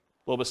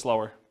 a little bit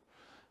slower.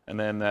 And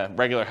then the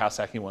regular house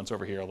hacking ones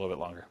over here a little bit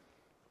longer.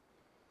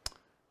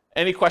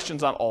 Any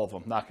questions on all of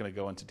them? Not going to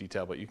go into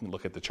detail, but you can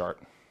look at the chart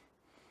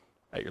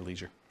at your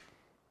leisure.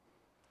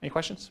 Any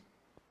questions?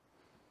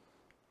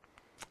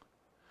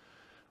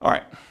 All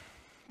right.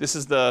 This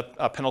is the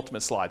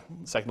penultimate slide,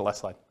 second to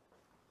last slide.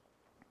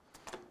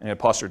 And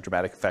pause for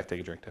dramatic effect. Take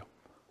a drink too.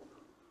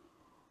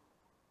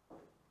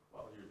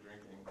 While you're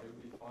drinking, it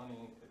would be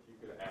funny if you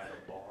could add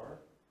a bar.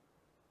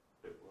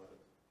 It would.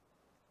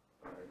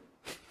 All right.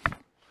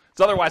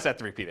 So otherwise, I have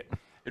to repeat it.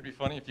 It'd be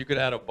funny if you could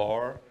add a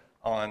bar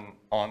on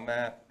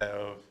that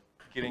of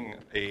getting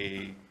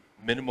a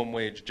minimum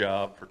wage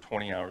job for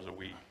 20 hours a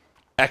week.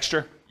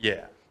 Extra?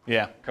 Yeah.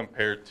 Yeah.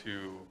 Compared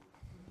to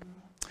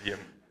the...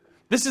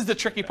 This is the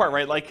tricky part,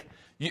 right? Like,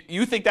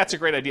 you think that's a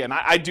great idea, and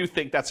I do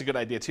think that's a good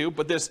idea too,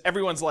 but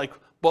everyone's like,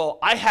 well,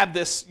 I have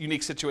this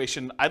unique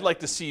situation. I'd like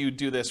to see you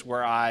do this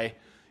where I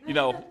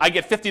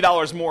get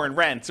 $50 more in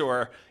rent,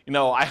 or,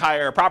 I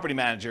hire a property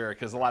manager,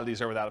 because a lot of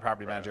these are without a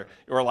property manager,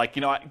 or like,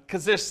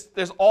 because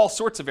there's all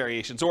sorts of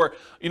variations, or,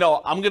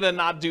 I'm going to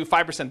not do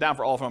 5% down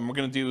for all of them. We're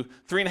going to do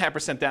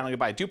 3.5% down. I'm going to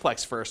buy a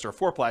duplex first or a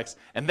fourplex,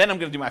 and then I'm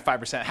going to do my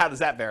 5%. How does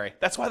that vary?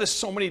 That's why there's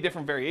so many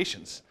different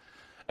variations.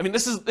 I mean,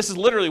 this is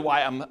literally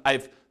why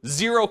I've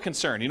zero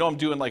concern. I'm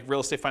doing like Real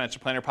Estate Financial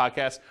Planner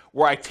podcast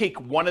where I take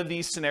one of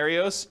these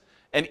scenarios,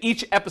 and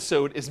each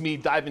episode is me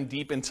diving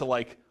deep into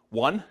like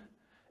one,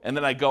 and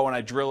then I go and I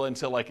drill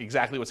into like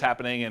exactly what's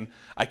happening, and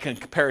I can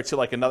compare it to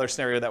like another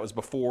scenario that was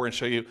before and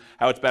show you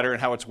how it's better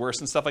and how it's worse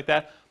and stuff like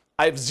that.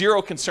 I have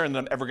zero concern that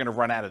I'm ever going to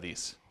run out of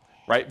these,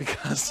 right?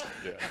 Because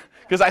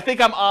I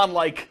think I'm on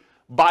like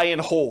buy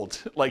and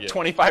hold, like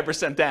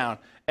 25% down.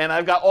 And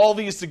I've got all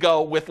these to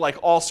go with like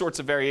all sorts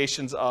of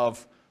variations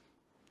of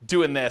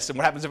doing this. And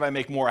what happens if I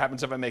make more? What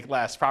happens if I make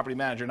less? Property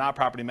manager, not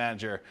property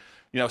manager.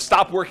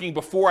 Stop working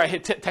before I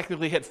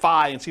technically hit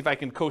FI and see if I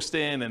can coast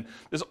in. And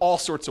there's all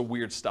sorts of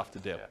weird stuff to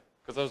do. Yeah,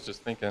 because I was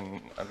just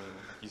thinking,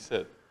 you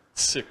said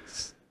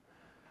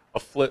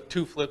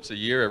two flips a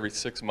year every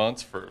 6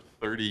 months for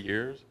 30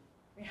 years.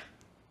 Yeah.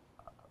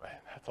 Man,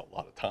 that's a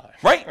lot of time.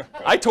 Right?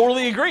 I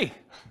totally agree.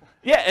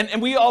 Yeah,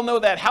 and we all know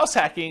that house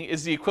hacking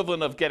is the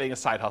equivalent of getting a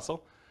side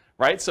hustle,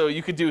 right? So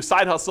you could do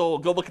side hustle,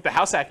 go look at the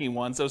house hacking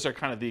ones. Those are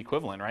kind of the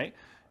equivalent, right?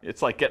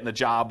 It's like getting the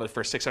job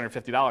for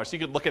 $650. So you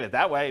could look at it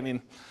that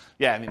way.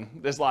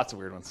 There's lots of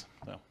weird ones.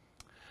 So.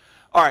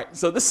 All right,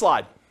 so this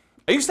slide.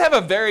 I used to have a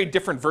very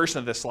different version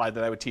of this slide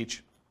that I would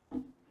teach.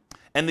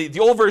 And the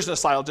old version of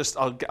the slide,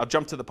 I'll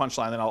jump to the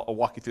punchline, then I'll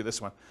walk you through this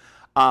one.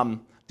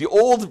 The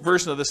old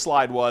version of this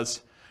slide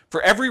was,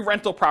 for every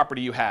rental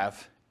property you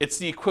have, it's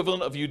the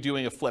equivalent of you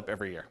doing a flip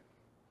every year.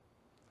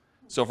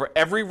 So for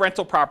every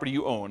rental property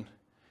you own,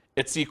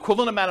 it's the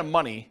equivalent amount of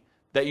money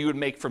that you would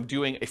make from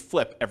doing a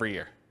flip every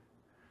year.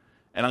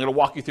 And I'm going to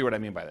walk you through what I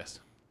mean by this.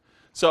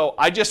 So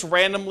I just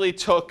randomly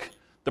took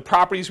the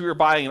properties we were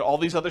buying in all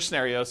these other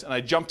scenarios, and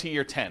I jumped to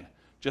year 10,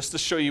 just to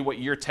show you what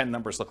year 10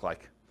 numbers look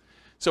like.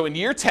 So in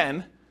year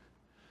 10,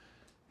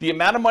 the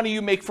amount of money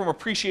you make from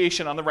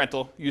appreciation on the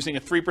rental, using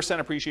a 3%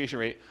 appreciation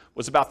rate,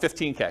 was about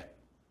 $15K.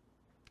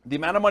 The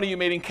amount of money you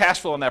made in cash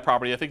flow on that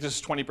property, I think this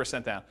is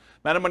 20% down.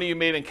 The amount of money you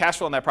made in cash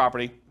flow on that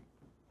property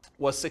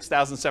was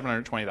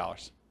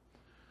 $6,720.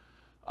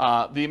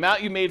 The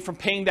amount you made from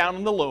paying down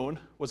on the loan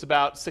was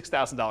about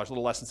 $6,000, a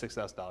little less than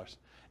 $6,000.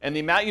 And the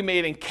amount you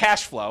made in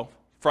cash flow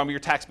from your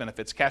tax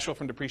benefits, cash flow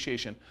from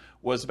depreciation,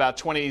 was about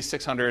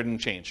 $2,600 and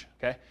change.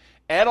 Okay?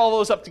 Add all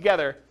those up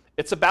together,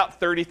 it's about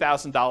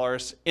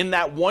 $30,000 in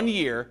that 1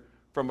 year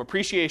from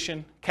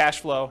appreciation,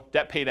 cash flow,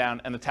 debt pay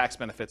down, and the tax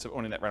benefits of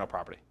owning that rental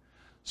property.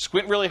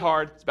 Squint really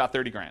hard, it's about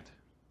 30 grand.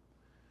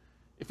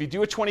 If you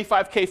do a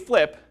 25K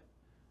flip,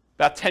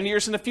 About 10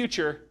 years in the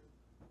future,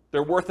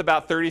 they're worth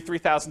about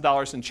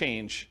 $33,000 in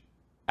change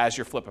as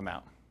your flip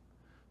amount.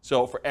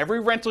 So for every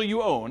rental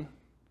you own,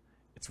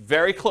 it's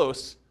very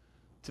close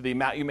to the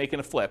amount you make in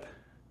a flip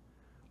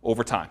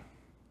over time.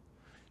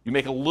 You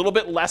make a little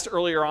bit less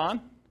earlier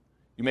on,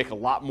 you make a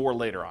lot more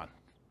later on.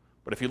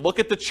 But if you look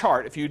at the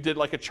chart, if you did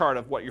like a chart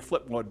of what your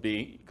flip would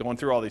be, going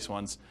through all these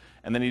ones,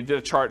 and then you did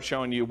a chart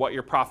showing you what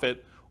your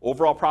profit,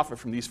 overall profit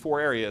from these 4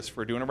 areas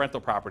for doing a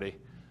rental property,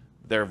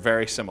 they're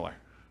very similar.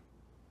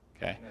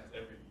 Okay? And that's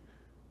every year.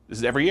 This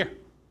is every year.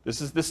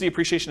 This is the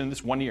appreciation in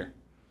this 1 year.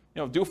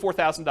 You know, do a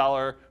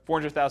 $4,000,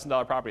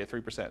 $400,000 property at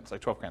 3%. It's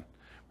like 12 grand,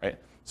 right?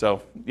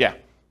 So yeah.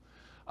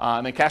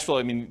 And then cash flow,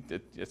 I mean,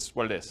 it's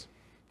what it is.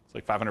 It's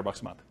like $500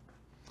 a month.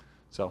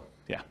 So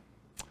yeah.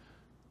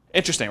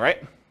 Interesting,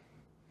 right?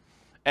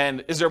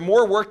 And is there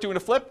more work doing a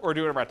flip or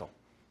doing a rental?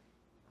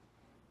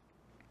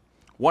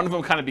 One of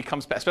them kind of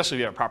becomes, especially if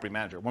you have a property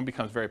manager, one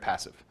becomes very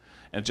passive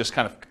and it just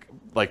kind of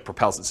like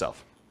propels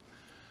itself.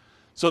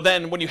 So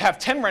then when you have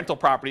 10 rental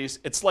properties,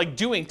 it's like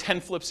doing 10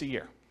 flips a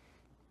year.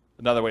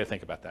 Another way to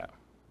think about that.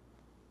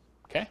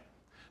 Okay?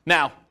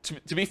 Now,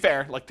 to be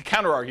fair, like the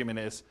counter argument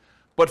is,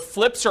 but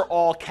flips are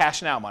all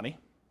cash now money.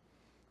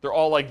 They're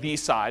all like the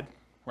side,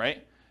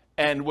 right?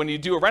 And when you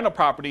do a rental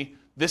property,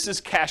 this is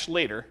cash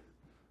later.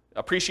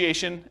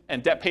 Appreciation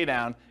and debt pay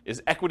down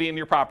is equity in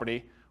your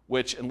property,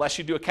 which unless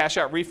you do a cash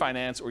out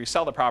refinance or you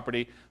sell the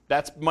property,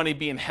 that's money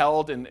being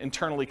held and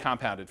internally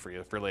compounded for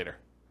you for later.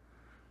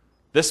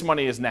 This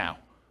money is now.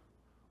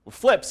 With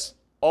flips,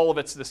 all of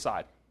it's this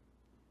side.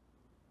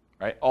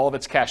 Right? All of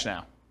it's cash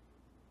now.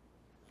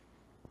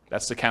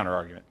 That's the counter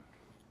argument.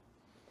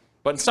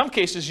 But in some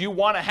cases, you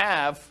want to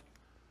have,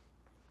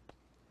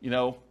 you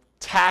know,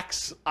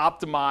 tax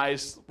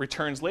optimized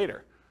returns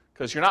later,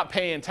 because you're not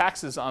paying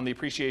taxes on the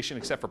appreciation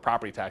except for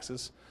property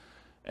taxes,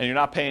 and you're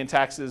not paying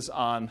taxes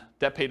on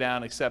debt pay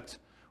down except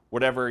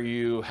whatever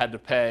you had to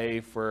pay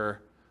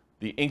for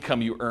the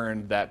income you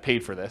earned that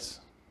paid for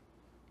this,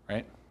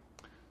 right?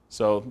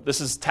 So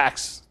this is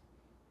tax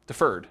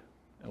deferred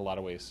in a lot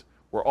of ways,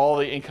 where all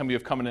the income you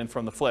have coming in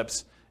from the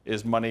flips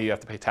is money you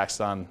have to pay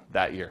tax on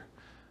that year,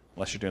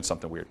 unless you're doing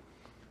something weird,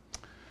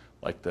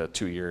 like the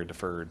 2-year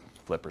deferred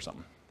flip or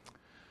something.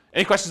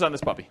 Any questions on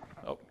this puppy?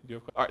 Oh, you do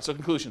have all right, so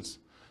conclusions.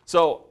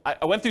 So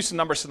I went through some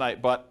numbers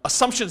tonight, but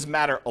assumptions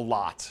matter a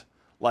lot.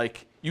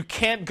 Like, you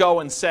can't go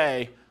and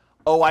say,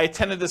 oh, I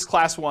attended this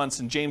class once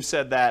and James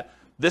said that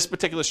this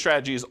particular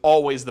strategy is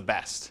always the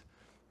best.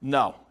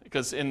 No,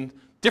 because in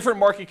different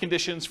market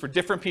conditions for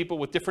different people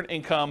with different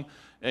income,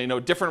 you know,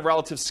 different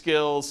relative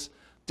skills,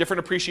 different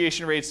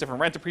appreciation rates,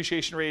 different rent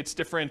appreciation rates,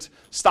 different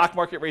stock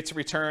market rates of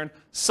return.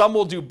 Some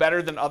will do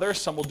better than others,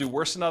 some will do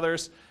worse than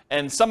others,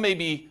 and some may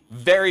be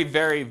very,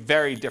 very,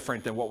 very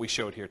different than what we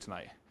showed here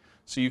tonight.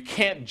 So you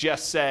can't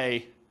just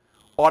say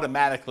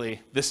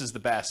automatically this is the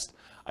best.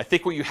 I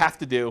think what you have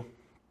to do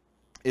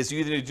is you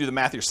either need to do the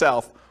math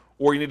yourself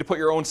or you need to put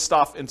your own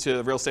stuff into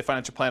the Real Estate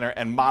Financial Planner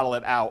and model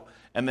it out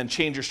and then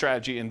change your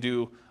strategy and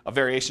do a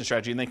variation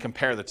strategy and then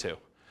compare the two.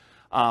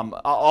 I'll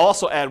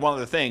also add one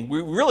other thing.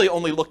 We really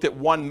only looked at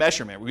one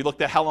measurement. We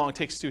looked at how long it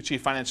takes to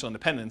achieve financial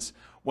independence,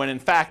 when in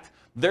fact,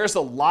 there's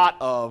a lot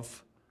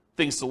of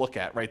things to look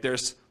at, right?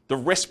 There's the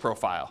risk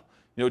profile.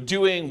 You know,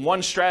 doing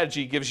one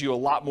strategy gives you a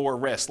lot more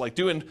risk. Like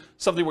doing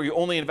something where you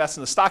only invest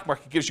in the stock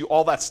market gives you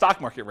all that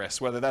stock market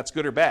risk, whether that's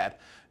good or bad.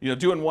 You know,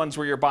 doing ones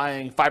where you're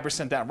buying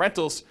 5% down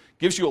rentals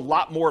gives you a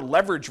lot more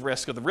leverage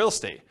risk of the real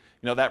estate.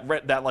 You know,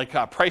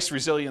 that price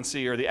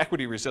resiliency or the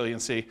equity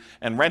resiliency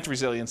and rent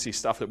resiliency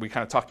stuff that we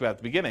kind of talked about at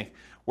the beginning,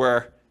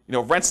 where, you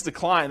know, rents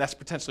decline, that's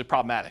potentially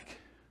problematic.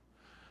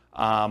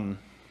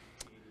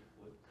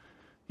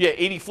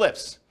 80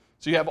 flips.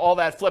 So you have all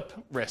that flip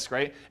risk,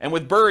 right? And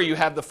with BRRRR, you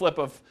have the flip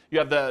of, you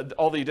have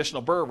all the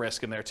additional BRRRR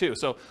risk in there too.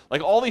 So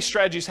like all these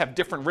strategies have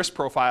different risk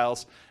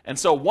profiles. And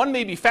so one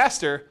may be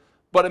faster,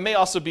 but it may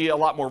also be a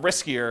lot more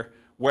riskier,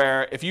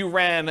 where if you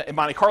ran a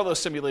Monte Carlo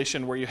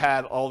simulation where you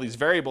had all these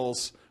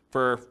variables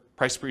for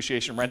price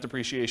appreciation, rent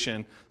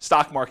appreciation,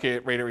 stock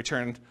market rate of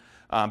return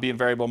being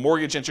variable,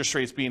 mortgage interest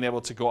rates being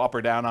able to go up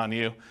or down on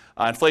you,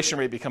 inflation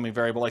rate becoming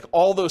variable, like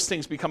all those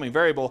things becoming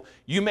variable,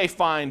 you may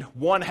find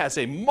one has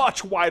a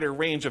much wider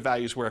range of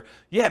values where,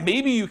 yeah,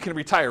 maybe you can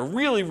retire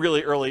really,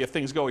 really early if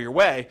things go your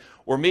way,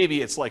 or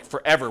maybe it's like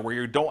forever where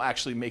you don't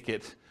actually make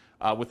it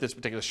with this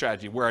particular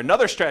strategy, where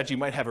another strategy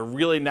might have a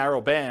really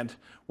narrow band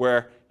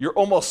where you're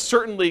almost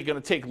certainly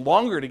going to take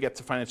longer to get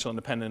to financial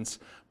independence,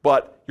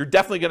 but you're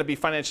definitely going to be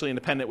financially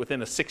independent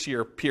within a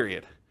 6-year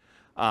period.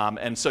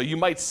 And so you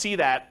might see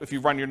that if you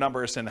run your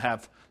numbers and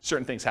have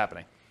certain things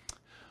happening.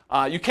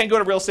 You can go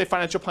to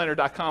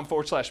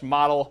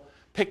realestatefinancialplanner.com/model,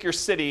 pick your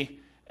city,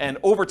 and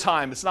over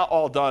time, it's not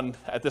all done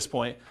at this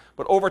point,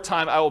 but over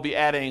time I will be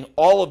adding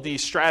all of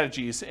these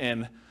strategies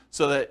in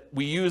so that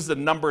we use the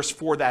numbers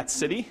for that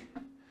city,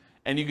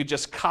 and you could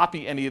just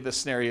copy any of the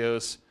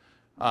scenarios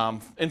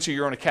into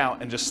your own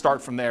account and just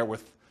start from there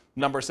with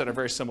numbers that are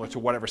very similar to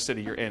whatever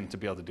city you're in to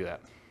be able to do that.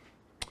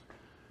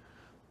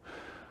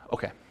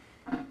 Okay.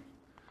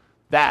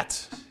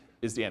 That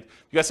is the end.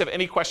 You guys have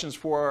any questions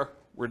before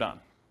we're we're done.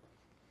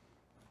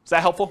 Is that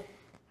helpful?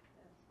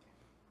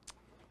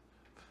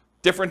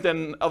 Different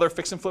than other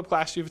fix and flip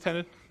classes you've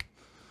attended,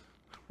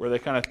 where they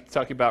kind of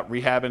talk about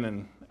rehabbing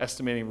and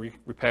estimating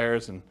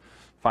repairs and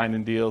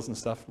finding deals and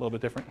stuff, a little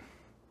bit different?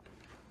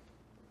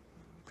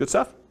 Good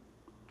stuff?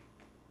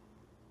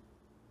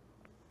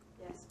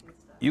 Yes, good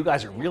stuff. You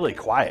guys are really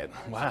quiet.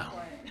 Wow.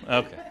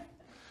 Okay.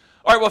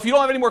 All right, well, if you don't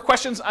have any more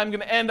questions, I'm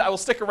going to end. I will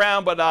stick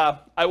around, but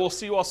I will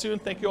see you all soon.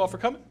 Thank you all for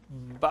coming.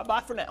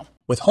 Bye-bye for now.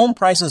 With home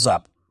prices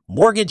up,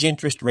 mortgage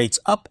interest rates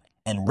up,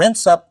 and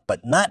rents up,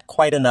 but not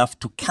quite enough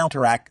to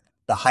counteract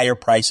the higher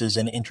prices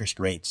and interest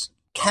rates,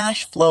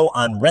 cash flow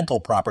on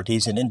rental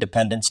properties in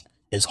Independence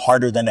is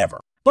harder than ever.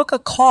 Book a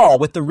call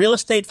with the Real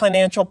Estate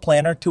Financial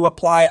Planner to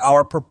apply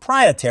our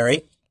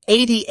proprietary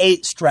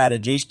 88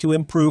 strategies to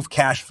improve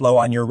cash flow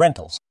on your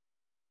rentals.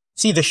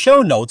 See the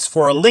show notes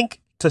for a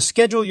link to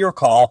schedule your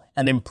call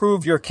and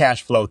improve your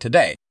cash flow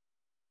today.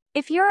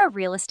 If you're a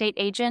real estate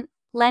agent,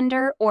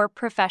 lender, or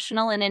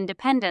professional in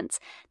Independence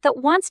that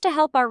wants to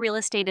help our real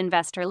estate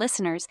investor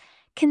listeners,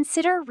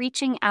 consider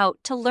reaching out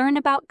to learn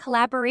about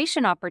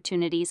collaboration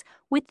opportunities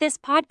with this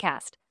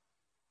podcast.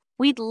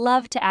 We'd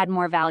love to add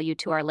more value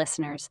to our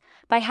listeners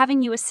by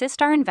having you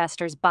assist our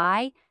investors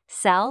buy,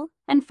 sell,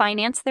 and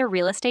finance their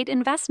real estate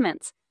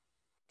investments.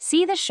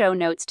 See the show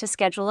notes to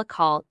schedule a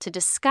call to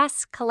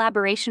discuss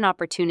collaboration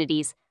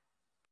opportunities